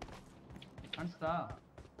ಕಾಣಿಸ್ತಾ?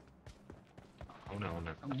 ಅವನೇ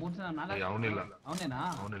 3 ಜನ 4 ಅವನಿಲ್ಲ ಅವನೇನಾ?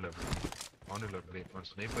 ಅವನಿಲ್ಲ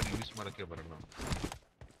ಸ್ನೈಪರ್ ಯೂಸ್ ಮಾಡಕ್ಕೆ ಬರಲ್ಲ.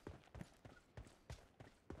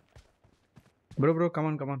 బ్రో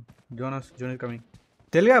కమాన్ జోనస్ కమింగ్.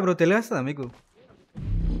 తెలుగా బ్రో? తెలుగు వస్తుందా మీకు?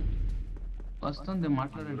 వస్తుంది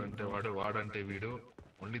మాట్లాడండి. అంటే వాడంటే వీడు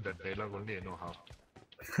only that dialogue only no have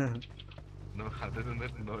no other then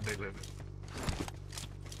that no dialogue.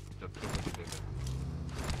 Chhatrapati dialogue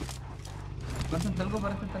bus Telugu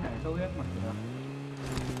ಬರುತ್ತೆ ತಾನೆ? ಡೌ ಯಾಕೆ ಮಾಡ್ತೀರಾ?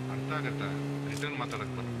 ಅರ್ಥ ಆಗತ್ತಾ? ರಿಟರ್ನ್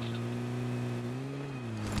ಮಾತಾಡಕ್ ಬರಲ್ಲ.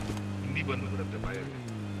 ಹಿಂದಿ ಬಂದ್ಬಿಡುತ್ತೆ ಬಾಯಲ್ಲಿ.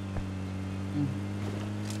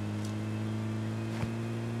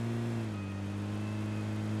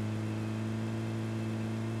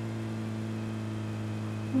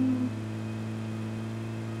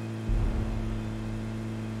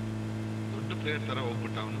 ಪ್ಲೇಯರ್ ತರ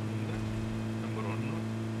ಹೋಗ್ಬಿಟ್ಟ ಅವನು ಮುಂದೆ ನಂಬರ್ 1.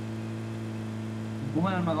 ಭೂಮ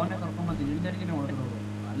ನನ್ನ ಮಗವನ್ನೇ ಕರ್ಕೊಂಬಂದಿದ್ದು ಹಿಂದೆರಿಗೆನೆ ಹೊಡೆದ್ರು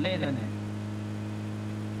ಅಲ್ಲೇ ಇದ್ದಾನೆ.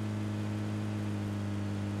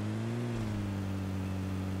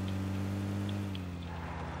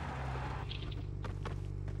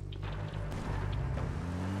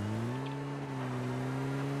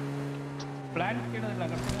 ಪ್ಲಾನ್ ಕೇಳೋದಿಲ್ಲ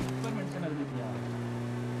ರಿಕ್ವೈರ್ಮೆಂಟ್ಸ್ ಏನಾದ್ರು ಇದೆಯಾ?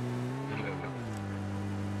 ಇಲ್ಲ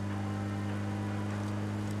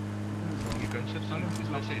ಈ ಕನ್ಸ್ಟ್ರಕ್ಷನ್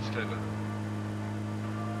ಬಿಸ್ನೆಸ್ ಇಷ್ಟ ಇಲ್ಲ.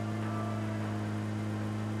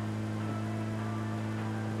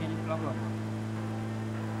 ಏನು problem?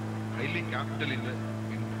 Highly capital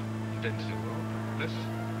intensive plus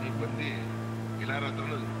ನೀವು ಬಂದು ಎಲ್ಲಾರ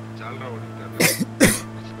ಹತ್ರನೂ ಜಾಲರ ಹೊಡಿತಾರೆ,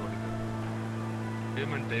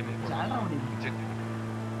 ಪೇಮೆಂಟ್ ಟೈಮ್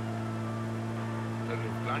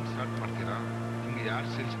ಪ್ಲಾಂಟ್ ಸ್ಟಾರ್ಟ್ ಮಾಡ್ತೀರಾ, ನಿಮ್ಗೆ ಯಾರು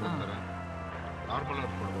ಸೇಲ್ಸ್ ಕೊಡ್ತಾರೆ? ನಾರ್ಮಲ್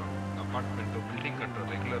ಅವ್ರು ಕೊಡ್ಬೋದು. ಅಪಾರ್ಟ್ಮೆಂಟು ಬಿಲ್ಡಿಂಗ್ ಕಟ್ಟೋ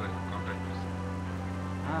ರೆಗ್ಯುಲರ್ ಆಗಿ ಕಾಂಟ್ರಾಕ್ಟರ್ಸ್.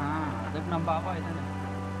 ಅದಕ್ಕೆ ನಮ್ಮ ಪಾಪ ಇದ್ದಾನೆ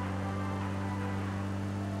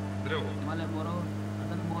ಅಂದ್ರೆ ಆಮೇಲೆ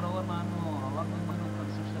ಮೋರೋವರ್ ನಾನು ಅವಾಗ ಬಂದು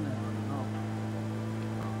ಕನ್ಸ್ಟ್ರಕ್ಷನ್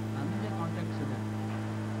ನನಗೆ ಕಾಂಟ್ಯಾಕ್ಟ್ಸ್ ಇದೆ.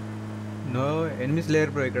 నో ఎనిమిస్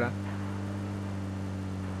లేరు బ్రో ఇక్కడ.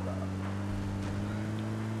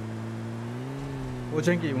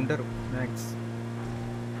 పోచంకి ఉంటారు మ్యాక్స్.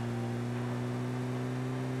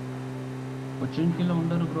 పోచంకిలో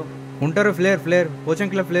ఉండరు బ్రో. ఉంటారు ఫ్లేర్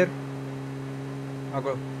పోచంకిలో ఫ్లేర్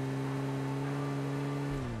అగో.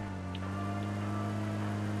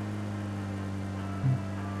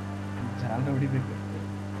 ಜಾಲ ಹೊಡಿಬೇಕು.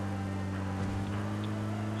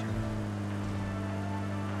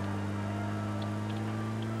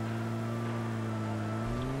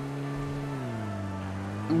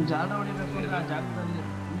 ಜಾಲ ಹೊಡಿಬೇಕು ಅಂದ್ರೆ ಆ ಜಾಗದಲ್ಲಿ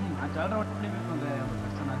ಆ ಜಾಲ ಹೊಡಿಬೇಕು ಅಂದ್ರೆ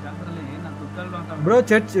ಆ ಜಾಗದಲ್ಲಿ ನಾನು ಗೊತ್ತಲ್ವಾ ಅಂತ. బ్రో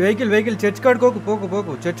చర్చ్ వెహికల్ చర్చ్ కాడికి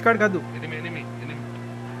పోకు చర్చ్ కాడికి కాదు.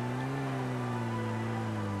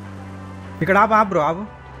 ఇక్కడ ఆపు బ్రో ఆపు.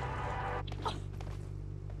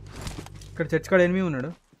 ఇక్కడ చర్చ్ కాడ ఎనిమి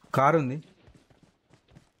ఉన్నాడు, కారు ఉంది.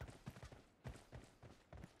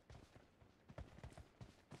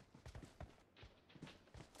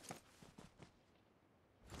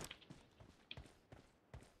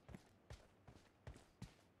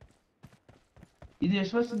 ಇದು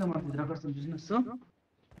ಎಷ್ಟು ವರ್ಷದಿಂದ ಮಾಡ್ತಿದ್ರ ಬಿಸ್ನೆಸ್?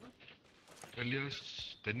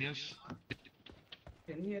 10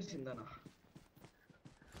 ಇಯರ್ಸ್ ಇಂದನಾ?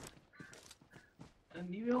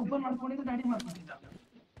 ನೀವೇ ಓಪನ್ ಮಾಡ್ಕೊಂಡಿದ್ರೆ ಡ್ಯಾಡಿ ಮಾಡ್ಕೊಂಡಿದ್ದ?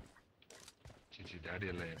 ಚಿಚಿ ಡ್ಯಾಡಿ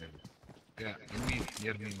ಎಲ್ಲ ಏನಿಲ್ಲ.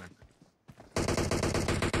 Near me man.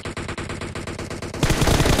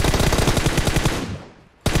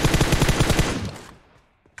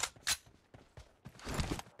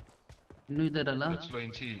 ಇನ್ನೂ ಇದ್ದಾರಲ್ಲ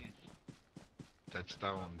ఇంచి తెచ్చుతా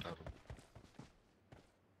ఉంటారు.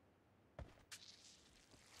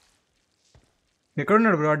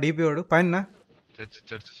 ఎక్కడున్నాడు బ్రో డీపీ వాడు? పైన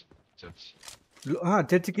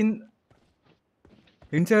చర్చ్ కింద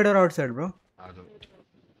inside are out side bro? ಅದು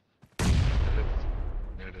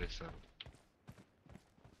నేడే సార్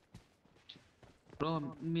ಬ್ರೋ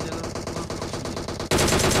మీ దగ్గర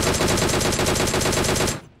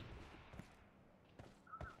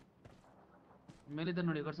ಮೇಲಿದ್ದ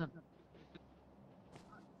ನೋಡಿ ಕರ್ಸನ್.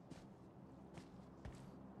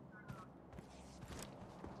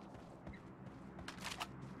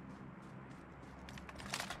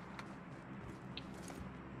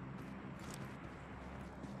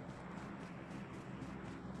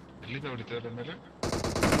 ಎಲ್ಲಿಂದ ಹೊಡಿತಾರೆ ಮೇಲೆ?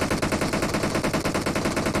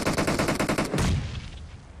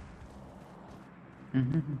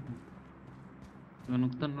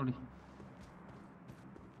 ನುಗ್ತಾನೆ ನೋಡಿ.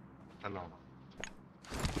 ಅಲ್ಲ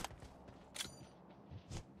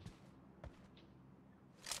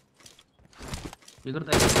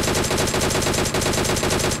ಎಗರ್ತಾ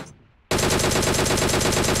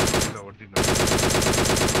ಹೊಡ್ತಿದ್ದ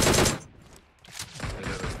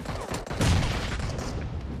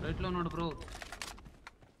ರೈಟ್ లో ನೋಡು ಬ್ರೋ.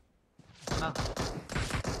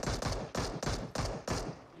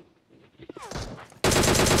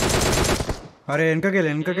 అరే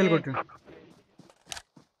వెనకకెళ్ళి కొట్టు.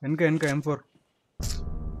 వెనక M4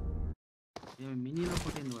 మినీలో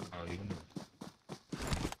కొట్టింది వాడు.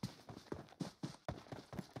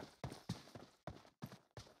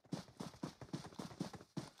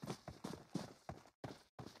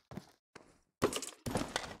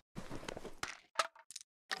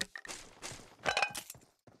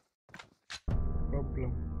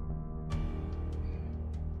 Problem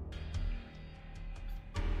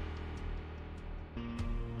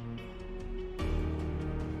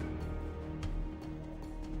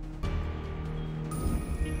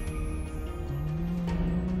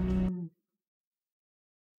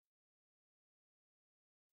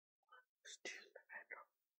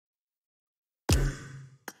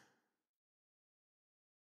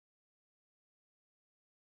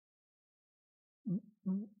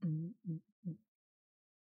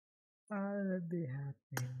I'll be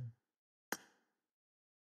happy.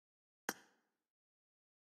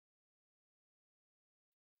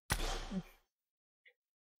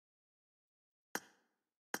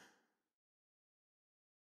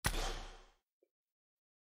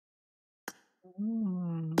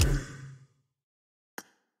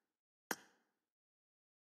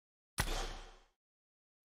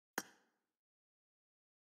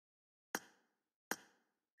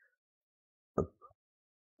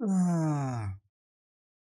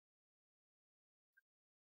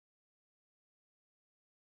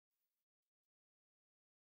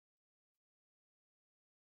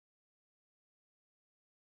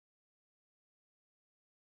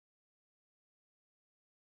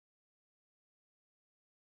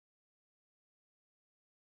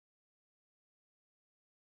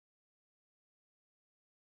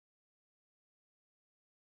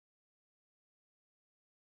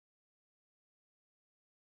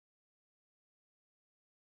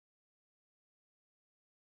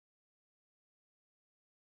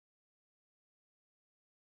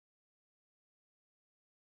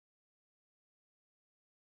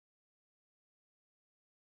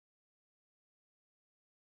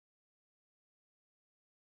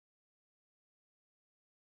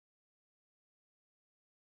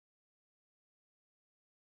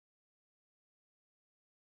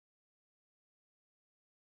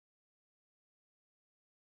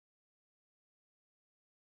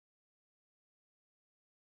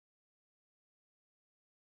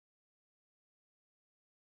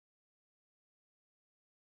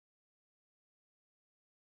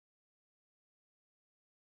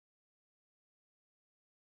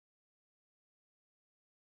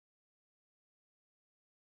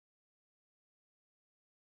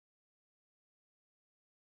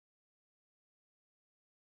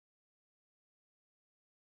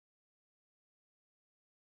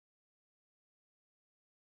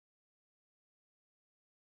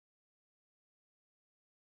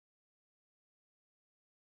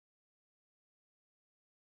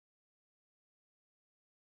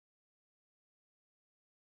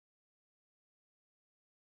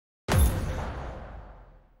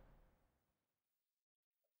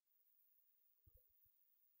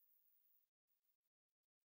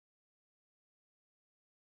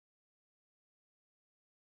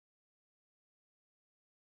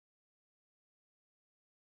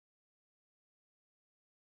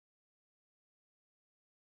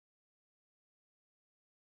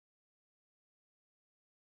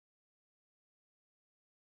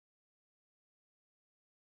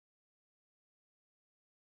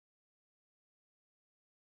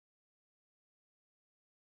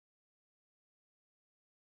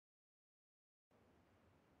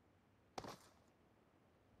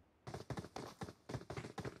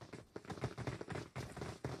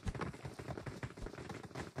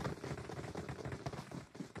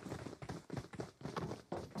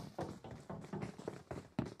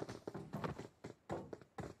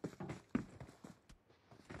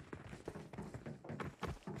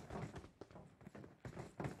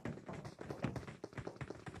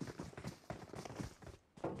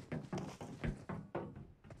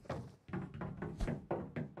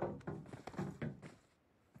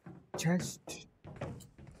 Chest.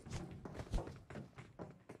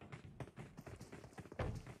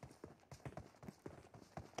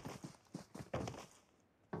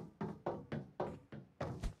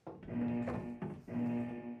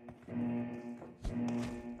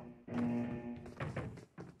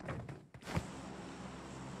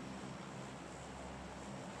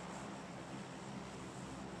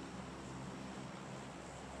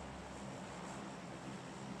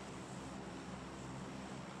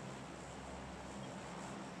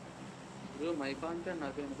 Mic అంటే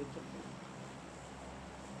నాకు వినిపించట్లేదు.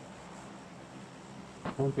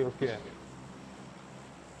 Okay okay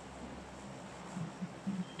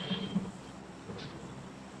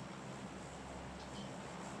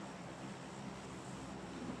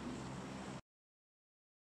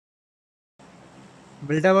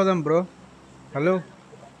build అవ్వదాం bro. Hello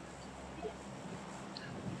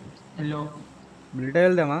hello build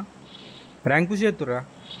వెళ్దామా? Rank push చేస్తుర్రా?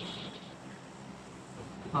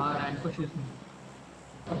 ర్యాంక్ పుష్ చేసింది.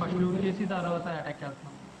 ఫస్ట్ లూట్ చేసి తర్వాత అటాక్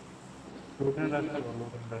చేస్తాం.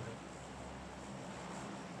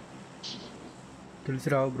 తెలిసి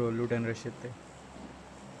రావు బ్రో లూట్ అండ్ రష్ చేస్తే.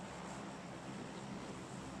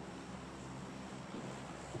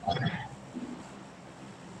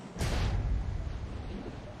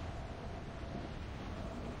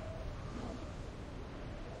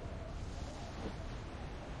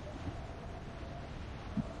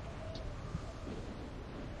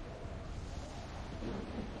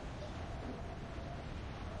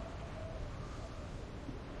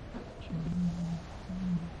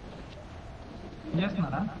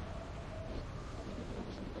 చేస్తున్నారా?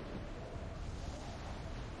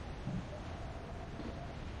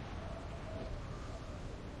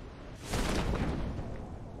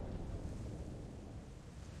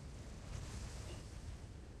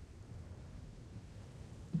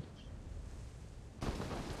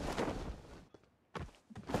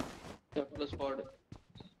 స్క్వాడ్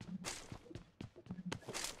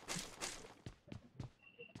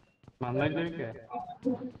మన దగ్గరికి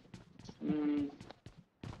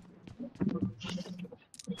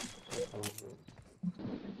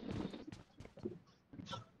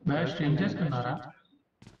స్ట్రీమ్ చేస్తున్నారా?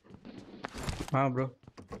 బ్రో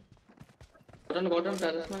కొట్టండి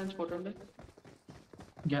టెర్రస్ నుంచి కొట్టండి.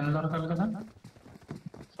 గన్ దొరకాలి కదా?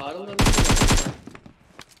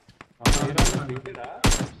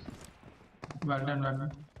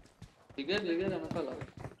 దిగారు వెనకాల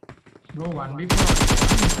బ్రో 1v4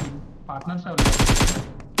 పార్ట్నర్స్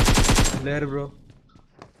లేరు బ్రో.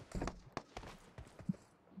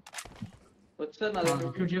 వచ్చారు నా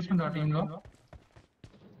దగ్గర చేసుకుంటా టీంలో.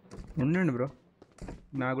 ఉండండి బ్రో,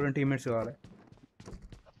 నాకు కూడా టీమ్మేట్స్ కావాలి.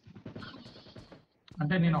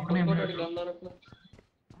 అంటే నేను ఒక్కనే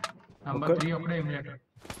నంబర్ 3 ఒక్కడే ఎమ్యులేటర్.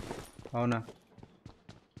 అవునా?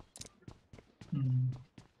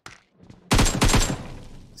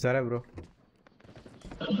 సరే బ్రో,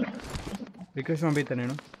 రిక్వెస్ట్ పంపిస్తా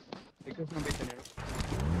నేను.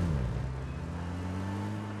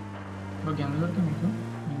 బ్రో గన్ దొరికి మీకు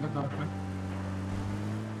ఇంకా దొరకలేదు.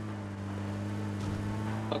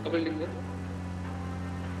 పక్క building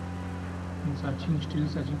still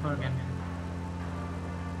searching for again.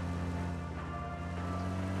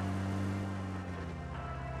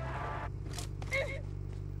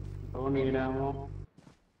 నీడేమో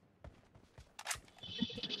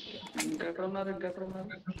ఇంకెక్కడ ఉన్నారు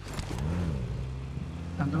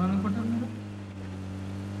ఎంతమంది అనుకుంటారు మీరు?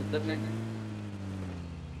 ఇద్దరిని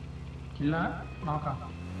కిల్లా నాకా?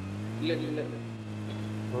 ఇల్లే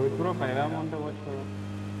రోహిత్ బ్రో 5 ఉంటే వచ్చు కదా.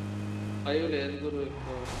 5 లేదు గురు,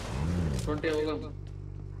 20 ఇవ్వగలను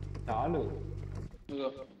చాలు.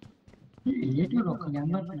 ఏంటి ఒక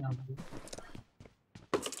గన్ దొరికింది.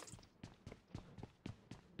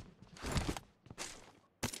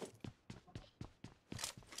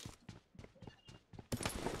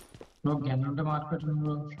 బ్రో గన్ ఉంటే మార్కెట్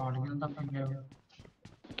బ్రో, షార్ట్ గన్ తప్ప ఇంకేం.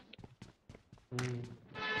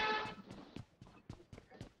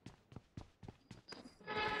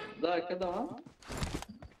 ఎక్కదామా?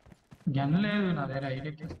 గన్ లేదు నా దగ్గర.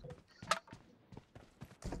 ఐడియా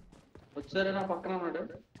వచ్చారే నా పక్కన ఉన్నాడు.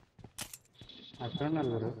 అక్కడ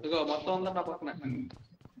నలుగురు ఇగో మొత్తం ఉందా నా పక్కన.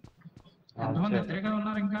 ఎంతమంది ఎదురుగా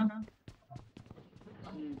ఉన్నారు ఇంకా?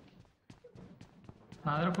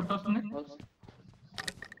 నా దగ్గర ఫుట్ వస్తుంది.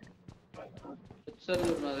 వచ్చారు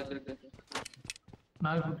నా దగ్గరికి. నా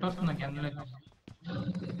దగ్గర ఫుట్ వస్తుంది. గన్ లేదు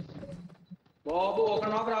బాబు. ఒక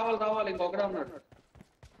నాకు రావాలి ఇంకొకడే ఉన్నాడు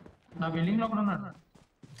నా బిల్డింగ్ లో కూడా ఉన్నాడు.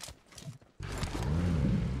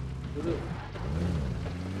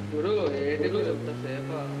 గురు ఏంటి గురు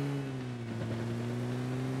ఎంతసేపా?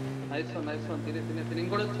 నైస్ వన్ తిని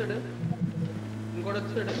ఇంకోటి వచ్చాడు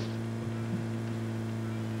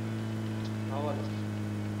రావాలి.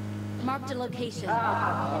 Marked a location.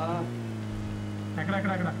 ఎక్కడ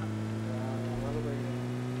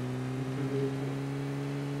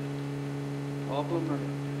లోపల ఉన్నాడు.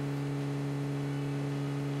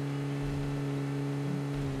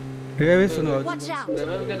 Watch out.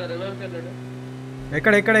 రివైవ్కి వెళ్ళాడు.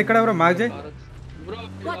 ఎక్కడ బ్రో? మాజే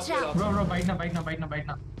Watch out. బ్రో బయట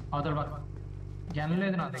అవతల బాగా గన్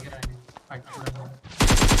లేదు నా దగ్గర.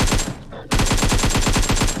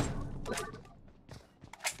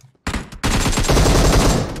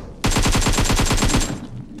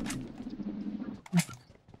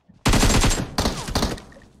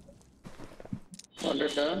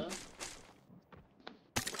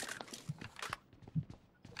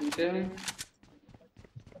 ఇంకేమి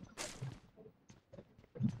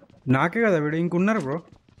నాకే కదా వీడు, ఇంకున్నారు బ్రో.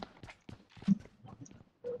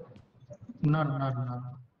 ఉన్నారు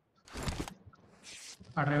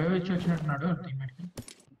ఆ డ్రైవర్ ఇచ్చి వచ్చినట్టున్నాడు టీమ్మేట్ కి.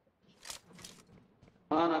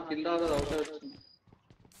 నాకు కిల్ రాలేదు, అవుట్ వచ్చింది.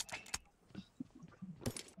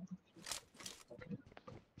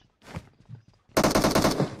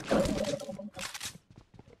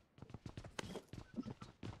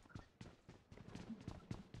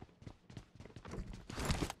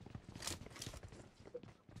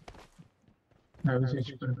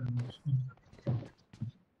 ఇక్కడ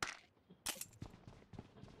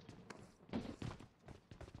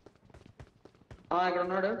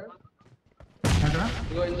ఉన్నాడు.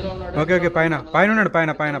 ఓకే పైన ఉన్నాడు.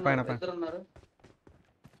 పైన ఇద్దరు ఉన్నారు.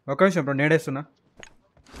 ఒక నిమిషం బ్రో, నేడేస్తున్నా.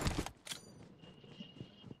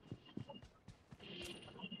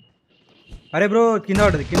 అరే బ్రో కింద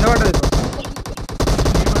పడ్డది బ్రో.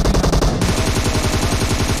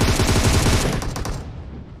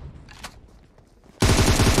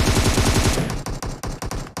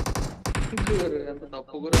 ఎంత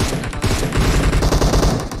తప్పు కూడా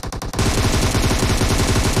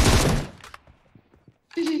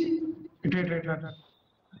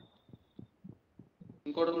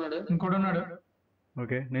ఇంకోటి ఉన్నాడు.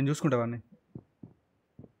 ఓకే నేను చూసుకుంటా వాడిని.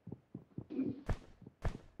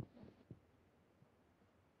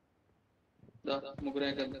 ముగ్గురు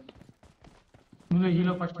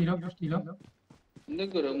ఫస్ట్ హీలో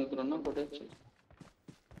ముగ్గురు ఉన్నా కొట్టచ్చు.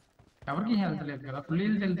 ఎవరికి హెల్త్ లేదు కదా, ఫుల్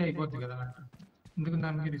హెల్త్ వెళ్తే అయిపోద్ది కదా, ఎందుకు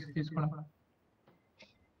దానికి రిస్క్ తీసుకోవడం.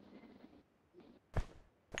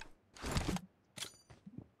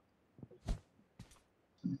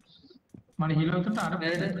 మన హీలో అవుతుంటే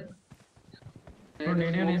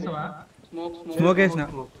నేనే వేసావా? స్మోక్ వేసిన.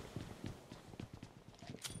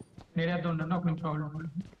 నేనేద్దాం ఉండండి ఒక నిమిషం.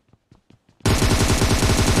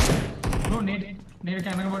 నేను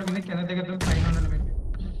కింద పడుకుంది, కింద దగ్గర పైన ఉండండి మీరు.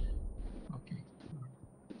 ఓకే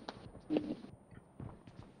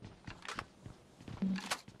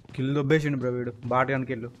కిల్ దొబ్బేసిండు బ్రో వీడు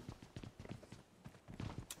బాటగానికి వెళ్ళు.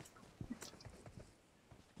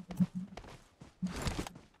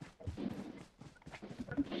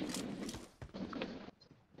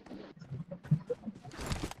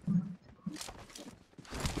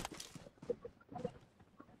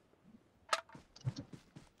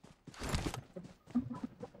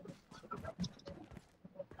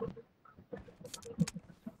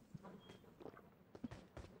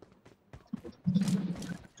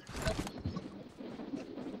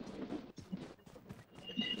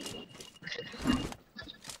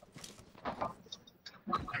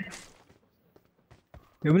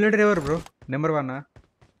 ఎమ్యులేటర్ ఎవరు బ్రో? నెంబర్ 1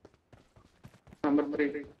 నెంబర్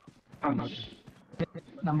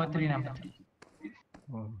 3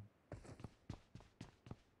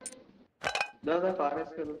 దాదా కార్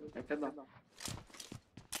వేసుకోరు ఎక్కేద్దాం.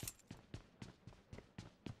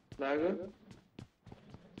 ఫ్లాగ్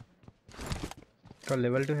ఇక్కడ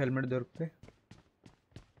లెవెల్ 2 హెల్మెట్ దొరికితే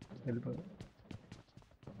వెళ్ళిపోదు.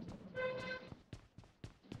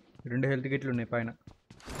 2 హెల్త్ కిట్లు ఉన్నాయి పైన.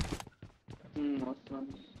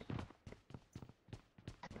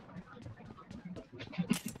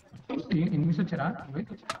 ఎనిమిస్ వచ్చారా?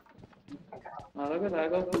 అలాగే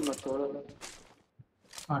లాగ్ అవుతుంది చూడాలి.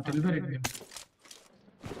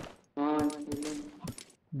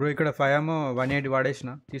 బ్రో ఇక్కడ 5 180 వాడేసిన,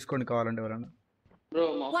 తీసుకోండి కావాలంటే ఎవరన్నా. బ్రో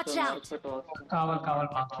కావాలి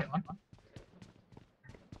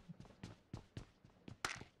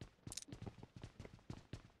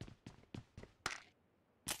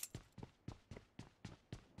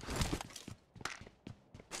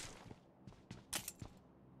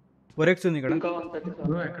ఒరెక్స్ ఉంది ఇక్కడ.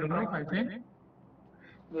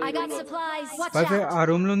 ఆ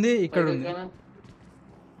రూమ్ లో ఉంది, ఇక్కడ ఉంది.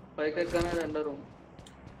 పైకి ఎక్కానే రెండో రూమ్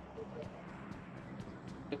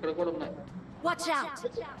ఇక్కడ కూడా ఉన్నాయి.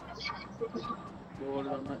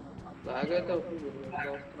 గోల్డ్ ఉన్నాయి. లాగ్ అయితే అవుతుంది.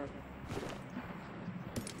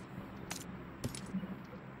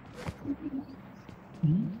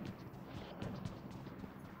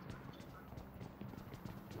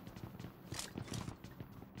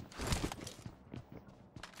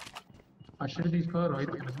 ఫస్ట్ ఎయిడ్ తీసుకో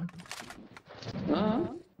రోహిత్.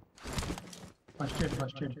 ఫస్ట్ ఎయిడ్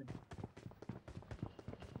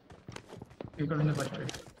ఇక్కడ ఉంది. ఫస్ట్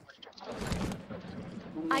ఎయిడ్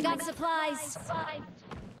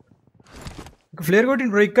ఫ్లేర్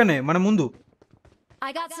కొట్టింది బ్రో ఇక్కడనే మన ముందు.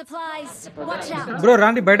 బ్రో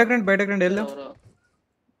రాండి బయటకు రండి వెళ్దాం.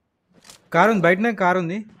 కార్ ఉంది బయటనే, కార్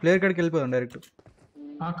ఉంది. ప్లేయర్ కాడికి వెళ్ళిపోదాం డైరెక్ట్.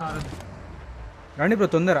 రండి బ్రో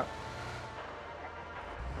తొందర.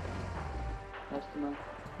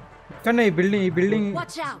 ఇక్కడనే ఈ బిల్డింగ్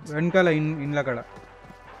వెనకాల ఇండ్ల కాడ.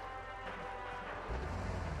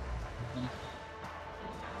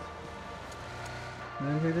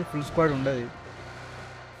 దానికైతే ఫుల్ స్క్వాడ్ ఉండదు.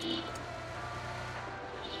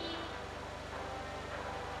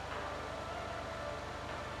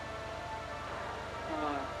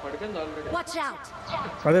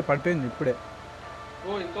 అదే పడిపోయింది ఇప్పుడే.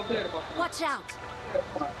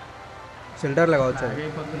 షెల్టర్లో కావచ్చు.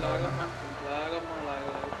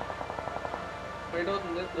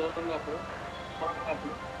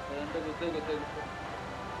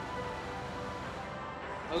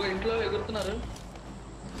 ఇంట్లో ఎగురుతున్నారు.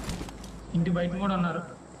 ఇంటి బయట కూడా ఉన్నారు.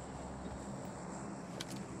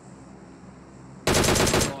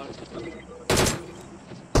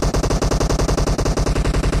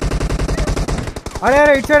 అరే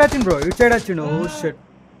ఇటు సైడ్ వచ్చిండు బ్రో, ఇటు సైడ్ వచ్చిండు. ఓ షట్,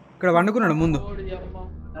 ఇక్కడ వండుకున్నాడు ముందు.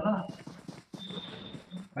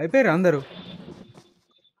 అయిపోయారు అందరూ.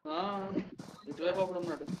 ఇటువైపు ఒకడు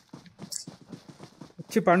ఉన్నాడు.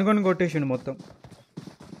 వచ్చి పండుకొని కొట్టేసిండు మొత్తం.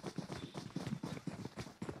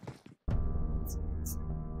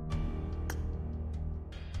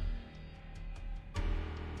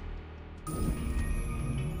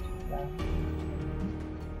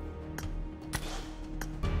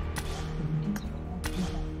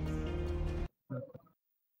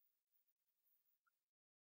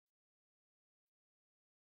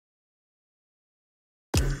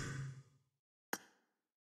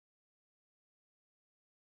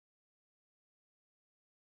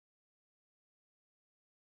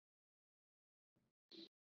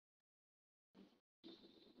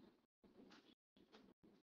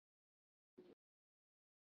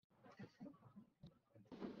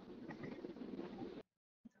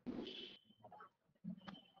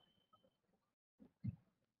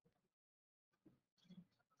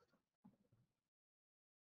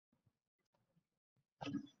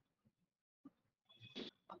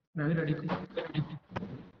 రవి రెడీ.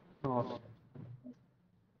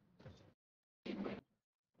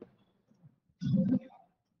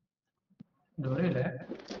 డోరేలే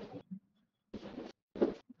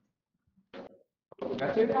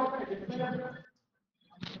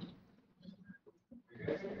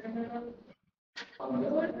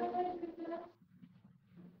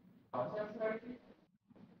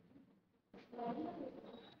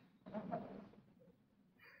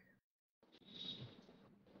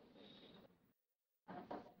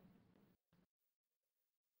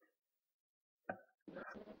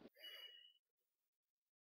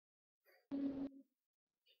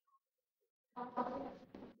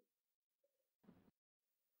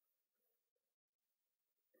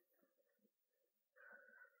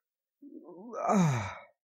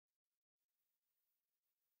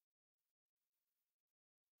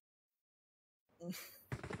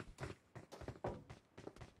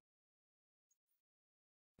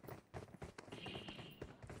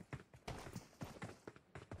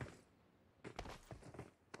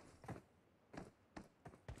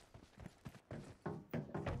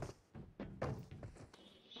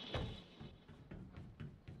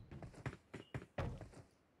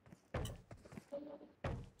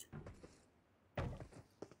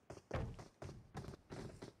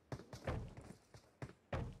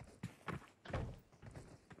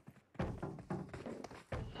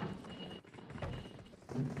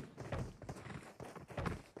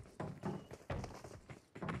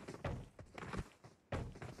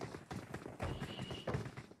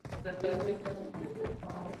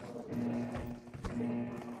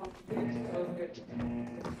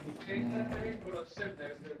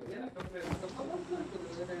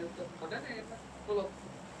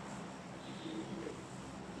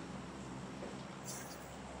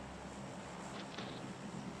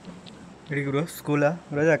ఇడికి బ్రో స్కూలా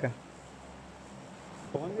రోజాక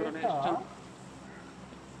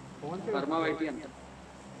వర్మ వైటి అంట.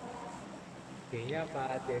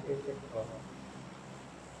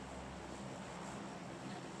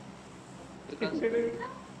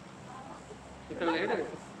 ఇక్కడ లేడు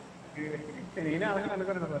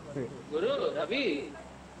గురు. రవి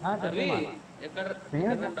రవి ఎక్కడ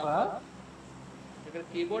ఇక్కడ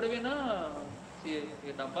కీబోర్డ్ వినా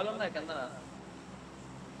డబ్బాలు ఉన్నాయి కింద.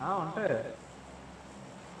 ఉంటాయి.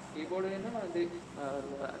 కీబోర్డ్ వినా అది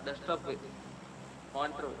డెస్క్టాప్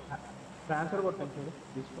మానిటర్ ట్రాన్స్ఫర్ కొట్టాను చూడు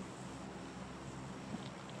తీసుకో.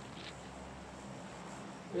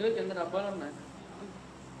 ఏదో కింద డబ్బాలు ఉన్నాయి.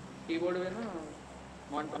 కీబోర్డ్ వినా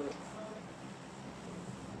మానిటర్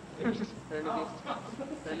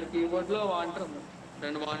రెండు కీబోర్డ్ లో మానిటర్ ఉంది.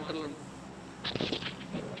 రెండు మానిటర్లు ఉన్నాయి.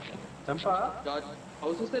 చంపా జార్జ్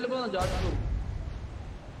హౌసెస్ వెళ్ళిపోదాం. జార్జ్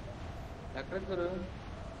ఎక్కడ సార్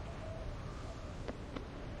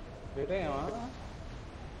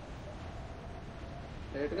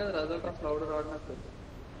లేట్ కదా రిజల్ట్ ఆఫ్ క్లౌడ్ రావడానికి.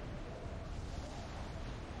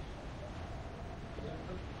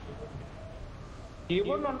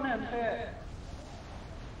 కీబోర్డ్లు ఉన్నాయి అంటే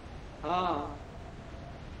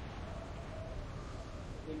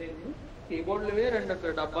కీబోర్డ్లు ఇవి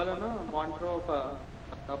రెండు డబ్బాలను మానిటర్ ఒక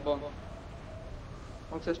డబ్బా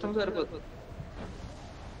ఒక సిస్టమ్ సరిపోతుంది.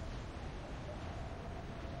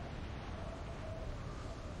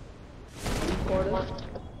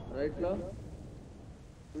 రైట్ లో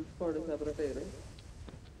ఫుల్ స్క్వాడ్ సెపరేట్ అయ్యారు.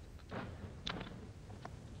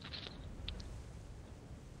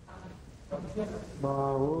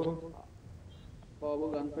 బాబు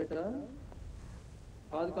గన్ ఫైటరా?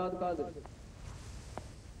 కాదు కాదు కాదు,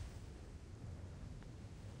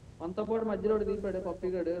 అంతా పాటు మధ్యలో దిగిపోయాడు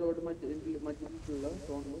పప్పిగాడు. రోడ్డు మధ్య మధ్యలో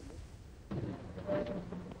సౌండ్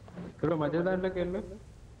ఇక్కడ మధ్య దాంట్లోకి వెళ్ళు.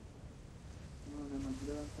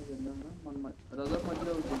 మధ్యలో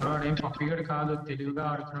వాడేం పప్పిగడు కాదు, తెలివిగా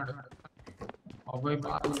ఆడుతున్నాడు. అబ్బాయి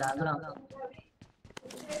బాగా జాగ్రత్త.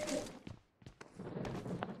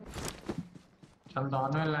 చాలా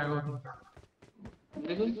దారుణంగా లాగ్ అవుతుంది.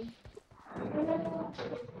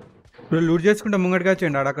 ఇప్పుడు లూట్ చేసుకుంటే ముంగటిగా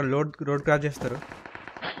వచ్చేయండి. ఆడ అక్కడ రోడ్ క్రాస్ చేస్తారు.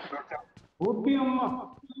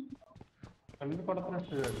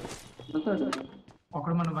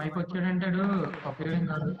 ఒకడు మన వైపు వచ్చాడంటాడు, పప్పిగడేం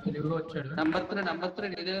కాదు, తెలివిగా వచ్చాడు. నెంబర్ 3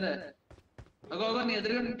 నీ దగ్గర నీ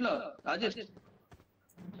ఎదురుగా ఇంట్లో రాజేష్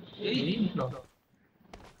ఇంట్లో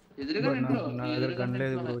ఎదురుగా ఇంట్లో నా దగ్గర గన్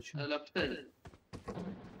లేదు బ్రో. లెఫ్ట్ సైడ్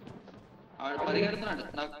ఆడు పరిగెడుతున్నాడు.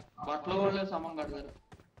 నాకు బట్టలు కూడా సమం కడతారు.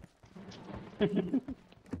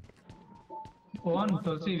 ఫోన్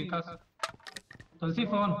తులసి వికాస్, తులసి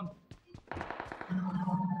ఫోన్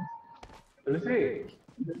తులసి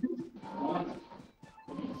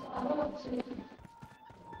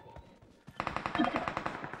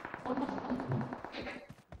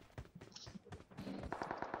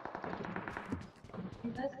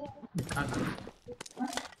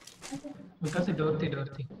వికాస్ డోర్తి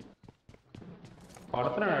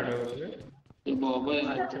పడుతున్నాడు. బాబోయ్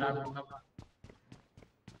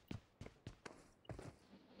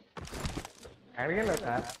అడిగేలా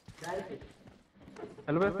సార్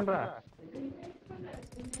వెళ్ళిపోతుండ్రా.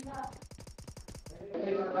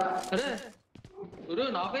 అరే గురు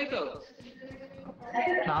నాకైపోయావు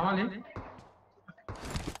రావాలి.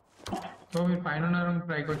 బ్రో మీరు పైన ఉన్నారు,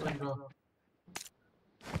 పైకి వచ్చాను బ్రో.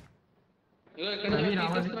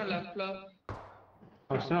 లెఫ్ట్ లో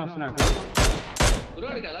వస్తున్నా గురు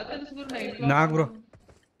వాడికి ఎలా తెలుసు గురు? నాకు బ్రో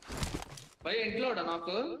భయ ఇంట్లో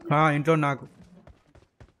నాకు ఇంట్లో నాకు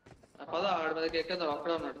పద ఆడి మీదకి ఎక్కేద్దాం.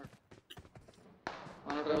 అక్కడే ఉన్నాడు.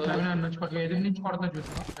 ఎదురు నుంచి కొడతా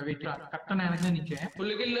చూసుకో. అవి ఇట్లా కరెక్ట్ వెనక నుంచే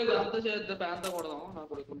పుల్లిగిల్లు అంతా చేద్దాం, ప్యాంతా కొడదాం. నా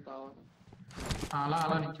కొడుకు కావాలి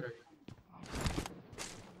అలా నుంచి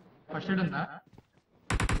ఫస్ట్ ఎయిడ్ ఉందా?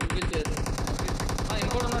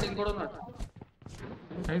 ఇంకోటి ఉన్నాడు.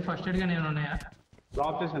 అవి ఫస్ట్ ఎయిడ్ గా నేను ఉన్నాయా?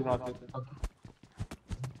 డ్రాప్ చేసాను.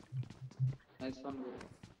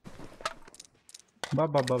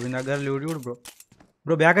 బాబా నా దగ్గర లూట్ కూడా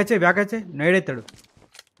బ్రో బ్యాక్ వచ్చే నైడెత్తాడు.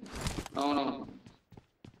 అవునవును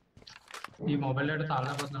ఈ మొబైల్ అయితే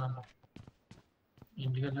తాళపోతున్నాను.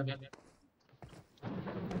 ఇంటికి వెళ్ళాక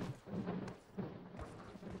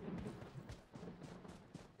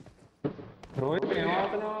రోహిత్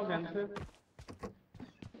ఏమవుతున్నావు? గన్స్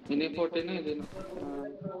ఇది 14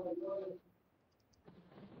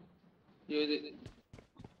 ఇది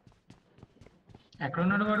ఎక్కడ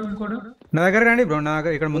ఉన్నాడు వాడు? ఇంకోడు నా దగ్గర రండి బ్రో. నా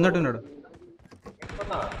దగ్గర ఇక్కడ ముందట్టున్నాడు.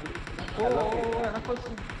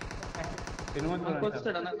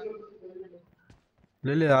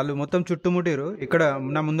 లేదు వాళ్ళు మొత్తం చుట్టుముట్టారు. ఇక్కడ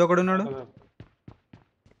నా ముందు ఒకడు ఉన్నాడు.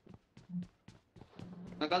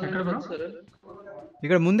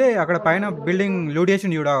 ఇక్కడ ముందే అక్కడ పైన బిల్డింగ్ లూట్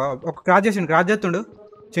చేసిండు. చూడ ఒక క్రాస్ చేస్తుండు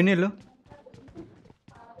చిన్నీళ్ళు.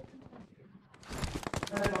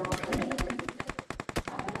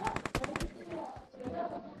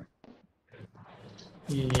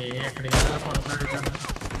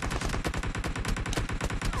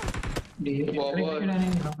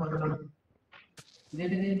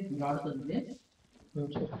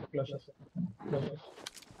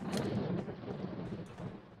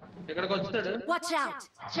 ఎక్కడికి వచ్చాడు?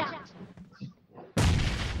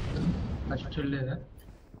 ఫస్ట్ లేదా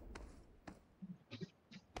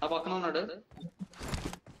ఆ పక్కన ఉన్నాడు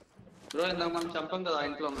బ్రో. ఇందాక మనం చంపాం కదా, ఆ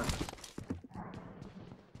ఇంట్లో ఉన్నాడు.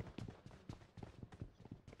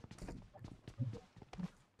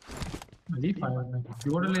 అది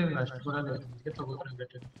చూడలేదు, ఫస్ట్ కూడా లేదు. తగ్గుతున్నాం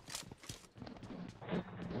పెట్టాడు.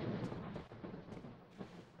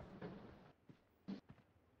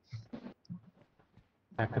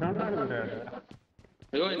 ఎక్కడ ఉన్నాడు?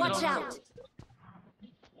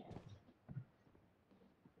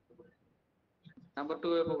 నెంబర్ 2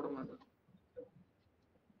 వైపు ఒకడు ఉన్నాడు.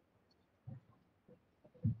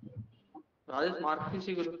 రాజేష్ మార్క్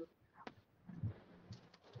తీసి గురు.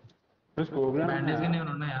 బ్యాండేజ్ గా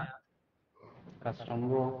ఏమైనా ఉన్నాయా? కష్టం.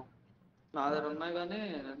 నా దగ్గర ఉన్నాయి కానీ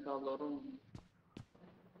నేను చాలా దూరం.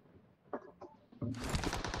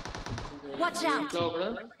 ఇంట్లో ఒకడు,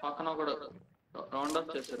 పక్కన ఒకడు రౌండ్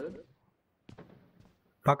అప్ చేశారు.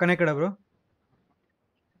 పక్కన ఎక్కడ బ్రో?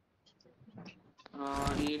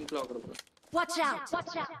 ఈ ఇంట్లో ఒకడు బ్రో.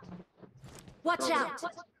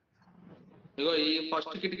 ఇగో ఈ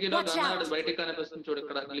ఫస్ట్ కిటికీలో గన్నాడు బయటికి కనిపిస్తుంది చూడు,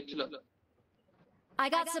 ఇక్కడ గ్లిచ్ లో.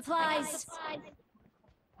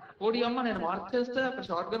 ఓడి అమ్మ, నేను మార్క్ చేస్తే అక్కడ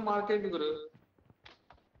షార్ట్ గన్ మార్క్ అయింది గురు.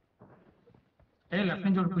 లెఫ్ట్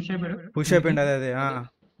నుంచి పుష్ అయిపోయింది. అదే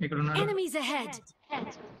ఇక్కడ ఉన్నాడు.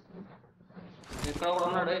 ఇక్కడ కూడా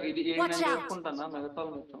ఉన్నాడు. ఇది Watch నేను out. చూసుకుంటానా మిగతా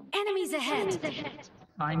వాళ్ళు మొత్తం. Enemies ahead.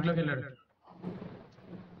 ఆ ఇంట్లోకి వెళ్ళాడు.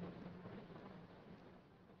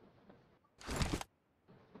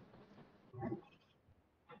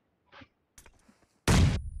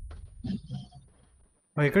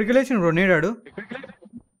 ఎక్కడికి వెళ్ళేసిన బ్రో నేడాడు?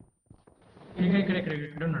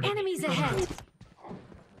 ఇక్కడ ఉన్నాడు. Enemies ahead.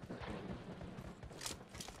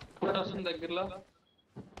 ఒకటి వస్తుంది దగ్గరలో.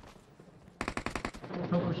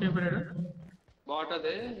 పుష్ అయిపోయాడు. బాట్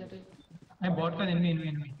అదే బాట్ కాదు, ఎనిమి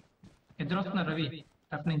ఇద్దరు వస్తున్నారు. రవి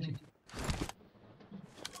టఫ్ నుంచి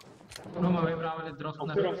మా వైపు రావాలి. ఇద్దరు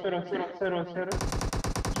వస్తున్నారు.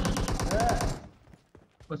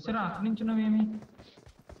 వచ్చారా అక్కడి నుంచి? నువ్వేమి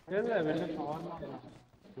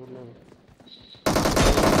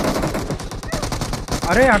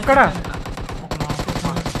అరే అక్కడ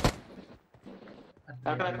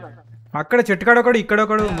అక్కడ చెట్టు కాడ ఒకడు, ఇక్కడ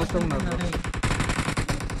ఒకడు మొత్తం ఉన్నారు.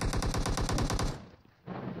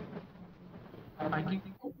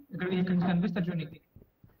 ఇక్కడ నుంచి కనిపిస్తారు చూడండి.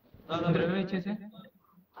 ఇచ్చేసి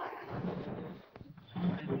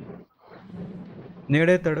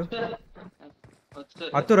నేడేస్తాడు.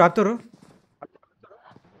 అత్తురు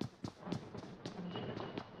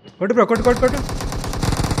కొట్టు బ్రో, కొట్టు.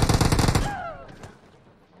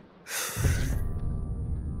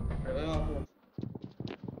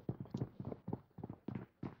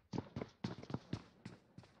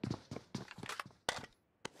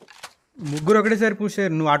 ముగ్గురు ఒకటేసారి పుష్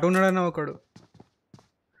అయ్యారు. నువ్వు అటు ఉన్నాడన్నా ఒకడు.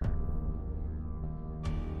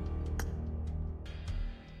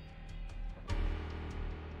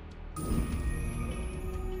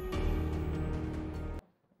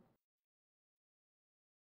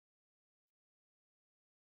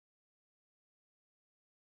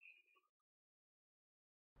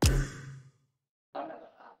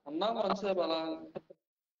 ఉన్నా మంచిసేపు అలా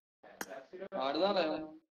ఆడదాలే.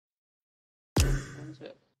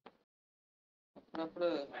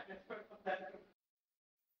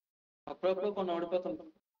 అప్పుడప్పుడు కొన్ని ఓడిపోతుంటాం.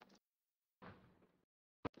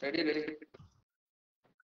 రెడీ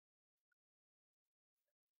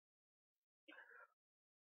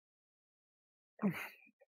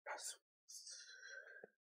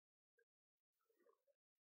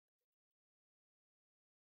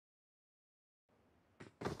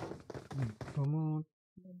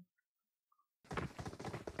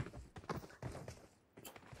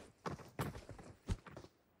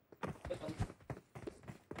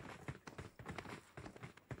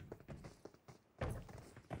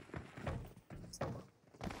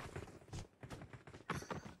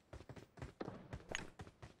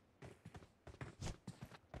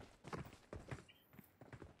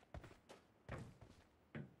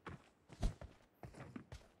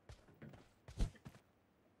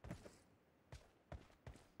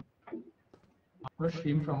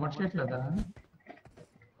స్ట్రీమ్ ప్రమోట్ చేయట్లేదా?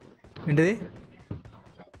 ఏంటిది?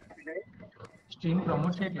 స్ట్రీమ్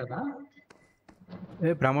ప్రమోట్ చేయట్లేదా?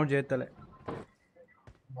 ప్రమోట్ చేస్తలే.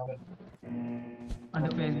 అంటే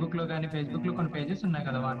ఫేస్బుక్లో కానీ, ఫేస్బుక్లో కొన్ని పేజెస్ ఉన్నాయి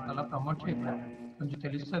కదా, వాటి అలా ప్రమోట్ చేయట్లేదు. కొంచెం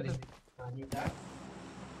తెలుస్తుంది.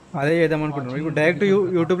 అదే చేద్దాం అనుకుంటున్నాను. ఇప్పుడు డైరెక్ట్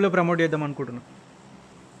యూట్యూబ్లో ప్రమోట్ చేద్దాం అనుకుంటున్నాను.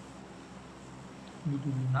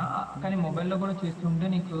 కానీ మొబైల్లో కూడా చేస్తుంటే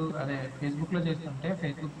నీకు, అదే ఫేస్బుక్లో చేస్తుంటే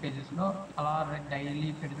ఫేస్బుక్ పేజెస్లో అలా డైలీ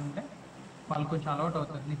పెడుతుంటే వాళ్ళకి కొంచెం అలవాటు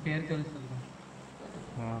అవుతుంది. నీ పేరు తెలుస్తుంది.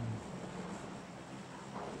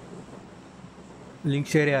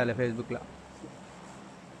 లింక్ షేర్ చేయాలి ఫేస్బుక్లో.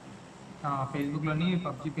 ఫేస్బుక్లోని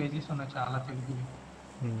పబ్జి పేజెస్ ఉన్నాయి చాలా తెలుగు.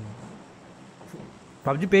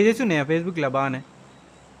 పబ్జి పేజెస్ ఉన్నాయా ఫేస్బుక్లో? బాగానే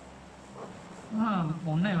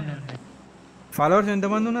ఉన్నాయి. ఫాలోవర్స్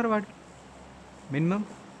ఎంతమంది ఉన్నారు వాటికి మినిమం?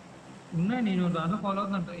 ఉన్నాయి. నేను దాంట్లో ఫాలో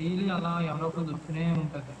అవుతుంట. డైలీ అలా ఎవరో ఒకరు చూస్తూనే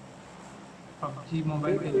ఉంటుంది. పబ్జి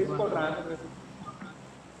మొబైల్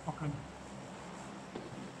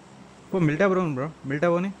మిల్టా బ్రో మిల్టా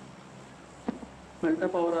పోనీ. మిల్టా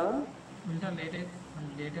పవరా? మిల్టా లేట్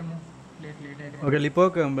ఏమో. లేట్ అయితే ఓకే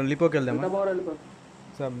లిపోకి వెళ్దామా?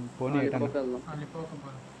 సార్ పోనీ లిపోకి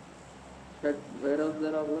వేరే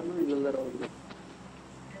దగ్గర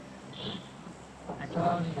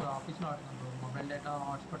యాక్చువల్గా నీకు ఆఫీస్లో ఆడుతున్నాను. మొబైల్ డేటా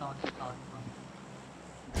హాట్స్పాట్ ఆన్ చేసి ఆడుతున్నాను.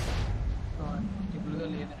 సో ఇప్పుడుగా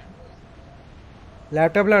లేదు.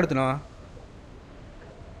 ల్యాప్టాప్లో ఆడుతున్నావా?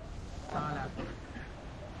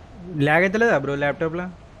 ల్యాగ్ అయితే లేదా బ్రో ల్యాప్టాప్లో?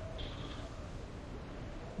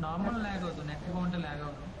 నార్మల్ ల్యాగ్ అవుతుంది. నెట్ బాగుంటే ల్యాగ్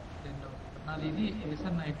అవుతుంది. నాది ఇది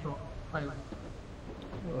ఏసర్ నైట్రో 5.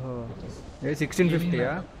 ఓహో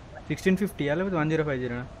 1650యా? 1650యా లేకపోతే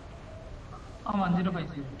 1050?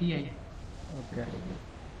 1050 Ti. ఓకే.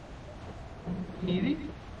 ఇది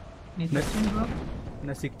నీ 16 బ్రో?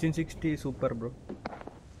 నా 1660 super bro.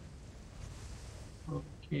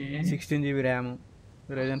 Okay. 16 GB RAM,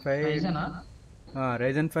 Ryzen 5 రైజనా?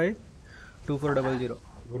 Ryzen 5 2400.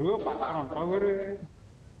 గురు పక్కన ఉంటావు గురు.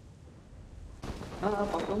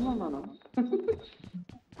 పక్కన ఉన్నాను.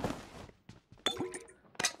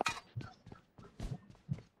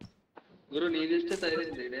 గురు నీది ఇస్తే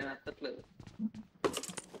తయారైంది, నేను ఎత్తట్లేదు.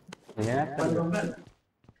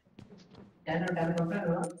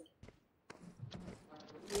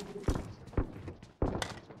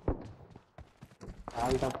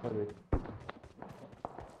 చాలా తప్పదు.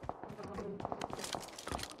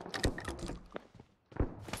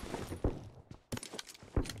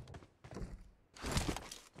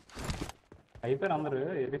 అయిపోయారు అందరు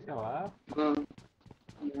ఎదిసావా?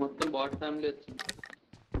 మొత్తం బాట్ ఫ్యామిలీ వచ్చింది.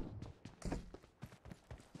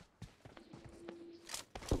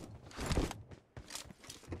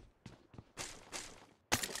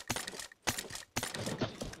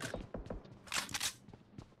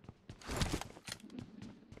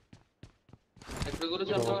 ఎక్కడ గురు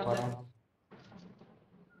చెప్పాలి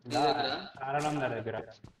దగ్గర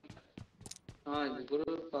గురు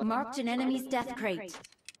Marked an enemy's death crate.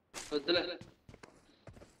 వద్దులే.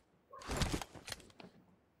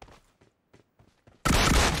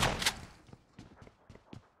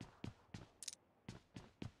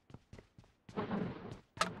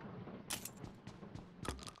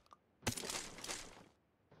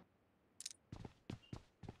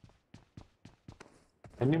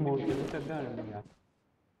 అన్ని 3 కిలోస్ తెద్దామండి.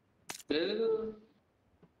 లేదు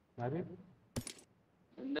మరి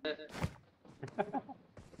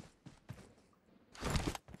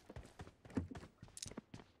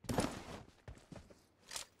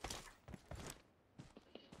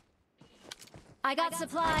I got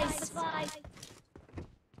supplies.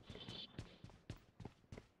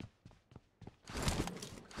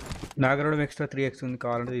 నా దగ్గర కూడా ఎక్స్ట్రా 3x ఉంది,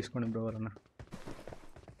 కావాలంటే తీసుకోండి బ్రో ఎవరన్నా.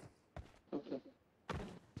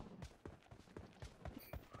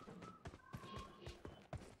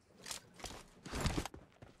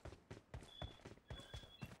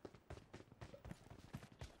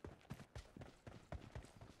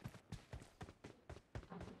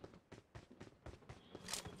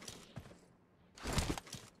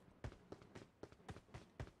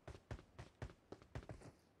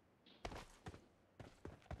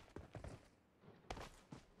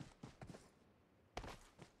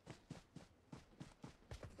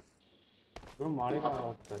 మార్నింగ్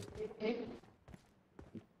వస్తుంది.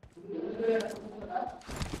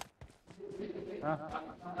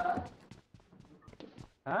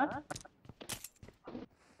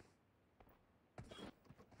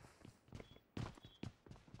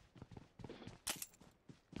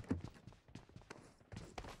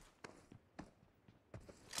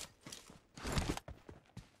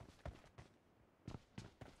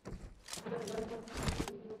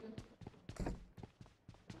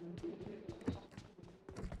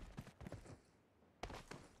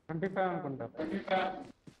 అనుకుంటా.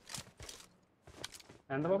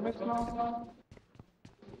 ఎంత పంపిస్తున్నావు?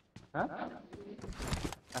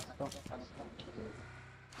 కష్టం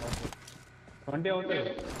 20 అవుతుంది.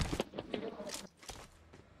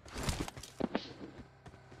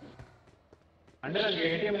 అంటే నాకు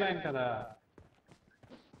ఏటీఎం లైన్ కదా.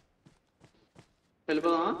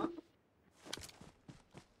 వెళ్ళిపోదామా?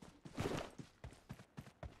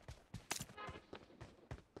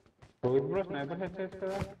 రోహిత్ బ్రో స్నైపర్ సెట్ చేసి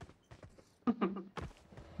కదా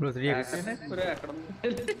bro 3x.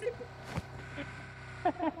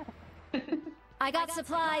 I got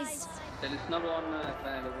supplies. తెలిసిన బాగున్నా ఎక్కడ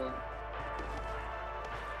వెళ్ళిపో.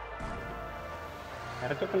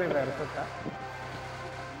 ఎరచొక్కలేదు. ఎరచొక్క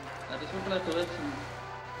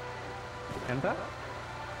ఎంత?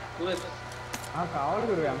 2x కావాలి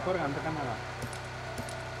గురు. ఎంతవరకు అంతకన్నా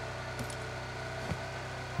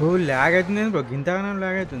ఓ ల్యాగ్ అవుతుంది బ్రో, గింతగానే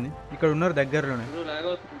ల్యాగ్ అవుతుంది. ఇక్కడ ఉన్నారు దగ్గరలోనే.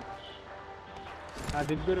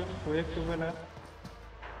 దిగ్గురు 2x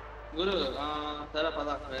గురు. సరే పద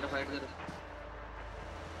వేరే ఫైట్ జరుగుతుంది.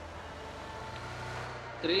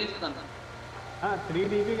 3 ఇస్తాను. 3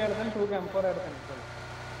 DB కడతాను, 2 M4 కడతాను.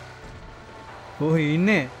 ఓహ్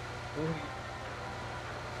ఇన్నే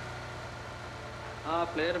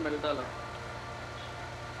ప్లేయర్ మెల్టాలో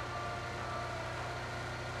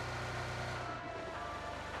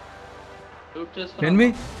షూట్ చేస్తా.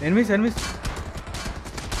 ఎనిమిస్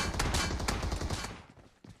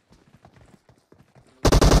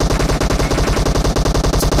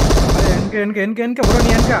వెనక బ్రో.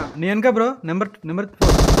 నీ వెనక బ్రో. నెంబర్ 4.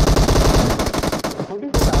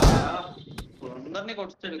 అందరినీ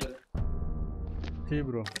కొట్టాడు కదా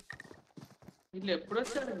బ్రో. వీళ్ళు ఎప్పుడు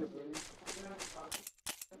వచ్చాడు?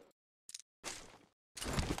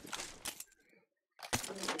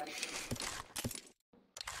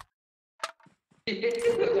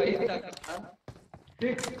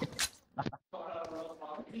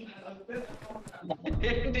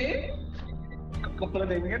 అసలు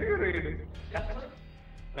దెంగడు రేడు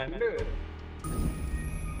రెండు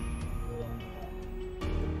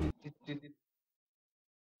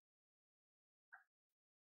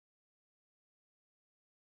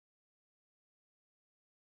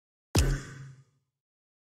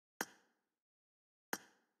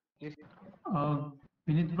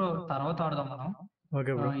వినీత్ బ్రో తర్వాత ఆడదాం మనం.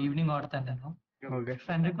 Okay bro. ఈవినింగ్ ఆడతాను నేను. ఓకే.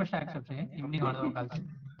 ఫ్రెండ్ రిక్వెస్ట్ యాక్సెప్ట్ చేయి. ఈవినింగ్ ఆడదాం కలిసి.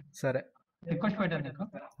 సరే. రిక్వెస్ట్ పెట్టాను నీకు.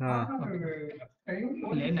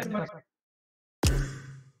 లేదు నెట్.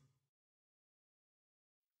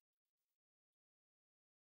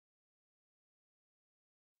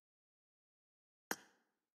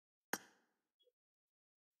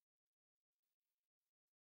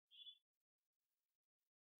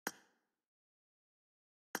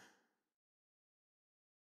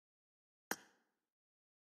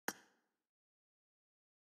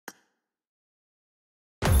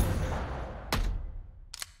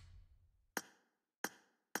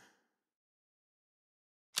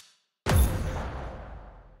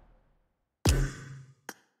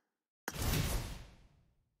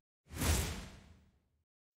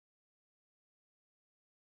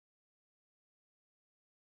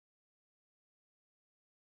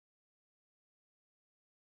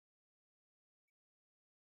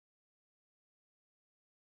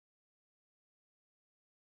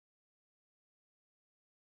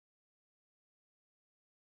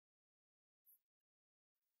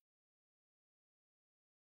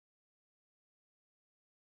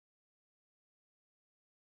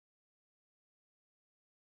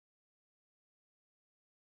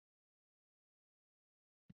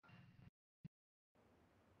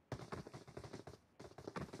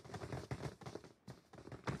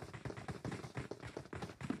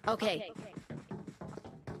 Okay.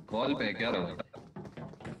 कॉल पे क्या रहा?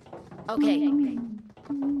 Okay.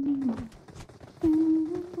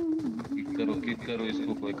 किक करो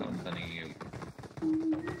इसको, कोई काम का नहीं है।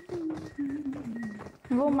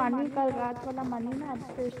 वो मनी कल रात वाला मनी ना आज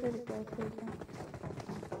फिर से रिक्वेस्ट भेजा।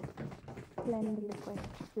 Friend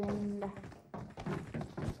request friend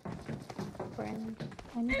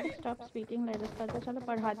I need to stop speaking like this. पता चलो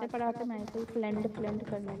पढ़ाते पढ़ाते मैं ऐसे ही फ्रेंड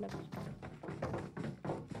करने लगी।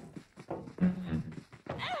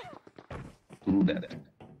 Through that.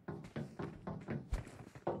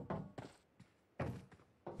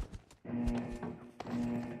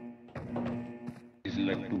 Is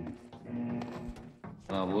लट्टू।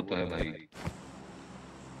 हाँ वो तो है भाई।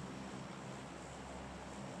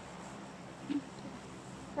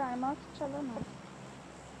 टाइमआउट चलो ना।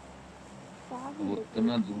 वो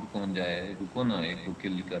इतना दूर कौन जाए, रुको ना, एक को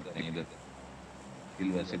किल करते हैं इधर। किल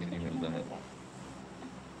वैसे भी नहीं मिल रहा है।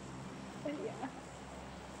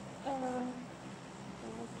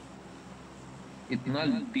 इतना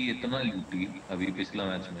लूटी अभी पिछला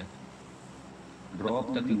मैच में ड्रॉप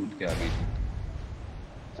तक लूट के आ गई थी,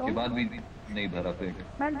 उसके बाद भी नहीं भरा पेट।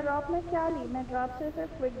 मैं ड्रॉप में क्या ली? मैं ड्रॉप से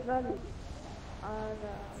सिर्फ विथड्रॉ ली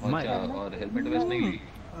और हेलमेट वेस्ट नहीं ली।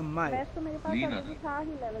 वेस्ट तो मेरे पास अभी था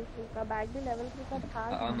ही लेवल 3 का, बैग भी लेवल 3 का था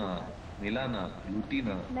ना, मिला ना, लूटी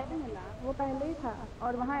ना। नहीं मिला, वो पहले ही था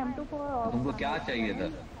और वहाँ M24 ऑफ। तुमको क्या चाहिए था?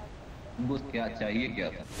 तुमको क्या चाहिए क्या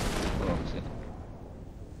था ड्रॉप से?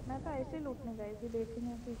 मैं तो ऐसे लूटने गई थी, देखी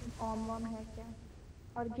नहीं थी ऑम है क्या,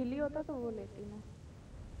 और गिली होता तो वो लेती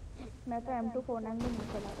मैं तो M249 भी नहीं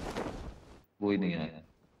चलाता। कोई नहीं आया।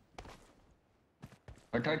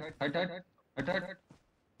 हट हट हट हट हट हट,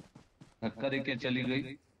 धक्का देके चली गई।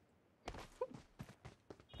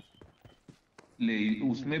 ले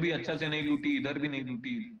उसमें भी अच्छा से नहीं लूटी, इधर भी नहीं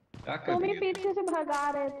लूटी। क्या कर रही है? पीछे से भगा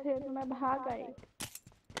रहे थे तो मैं भाग गई।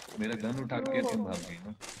 मेरा गन उठा के तुम भाग गई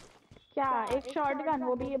ना। क्या एक शॉटगन,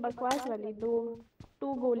 वो भी ये बकवास वाली, टू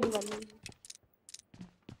गोली वाली।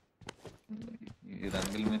 ये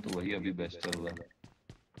रंगल में तो वही अभी बेस्ट चल रहा है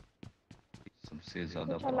सबसे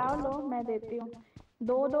ज्यादा। तो चलाओ, लो मैं देती हूँ।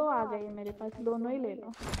 दो आ गए मेरे पास, दोनों ही ले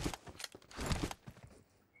लो।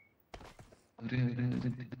 अरे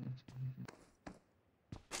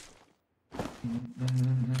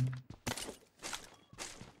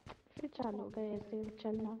फिर चालू गए ऐसे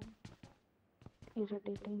चलना,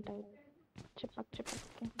 इरिटेटिंग टाइप, चिपक के।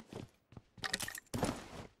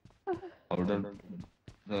 पाउडर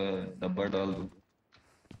डब्बा डाल दो।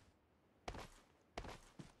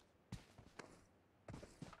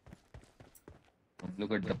 हम लोग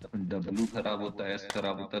का डब्लू खराब होता है, एस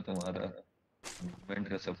खराब होता है, तुम्हारा मूवमेंट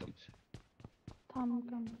है सब कुछ।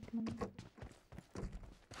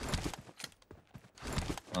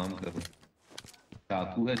 काम करो।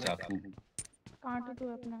 चाकू है, चाकू काट दो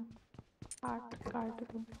अपना हाथ, काट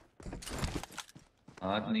दो।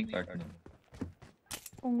 हाथ नहीं काटना,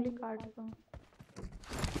 उंगली काट दो।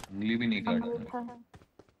 उंगली भी नहीं काटना। अंगूठा।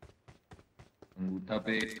 अंगूठा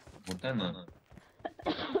पे होता है ना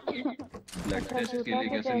ब्लड अच्छा टेस्ट के जूता लिए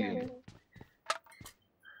पे कैसे लिए? कैसे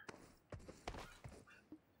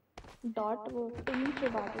डॉट वो पिन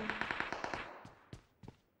चुबा दो।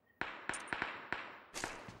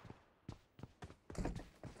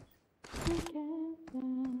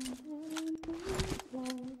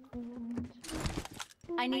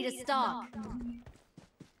 I need a stop.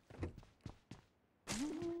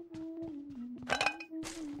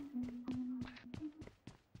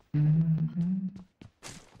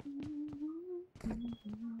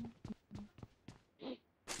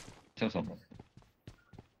 अच्छा सब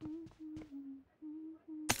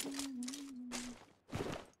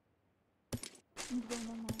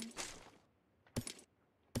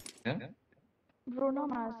क्या? ब्रूनो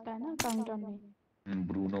मार्स का है ना काउंटडाउन में।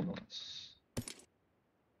 Bruno Mars.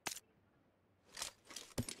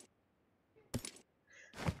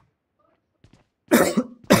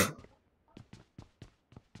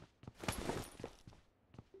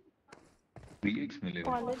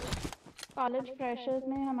 कॉलेज फ्रेशर्स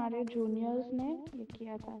में हमारे जूनियर्स ने ये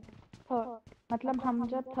किया था। मतलब हम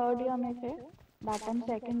जब थर्ड ईयर में थे दैट टाइम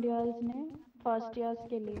सेकंड ईयर्स ने फर्स्ट ईयर्स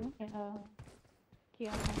के लिए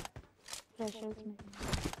किया था फ्रेशर्स में।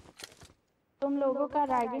 तुम लोगों का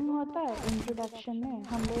रैगिंग होता है इंट्रोडक्शन में,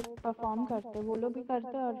 हम लोग परफॉर्म करते, वो लोग भी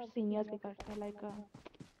करते हैं और सीनियर्स भी करते हैं, लाइक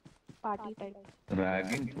पार्टी टाइप।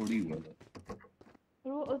 रैगिंग थोड़ी हुआ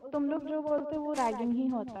वो तुम लोग जो बोलते हो वो रैगिंग ही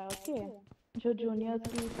होता है। ओके, जो जूनियर्स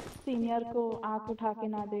की सीनियर को आंख उठा के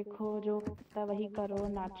ना देखो, जो करता वही करो,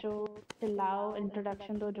 नाचो, चिल्लाओ,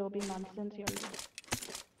 इंट्रोडक्शन दो, जो भी नॉनसेंस ये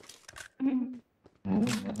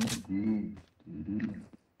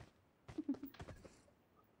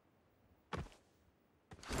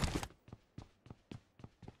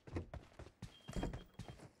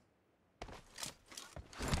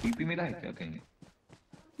टीपी मिला है क्या कहीं?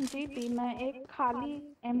 जी मैं एक खाली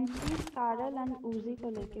एम्प्टी स्कारल एंड उजी को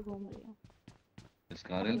लेके घूम रही हूँ।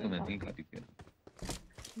 स्कारल तो मैं नहीं खाती फिर।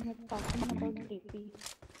 मैं talking about टीपी।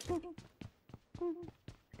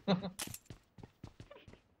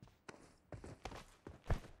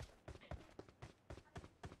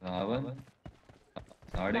 रावण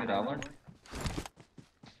साढ़े रावण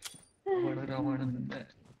रावण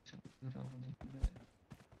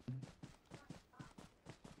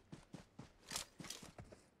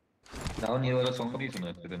रावण ये वाला सॉन्ग नहीं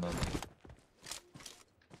सुना तेरे नाम पे?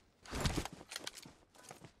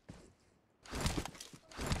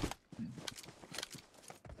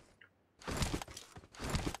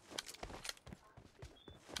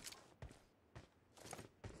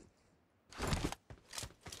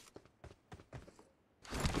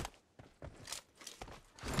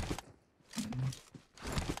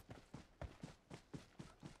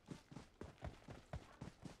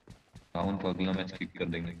 रावण को अगला मैच किक कर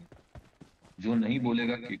देंगे, जो नहीं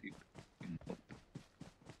बोलेगा किक।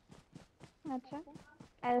 अच्छा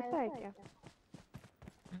ऐसा है क्या?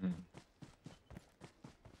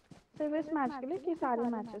 सिर्फ इस मैच के लिए कि सारे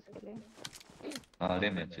मैचेस के लिए? सारे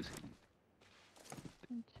मैचेस के लिए।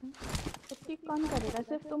 अच्छा तो किक कौन करेगा?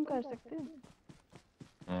 सिर्फ तुम कर सकते हो?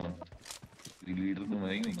 हाँ लीडर तो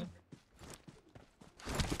मैं ही हूँ ना।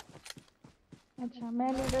 अच्छा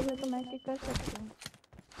मैं लीडर हूँ तो मैं किक कर सकती हूँ?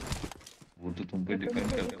 वो तो तुम पे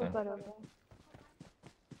डिपेंड करता है।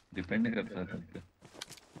 डिपेंड करता है तुम पे।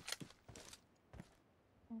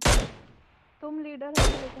 तुम लीडर हो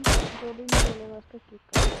लेकिन जो भी नहीं बोलेगा उसको किक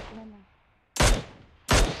कर सकते हो ना,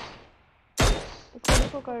 तो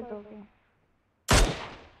खुद को कर दोगे।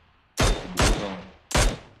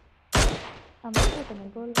 हमेशा तो नहीं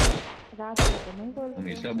बोल रहे, रात में तो नहीं बोल रहे।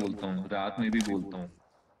 हमेशा बोलता हूँ, रात में भी बोलता हूँ,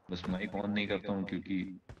 बस माइक ऑन नहीं करता हूँ क्योंकि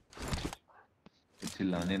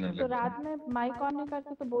चिल्लाने न लग तो रात में माइक ऑन नहीं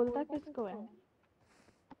करते तो बोलता किसको है?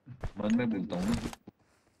 मन में बोलता हूँ ना।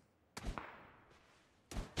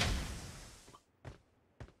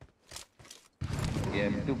 ये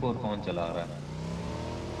M24 कौन चला रहा है?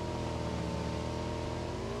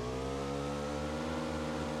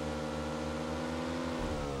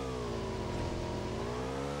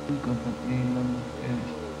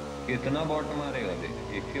 कितना बॉट मारेगा देख,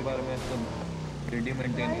 एक के बार में सब रेडी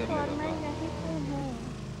मेंटेन कर लेगा।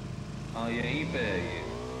 हाँ यहीं पे है ये,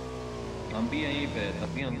 हम भी यहीं पे है,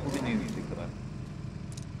 तभी हमको भी नहीं दिख रहा है।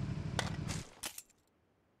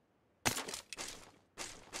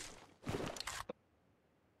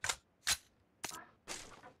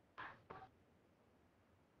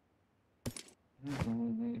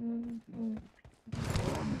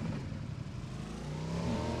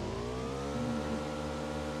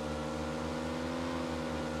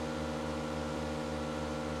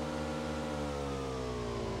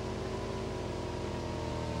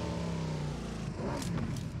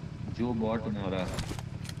 जो बॉट मारा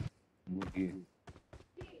वो ये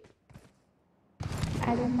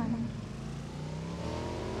I don't mind.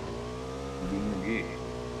 being gay.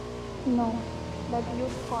 No, but you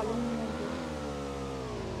calling me a gay.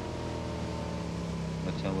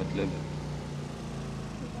 अच्छा मतलब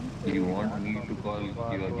you want me to call you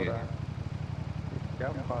a gay? क्या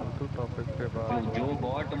फालतू टॉपिक पे तो बात जो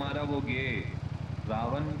बॉट मारा वो गे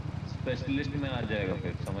रावण स्पेशलिस्ट में आ जाएगा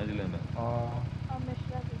फिर समझ लेना। और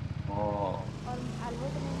मिश्रा भी और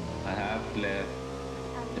अल्बर्ट ने आई हैव फ्लेयर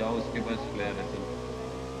जाओ उसके पास फ्लेयर है चलो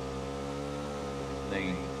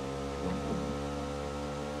नहीं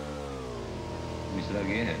मिश्रा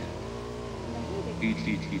गे है चीज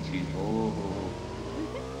चीज चीज चीज ओ हो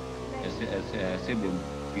ऐसे ऐसे ऐसे बोल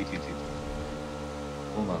चीज चीज चीज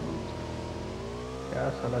वो मांगू क्या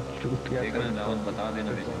साला चूतिया देख रहे हैं रावण बता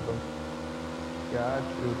देना बेटा क्या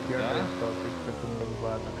चूतिया टॉपिक पे तुम लोग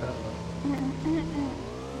बात कर रहे हो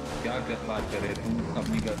क्या बात कर रहे तुम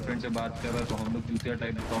अपनी गर्लफ्रेंड से बात कर रहे हो तो हम लोग चूतिया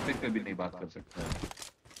टाइप टॉपिक पे भी नहीं बात कर सकते हैं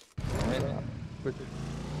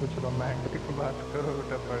कुछ रोमांटिक बात करो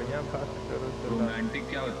बेटा बढ़िया बात करो रोमांटिक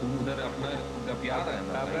क्या तुम उधर अपना प्यार है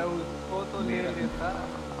ना अबे उसको तो ले लेता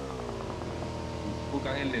उसको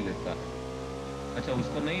काहे ले लेता अच्छा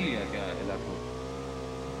उसको नहीं लिया क्या इलाको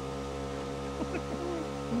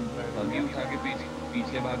बगी उठा के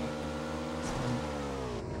पीछे भाग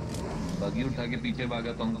बगी उठा के पीछे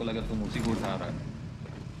भागा तो हमको लगा तुम उसी को उठा रहा है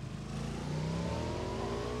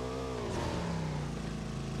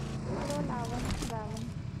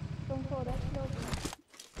तुम फॉरेस्ट लोग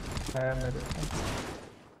है मेरे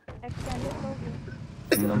एक्सटेंडेड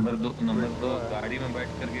लोग नंबर दो गाड़ी में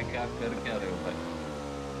बैठ करके क्या रहे हो भाई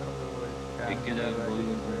एक के जगह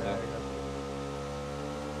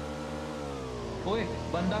ओए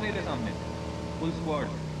बंदा मेरे सामने फुल स्क्वाड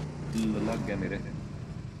लग गया मेरे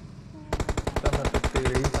मतलब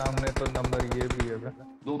तेरे ही सामने तो नंबर ये भी है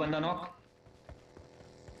दो बंदा नॉक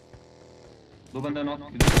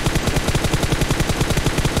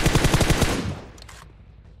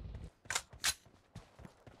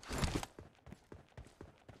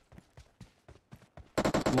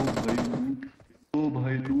ओ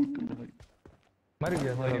भाई लूट भाई मर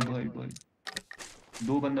गया भाई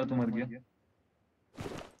दो बंदा तो मर गया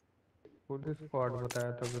पुलिस स्क्वाड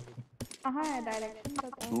बताया था तो कहां है डायरेक्शन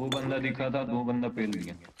बताओ दो बंदा दिखा था दो बंदा पेल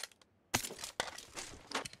दिया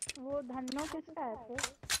वो धन्नो किसका है फिर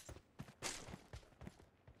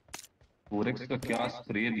फोरेक्स का क्या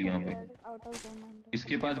स्प्रे दिया हमें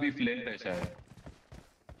इसके पास भी फ्लेयर है शायद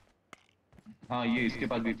हाँ ये इसके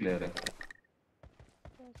पास भी फ्लेयर है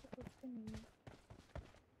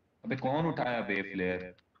अबे कौन उठाया बे फ्लेयर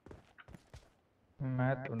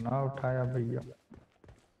मैं तो ना उठाया भैया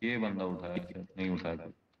ये बंदा उठाया क्या नहीं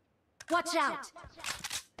उठाया Watch out!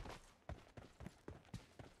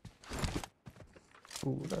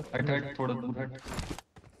 हट थोड़ा दूर हट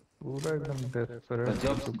पूरा एकदम डेस्परेट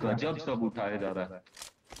गजब सब उठाया जा रहा है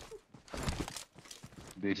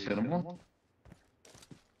बेशर्मो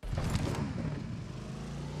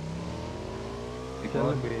एक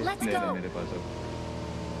और प्लेयर है मेरे पास अब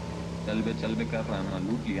चल बे कर रहा है ना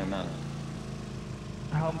लूट लिया ना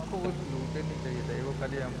हमको वो लूटे नहीं चाहिए था वो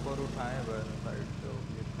खाली हमको उठाए बस साइड से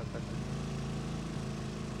ये खतरा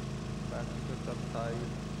बाकी तो सब था ही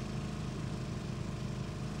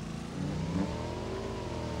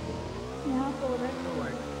यहाँ फॉरेस्ट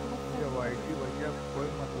ये वाइट ही भैया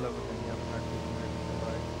कोई मतलब नहीं अपना टीममेट से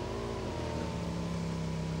भाई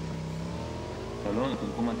चलो ना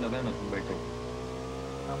तुमको मतलब है ना तुम बैठो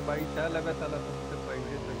हम भाई चल अबे साला तुमसे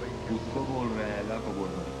पहले से भाई उसको बोल रहे हैं एला को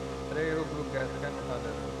बोल रहे हैं अरे रुक गैस का उठा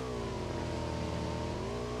दे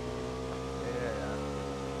यार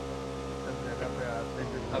सब जगह पे आते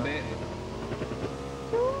अबे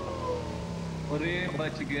अरे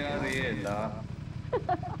बच गया रे एला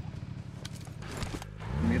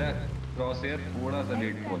मेरा क्रॉसहेयर थोड़ा सा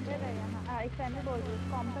लेट पहुंचा एक्सटेंडेड बोल रही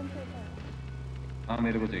कॉम्पेंसेटर हाँ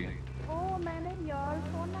मेरे को चाहिए ओ मैंने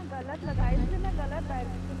ईयरफोन ना गलत लगाई इसलिए मैं गलत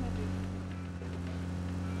डायरेक्शन में थी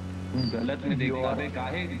तुम गलत में देख रहे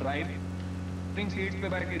काहे ड्राइविंग सीट पे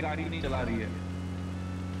बैठ के गाड़ी नहीं चला रही है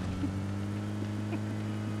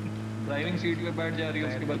ड्राइविंग सीट पे बैठ जा रही है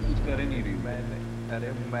उसके बाद कुछ कर नहीं रही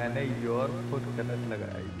मैंने योर फोन गलत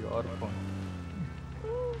लगाया योर फोन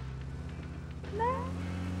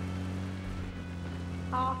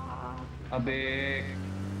अबे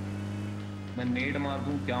मैं नेड मार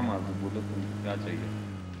दूं क्या मार दूं बोलो तुम क्या चाहिए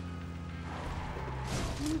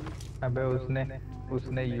अबे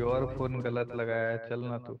उसने योर फोन गलत लगाया चल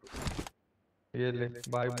ना तू ये ले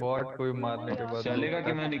भाई बॉट कोई मारने के बाद चलेगा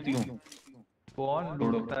कि मैं निकलूं कौन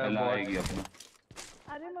लूटता है बॉट अपना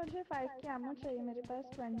अरे मुझे 5 की एमो चाहिए, मेरे पास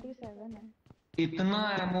 27 है। इतना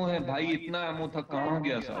एमो है भाई, इतना एमो था, कहाँ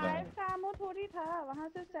गया सारा? 5 का एमो थोड़ी था, वहां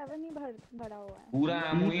से 7 ही भरा हुआ है। पूरा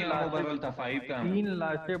एमो ही एमो लाशें भरल था, 5 का एमो। 3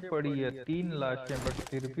 लाशें पड़ी है, 3 लाशें, बट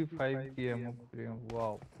फिर भी 5 की एमो पड़ी है।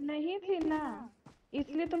 वाओ, नहीं थी ना,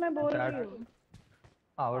 इसलिए तो मैं बोल रही हूँ।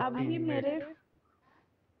 आवर अभी टीममेट। मेरे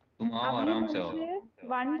तुम आओ, अभी आराम से आओ। मुझे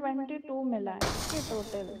 122 मिला है इसके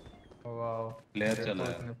टोटल। वाओ, प्लेयर चला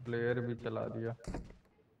देखो है, उसने प्लेयर भी चला दिया।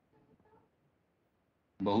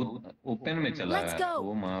 बहुत ओपन में चला Let's है। go.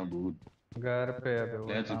 ओ माँ भूत। घर पे है वो,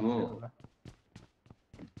 लेट्स सामने गो। वाला।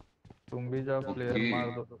 तुम भी जाओ, प्लेयर ओके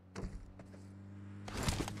मार दो।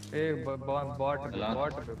 एक बॉट पे, चला।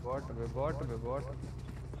 बॉट पे, बॉट पे, बॉट पे, बॉट।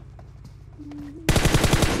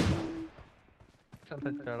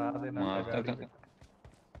 चलो चढ़ा देना था मारता गाड़ी क्या? पे।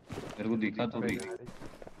 मेरे को दिखा थोड़ी,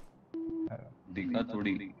 दिखा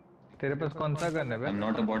थोड़ी। तेरे पास कौन सा गन है आई बे? Am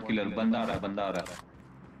not a bot killer. बंदा आ रहा है, बंदा आ रहा है।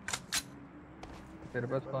 तेरे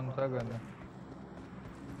पास कौन सा गन है?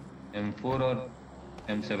 M4 और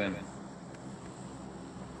M7।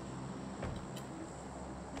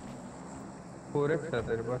 4x है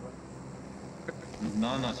तेरे पास?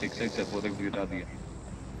 ना ना 6x है, 4x गिरा दिया।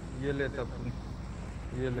 ये ले तब तुम,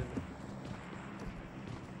 ये ले,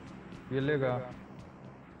 ये लेगा।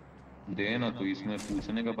 दे ना, तो इसमें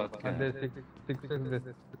पूछने का बात क्या हाँ है? दे, 6x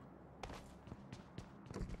दे।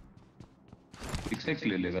 6x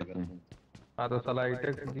ले लेगा तुम? हाँ तो साला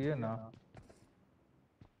 8x दिए ना,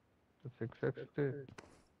 तो 6x दे।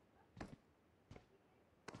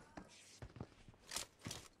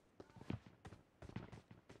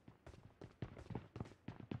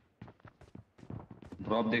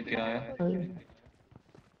 ड्रॉप देख के आया।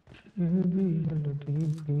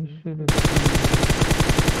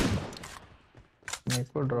 मेरे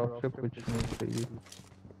को ड्रॉप से कुछ नहीं चाहिए।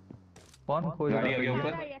 कौन खोज गाड़ी रहा आ था गया ये?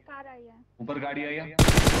 ऊपर, कार आई है। ऊपर गाड़ी आई है।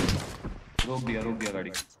 रोक दिया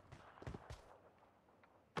गाड़ी।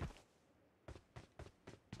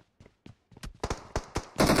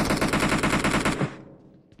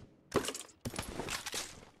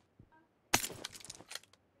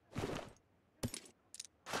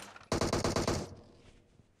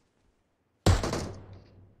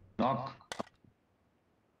 नॉक।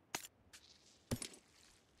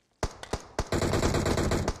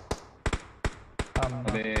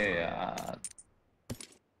 अबे यार,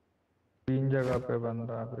 3 जगह पे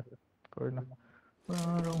बंदा है अबे। कोई ना, मैं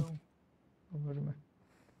आ रहा हूँ कवर में।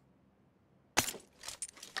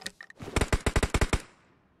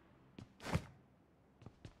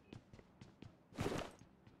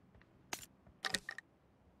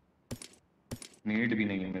 नीड भी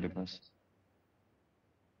नहीं है मेरे पास।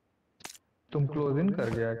 तुम क्लोज इन कर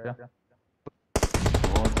गया क्या?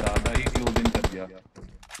 बहुत ज्यादा ही क्लोज इन कर दिया।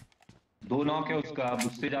 2 नॉक है उसका, अब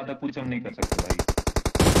उससे ज्यादा कुछ हम नहीं कर सकते भाई।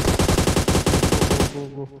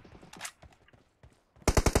 गो।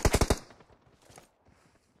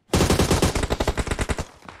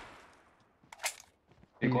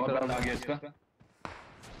 एक और बंदा आ गया इसका।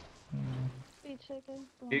 पीछे के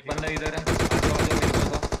एक बंदा इधर है, आ जाओ मेरे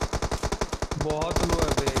पास। बहुत लो है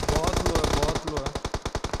बे, बहुत लो है, बहुत लो है।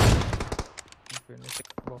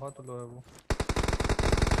 बहुत लो है वो।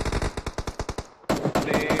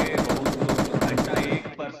 अरे बहुत लो, घंटा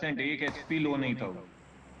 1%, 1 HP लो नहीं था वो।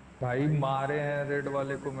 भाई मारे हैं रेड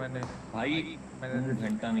वाले को मैंने। भाई मैंने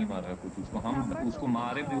घंटा नहीं मारा कुछ उसको, हम नंबर उसको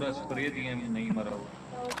मारे, ढूंढो पूरा स्प्रे दिए, नहीं मरा वो।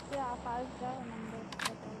 तो उसके पास जाओ, नंबर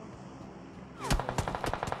बताओ।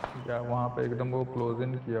 या वहाँ पे एकदम वो क्लोज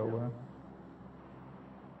इन किया हुआ है।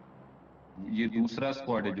 ये दूसरा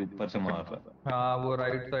स्क्वाड है जो ऊपर से मार रहा है। हाँ वो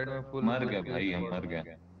राइट साइड में फुल मर गया किल भाई, हम स्क्वाड मर है।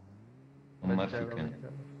 गए, हम मर चुके हैं।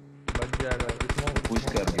 बच जाएगा। स्मोक पुश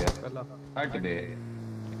कर गया। पहला। हट बे।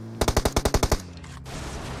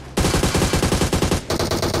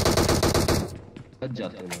 बच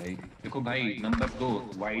जाते भाई। देखो भाई, नंबर 2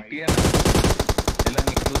 वाइट है ना। हेला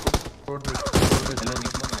निकलो तो, हेला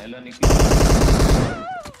निकलो ना, हेला निकलो,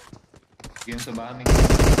 गेम से बाहर निकलो।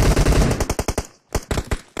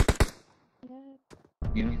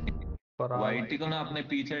 वाइटी को ना अपने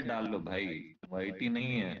पीछे डाल लो भाई, वाइटी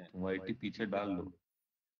नहीं है, वाइटी पीछे डाल लो।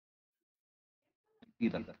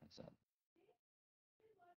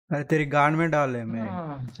 अरे तेरी गांड में डाले मैं,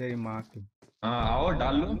 तेरी माँ की। हाँ आओ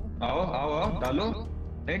डाल लो, आओ डालो।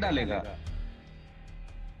 नहीं डालेगा?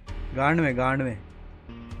 गांड में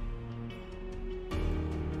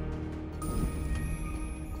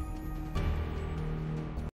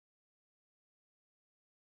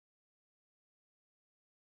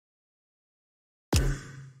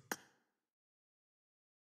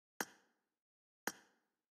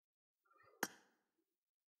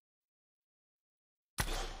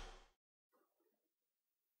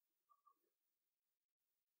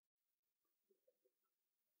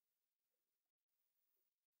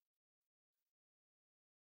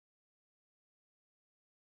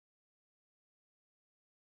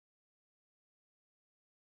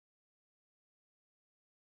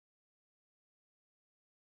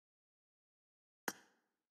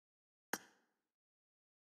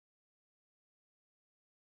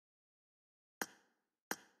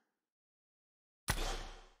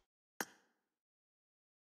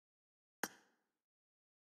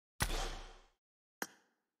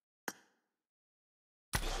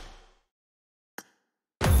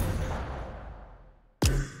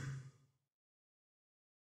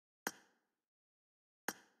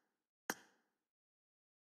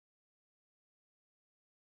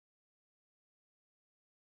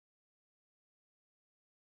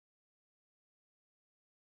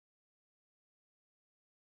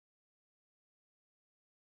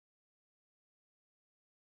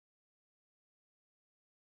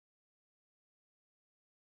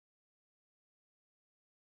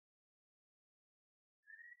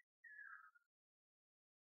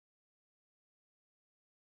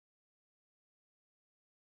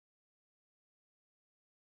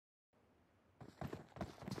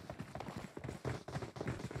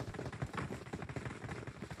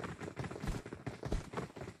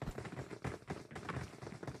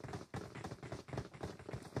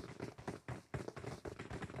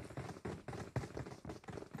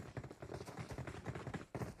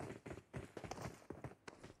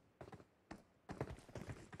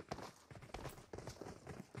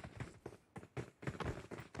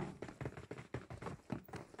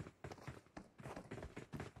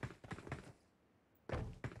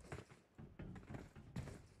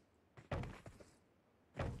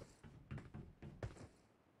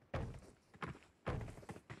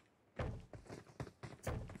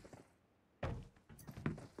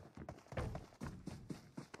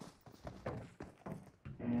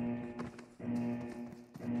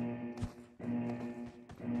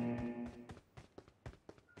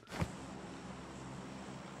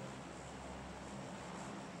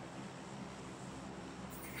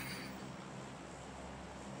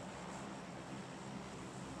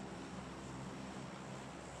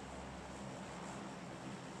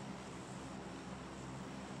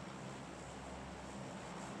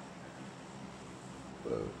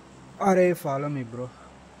अरे फॉलो मी ब्रो,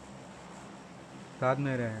 साथ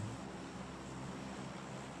में रहे।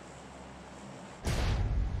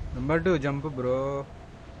 Number 2 jump bro.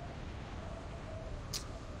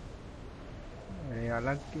 अरे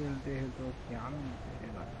अलग खेलते हैं तो क्या मिलते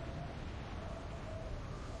हैं भाई।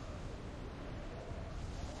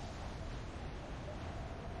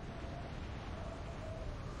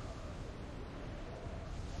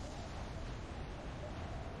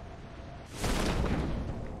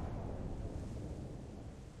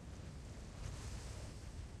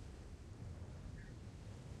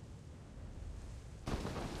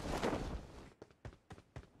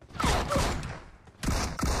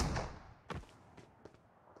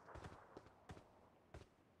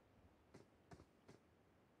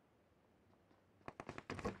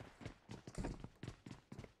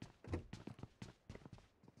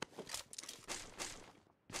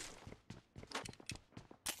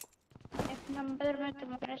 नंबर में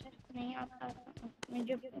तुम्हारे साथ नहीं आता,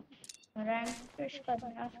 मुझे रैंक पुश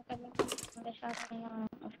करना उसका मेरे साथ नहीं आना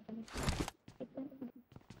उसका।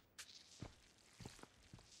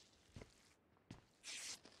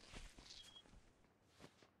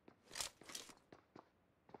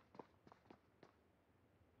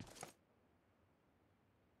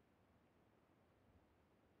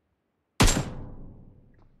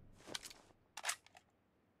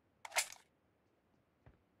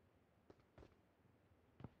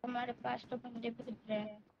 हमारे पास तो बंदे भी रहे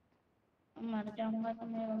हैं, मर जाऊंगा तो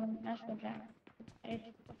मेरा बंदा सो जाए।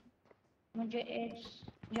 मुझे एज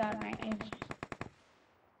जाना है, एज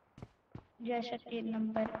जैसे 3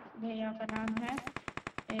 नंबर भैया का नाम है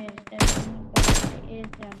एज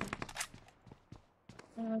जाना।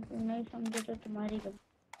 तुम नहीं समझे तो तुम्हारी गलती।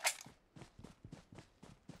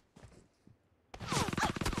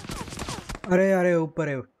 अरे अरे ऊपर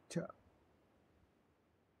है, अच्छा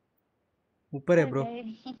ऊपर है ब्रो।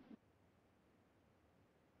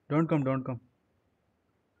 Don't come.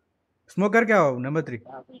 स्मोक करके आओ नंबर 3,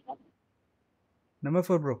 नंबर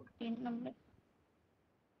 4 ब्रो। 3 नंबर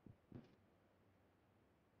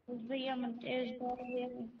भैया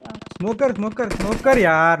स्मोक कर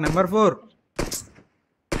यार, नंबर 4।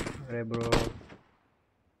 अरे ब्रो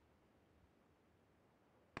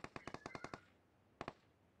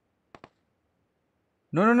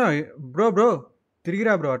नो బ్రో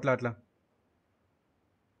తిరిగిరా బ్రో, అట్లా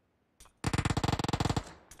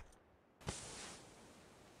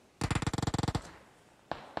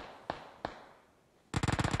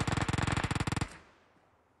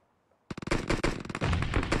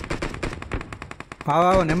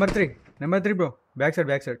నెంబర్ 3 బ్రో, బ్యాక్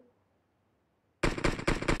సైడ్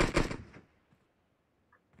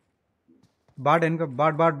बाट इनका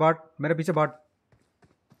बाट मेरे पीछे बाट।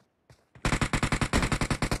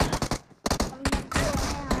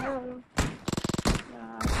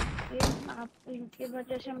 आप इनकी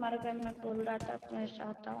वजह से मर गए, मैं बोल रहा था मैं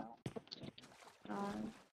चाहता हूँ।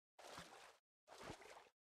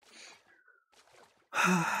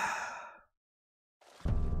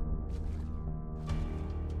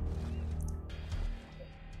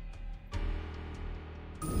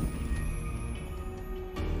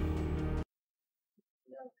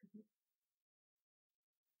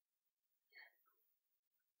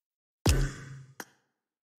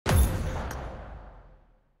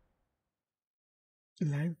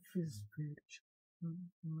 Life is very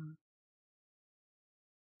short.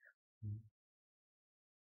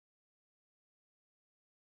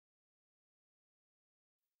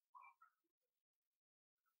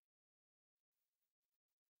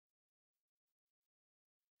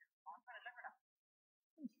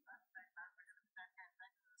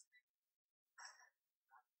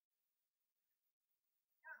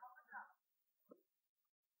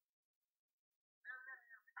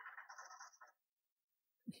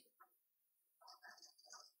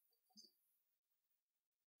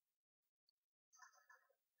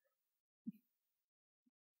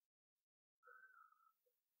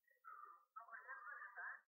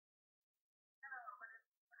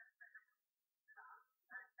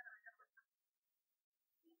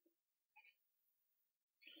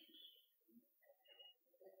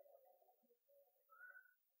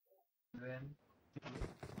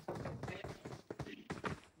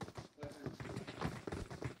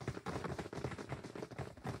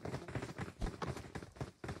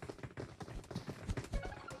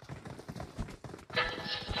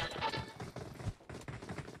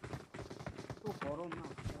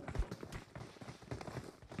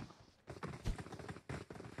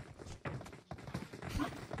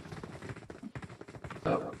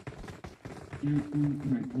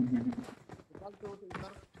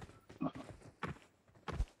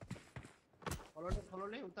 follow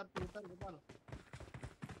ले उतर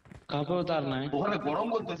कहाँ पे उतारना है? ওখানে গরম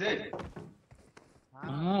করতেছে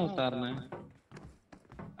हाँ उतारना है।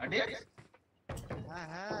 আডিয়াস হ্যাঁ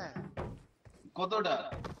হ্যাঁ কতটা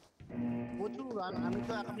প্রচুর আমি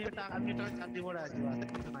তো আমি তো চাকরি করে আছি বাসে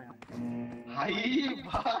কিছু নাই হাই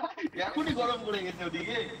ভাই এখনই গরম পড়ে গেছে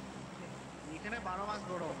ওদিকে এখানে 12 মাস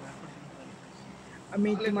গরম এখন আমি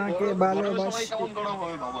তোমাকে গরমের সময় ভালোবাসি। কেমন গরম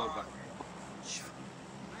হবে বাবা ওটা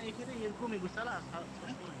না এখানে এরকমই বুঝছালা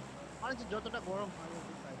মানে যতটা গরম হয়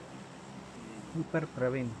ऊपर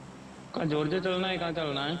प्रवीण कहाँ जॉर्जिया चलना है? कहाँ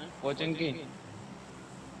चलना है? कोचिंग की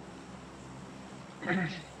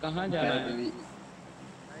कहाँ जाना है?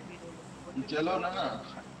 चलो ना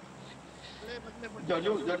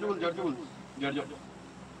जॉर्जो जॉर्जो जॉर्जो जॉर्जो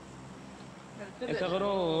ऐसा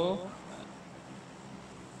करो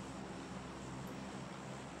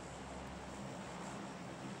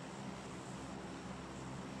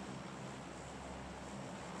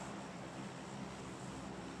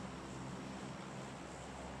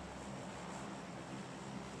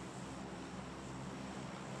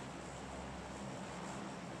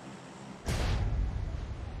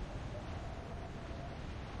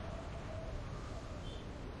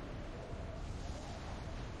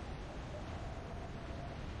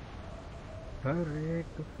हर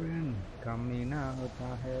एक फ्रेंड कमीना होता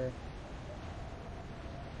है।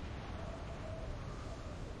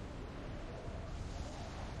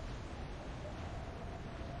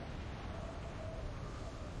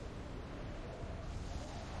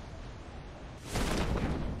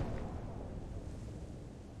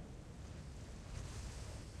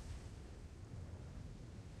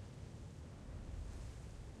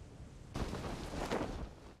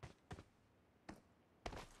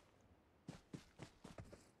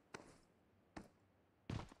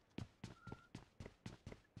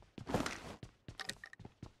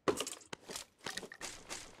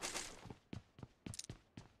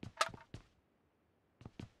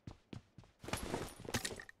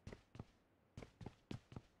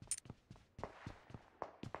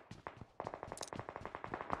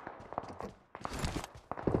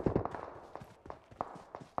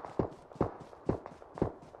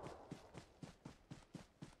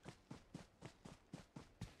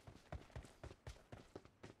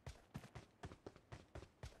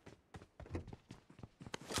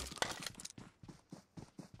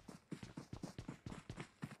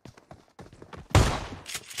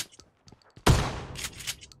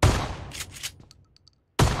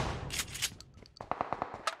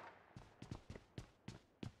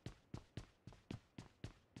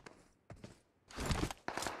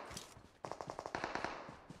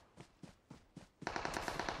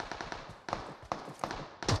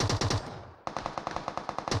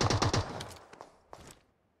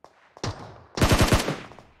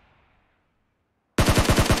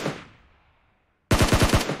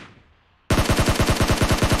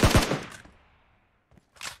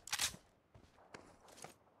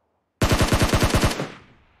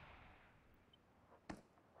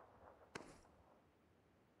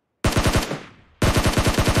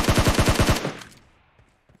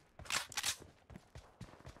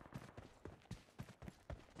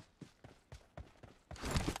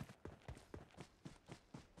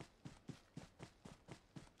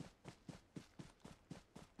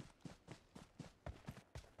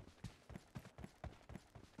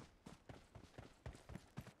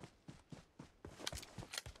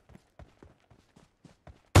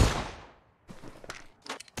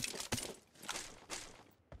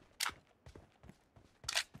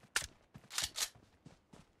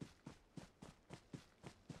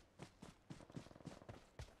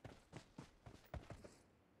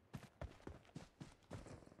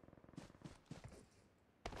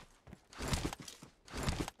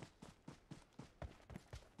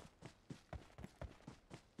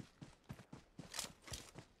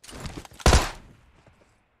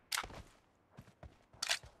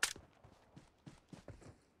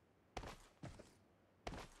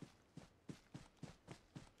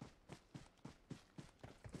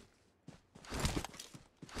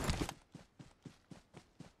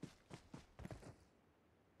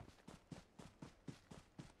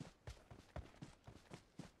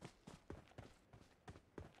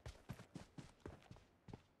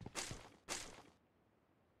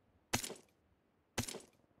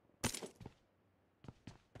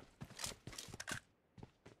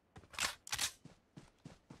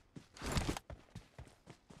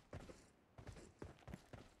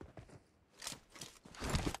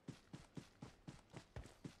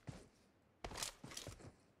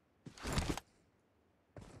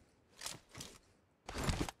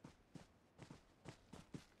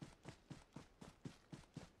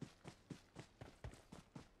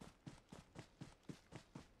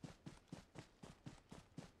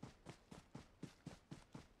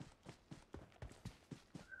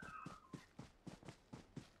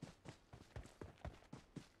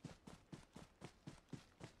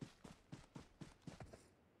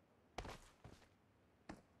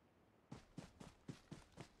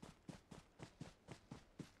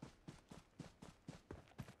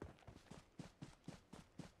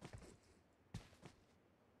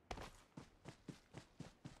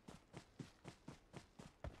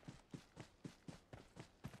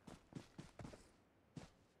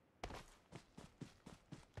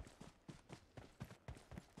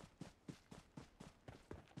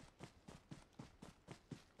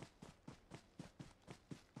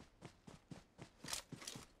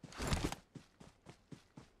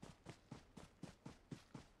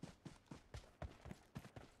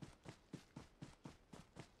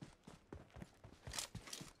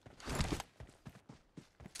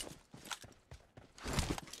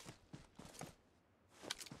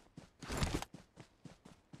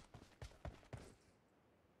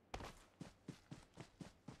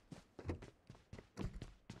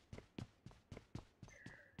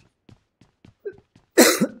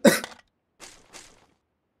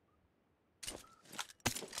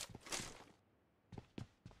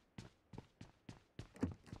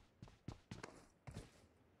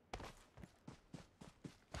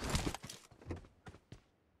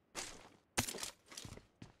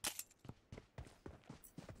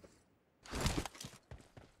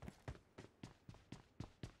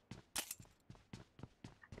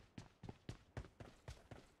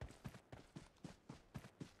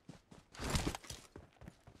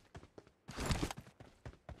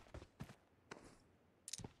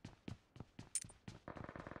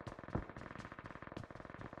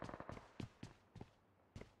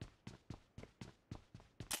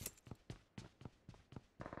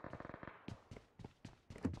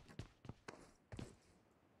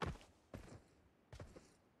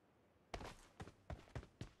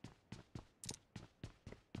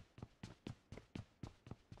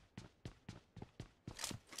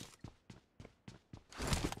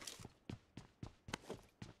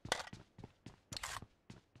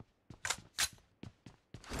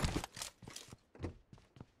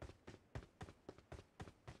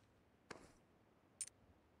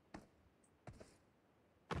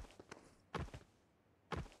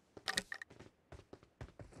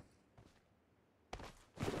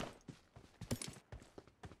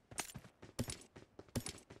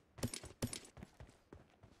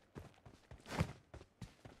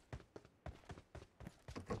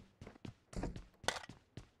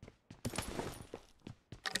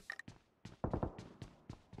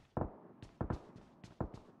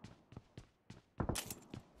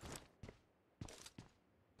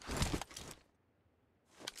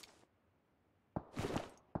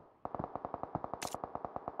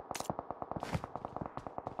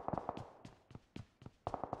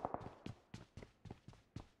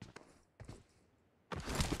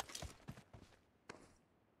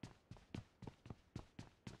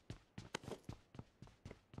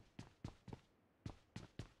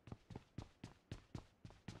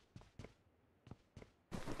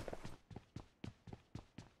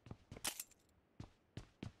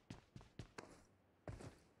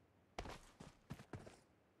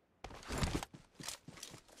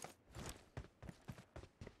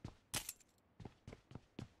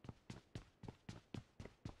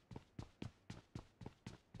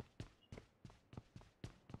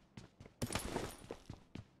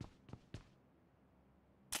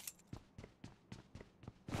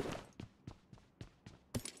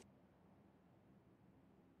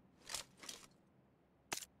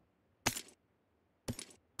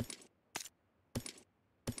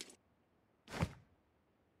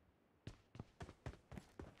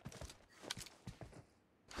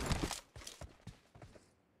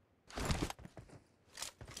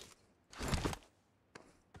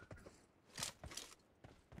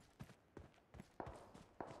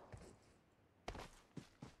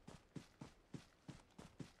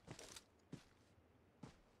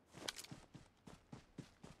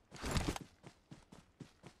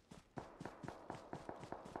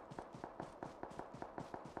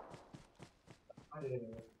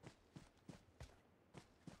 చెప్పు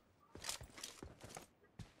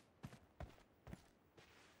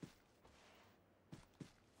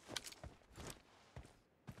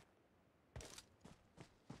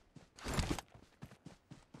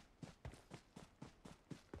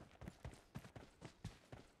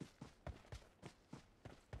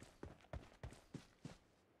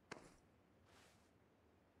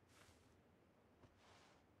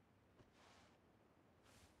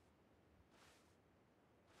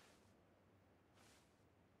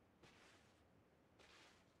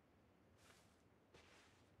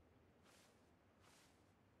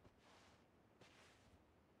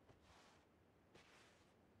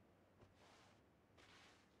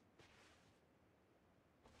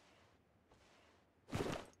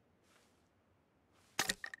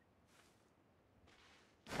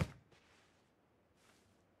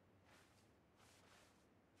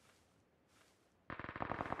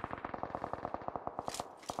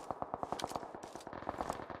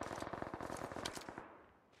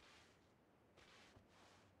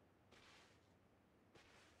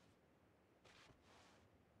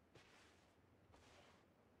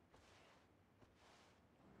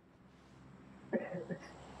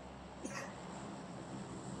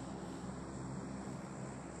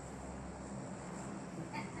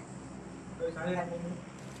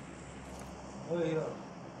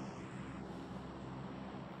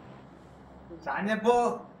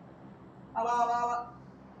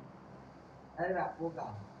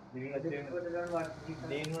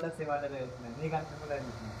నేను కూడా శివాలయం వేస్తున్నాను నీకు అర్థం కూడా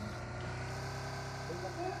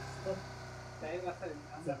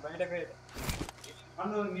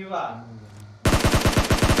నీవా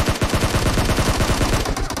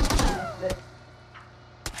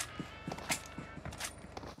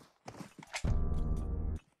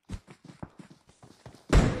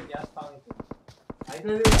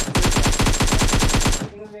అయితే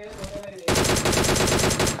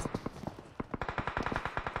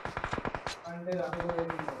అంటే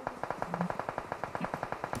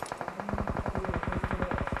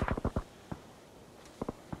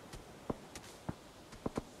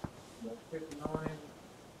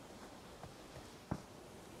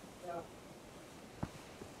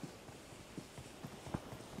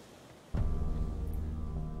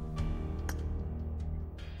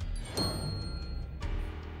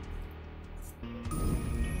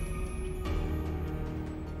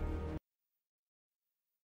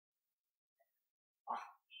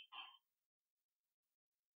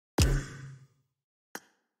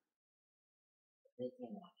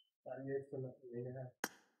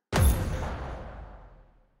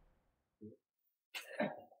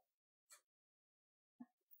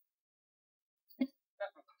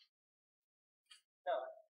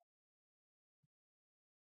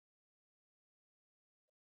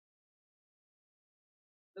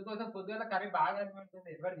అందుకోసం పొద్దున్న కర్రీ బాగా అనిపిస్తుంది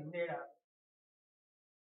ఎవరు తిండేడా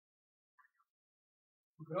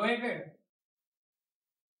గ్రో అయిపోయాడు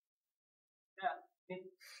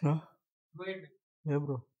ఏ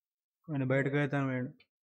బ్రో ఆయన బయటకు అవుతాను వేడు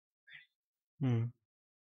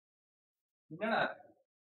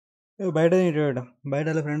బయట తింటాడు బయట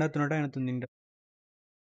వాళ్ళ ఫ్రెండ్ అవుతున్నాడు ఆయన తింటా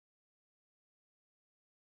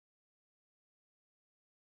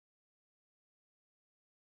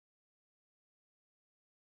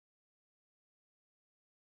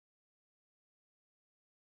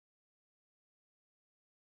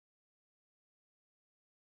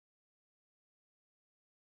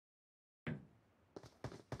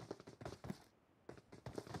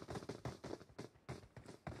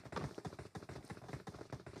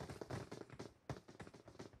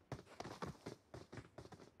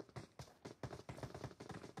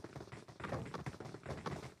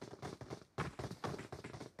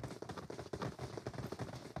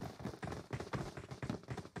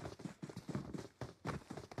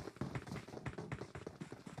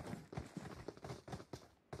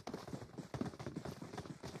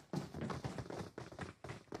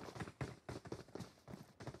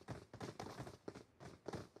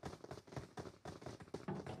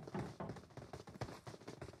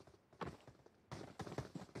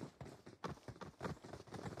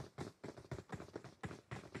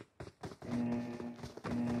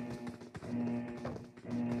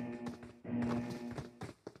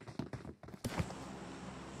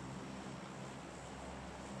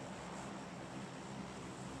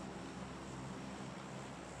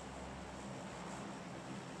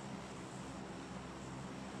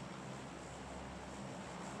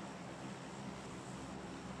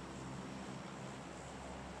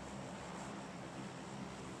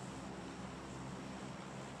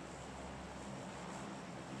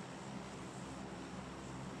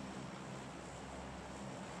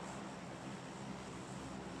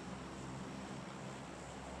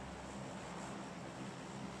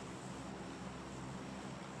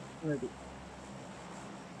Ready.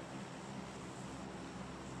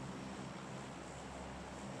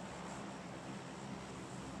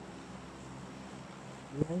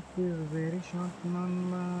 Life is very short,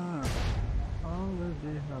 mama. Always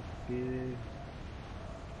be happy.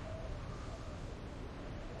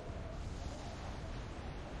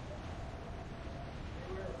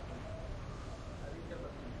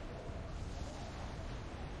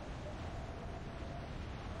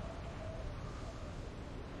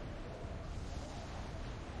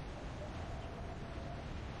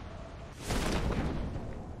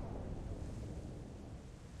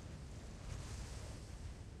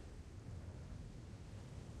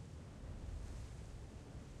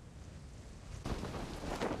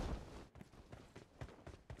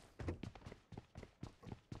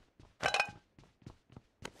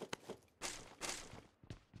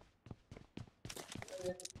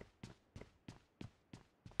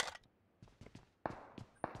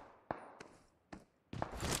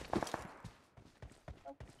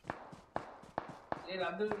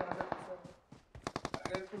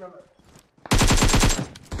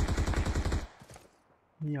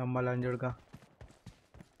 ये अम्मा लांजड़ का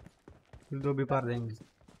फिर दो भी पार देंगे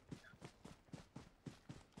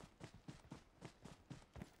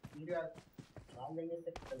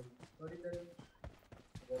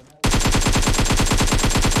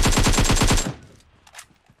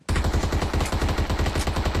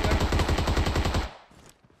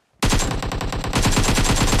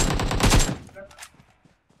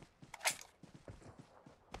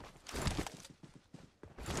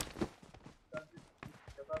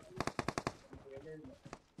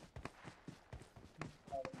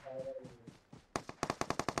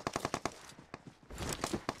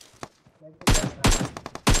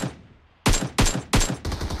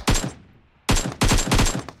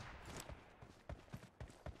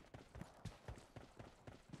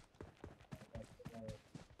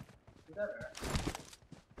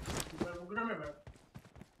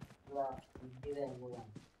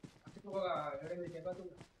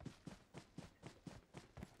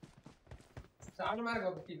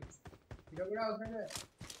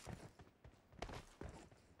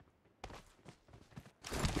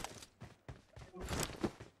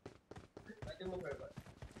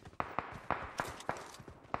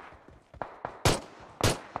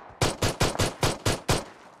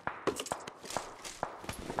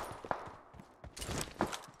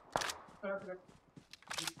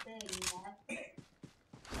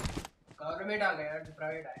गवर्नमेंट आ गया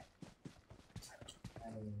प्राइवेट आया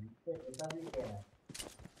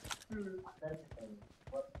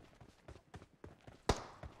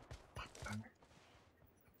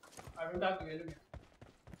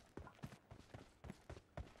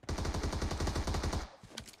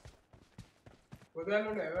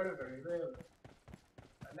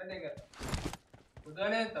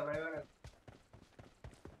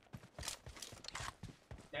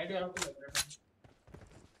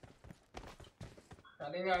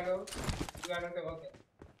తమిళనాడు అంటే ఓకే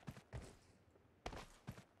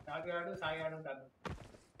కాకినాడు సాయినాడు కాదు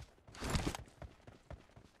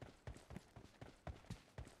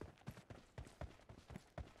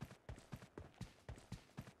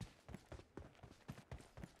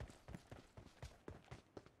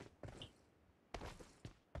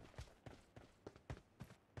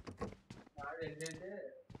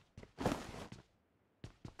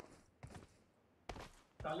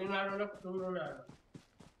తమిళనాడులో టూర్ ఉన్నాడు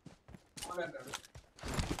అవునంటాడు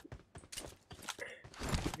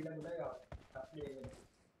ఇలా కూడా కావాలి అప్లై చేయాలి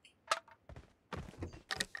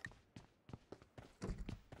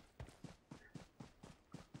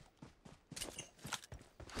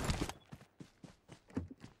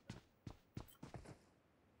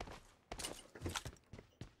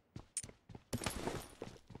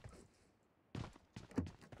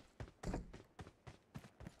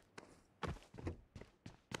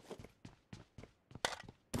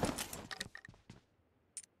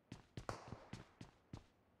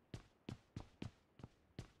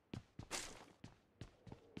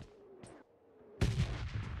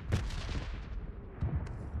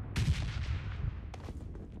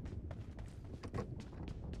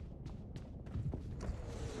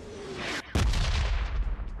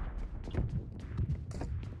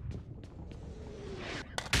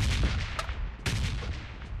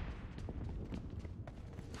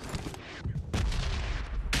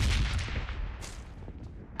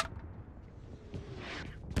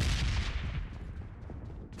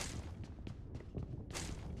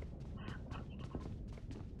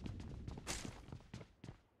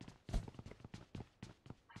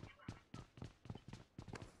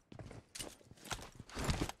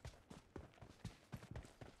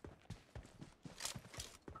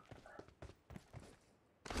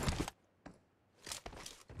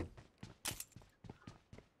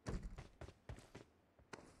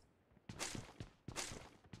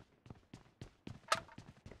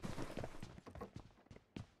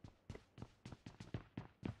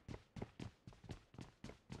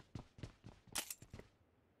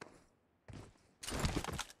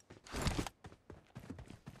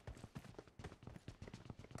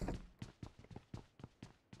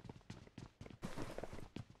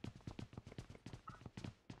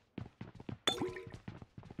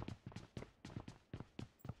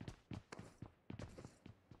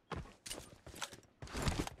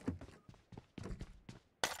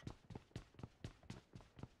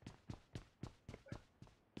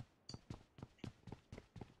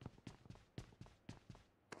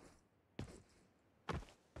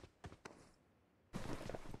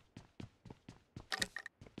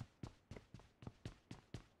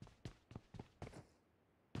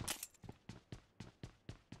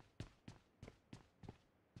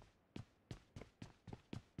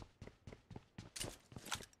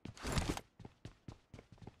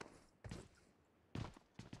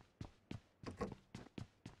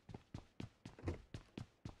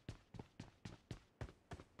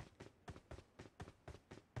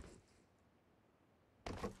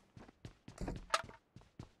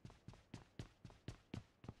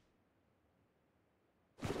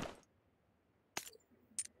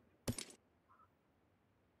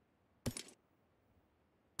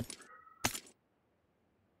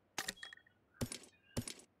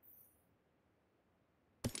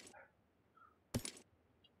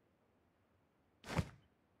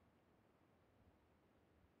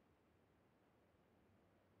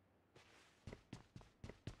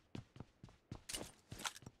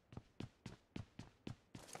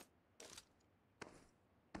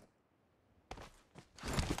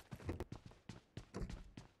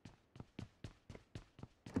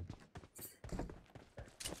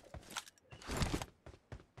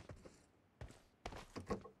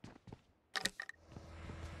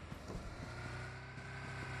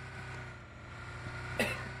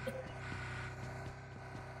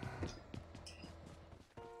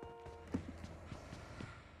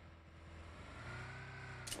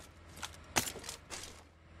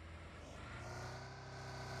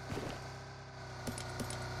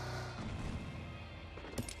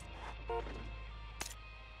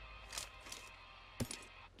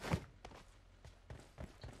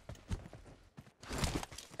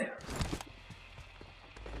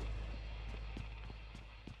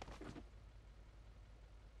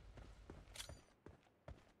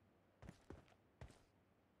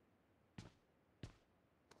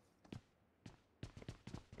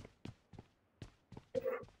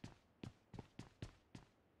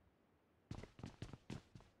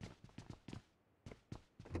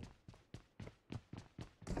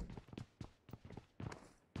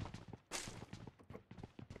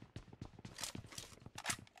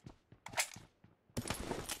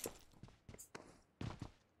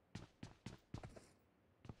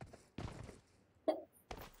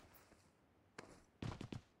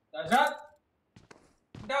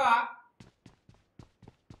ఉంటావా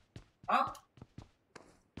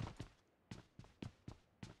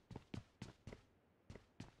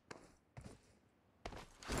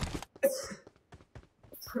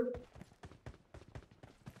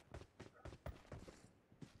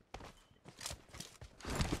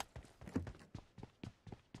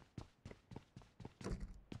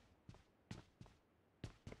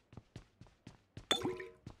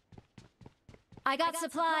I got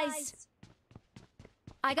supplies.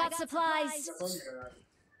 I got supplies.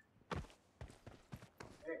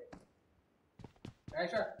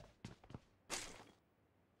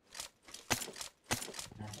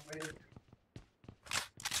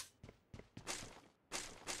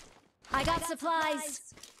 I got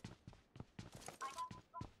supplies.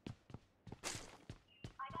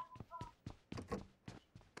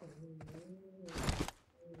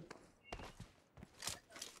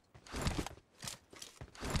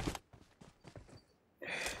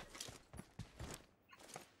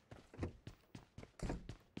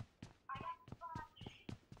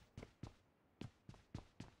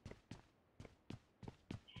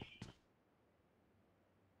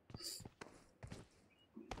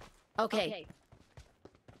 Okay.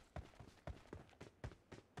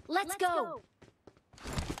 Let's go.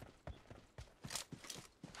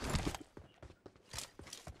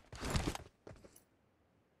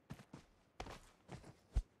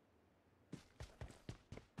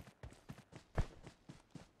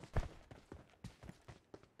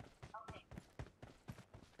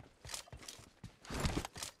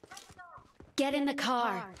 Get in the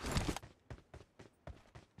car.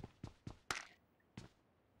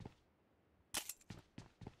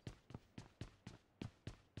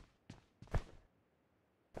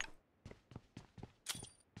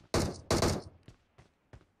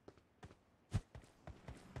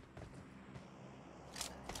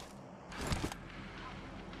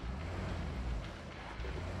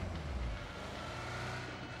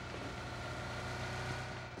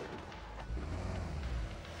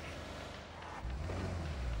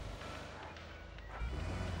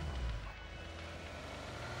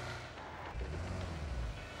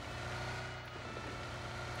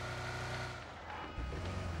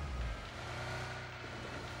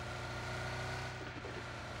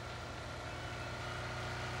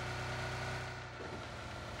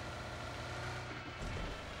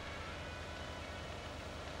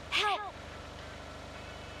 Help!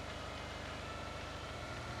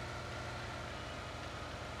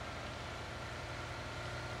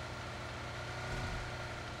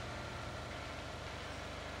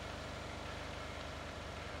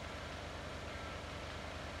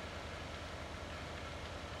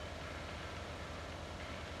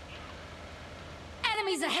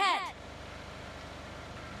 Enemies ahead!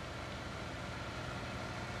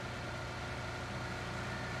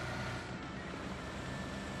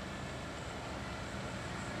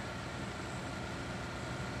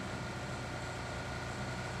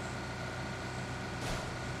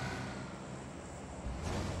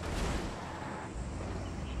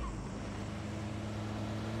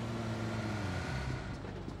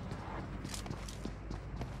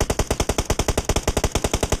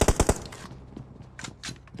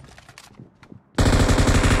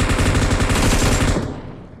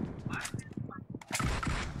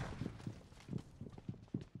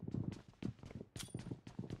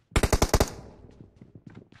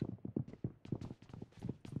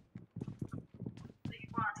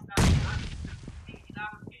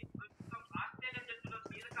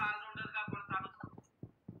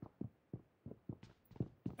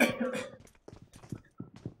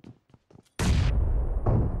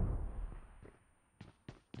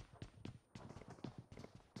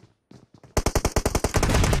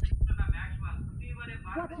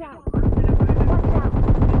 Watch out! Watch out!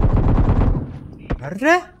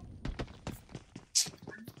 अरे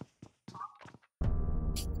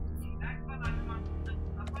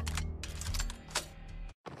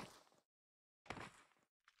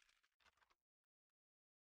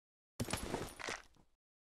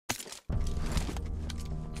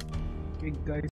guys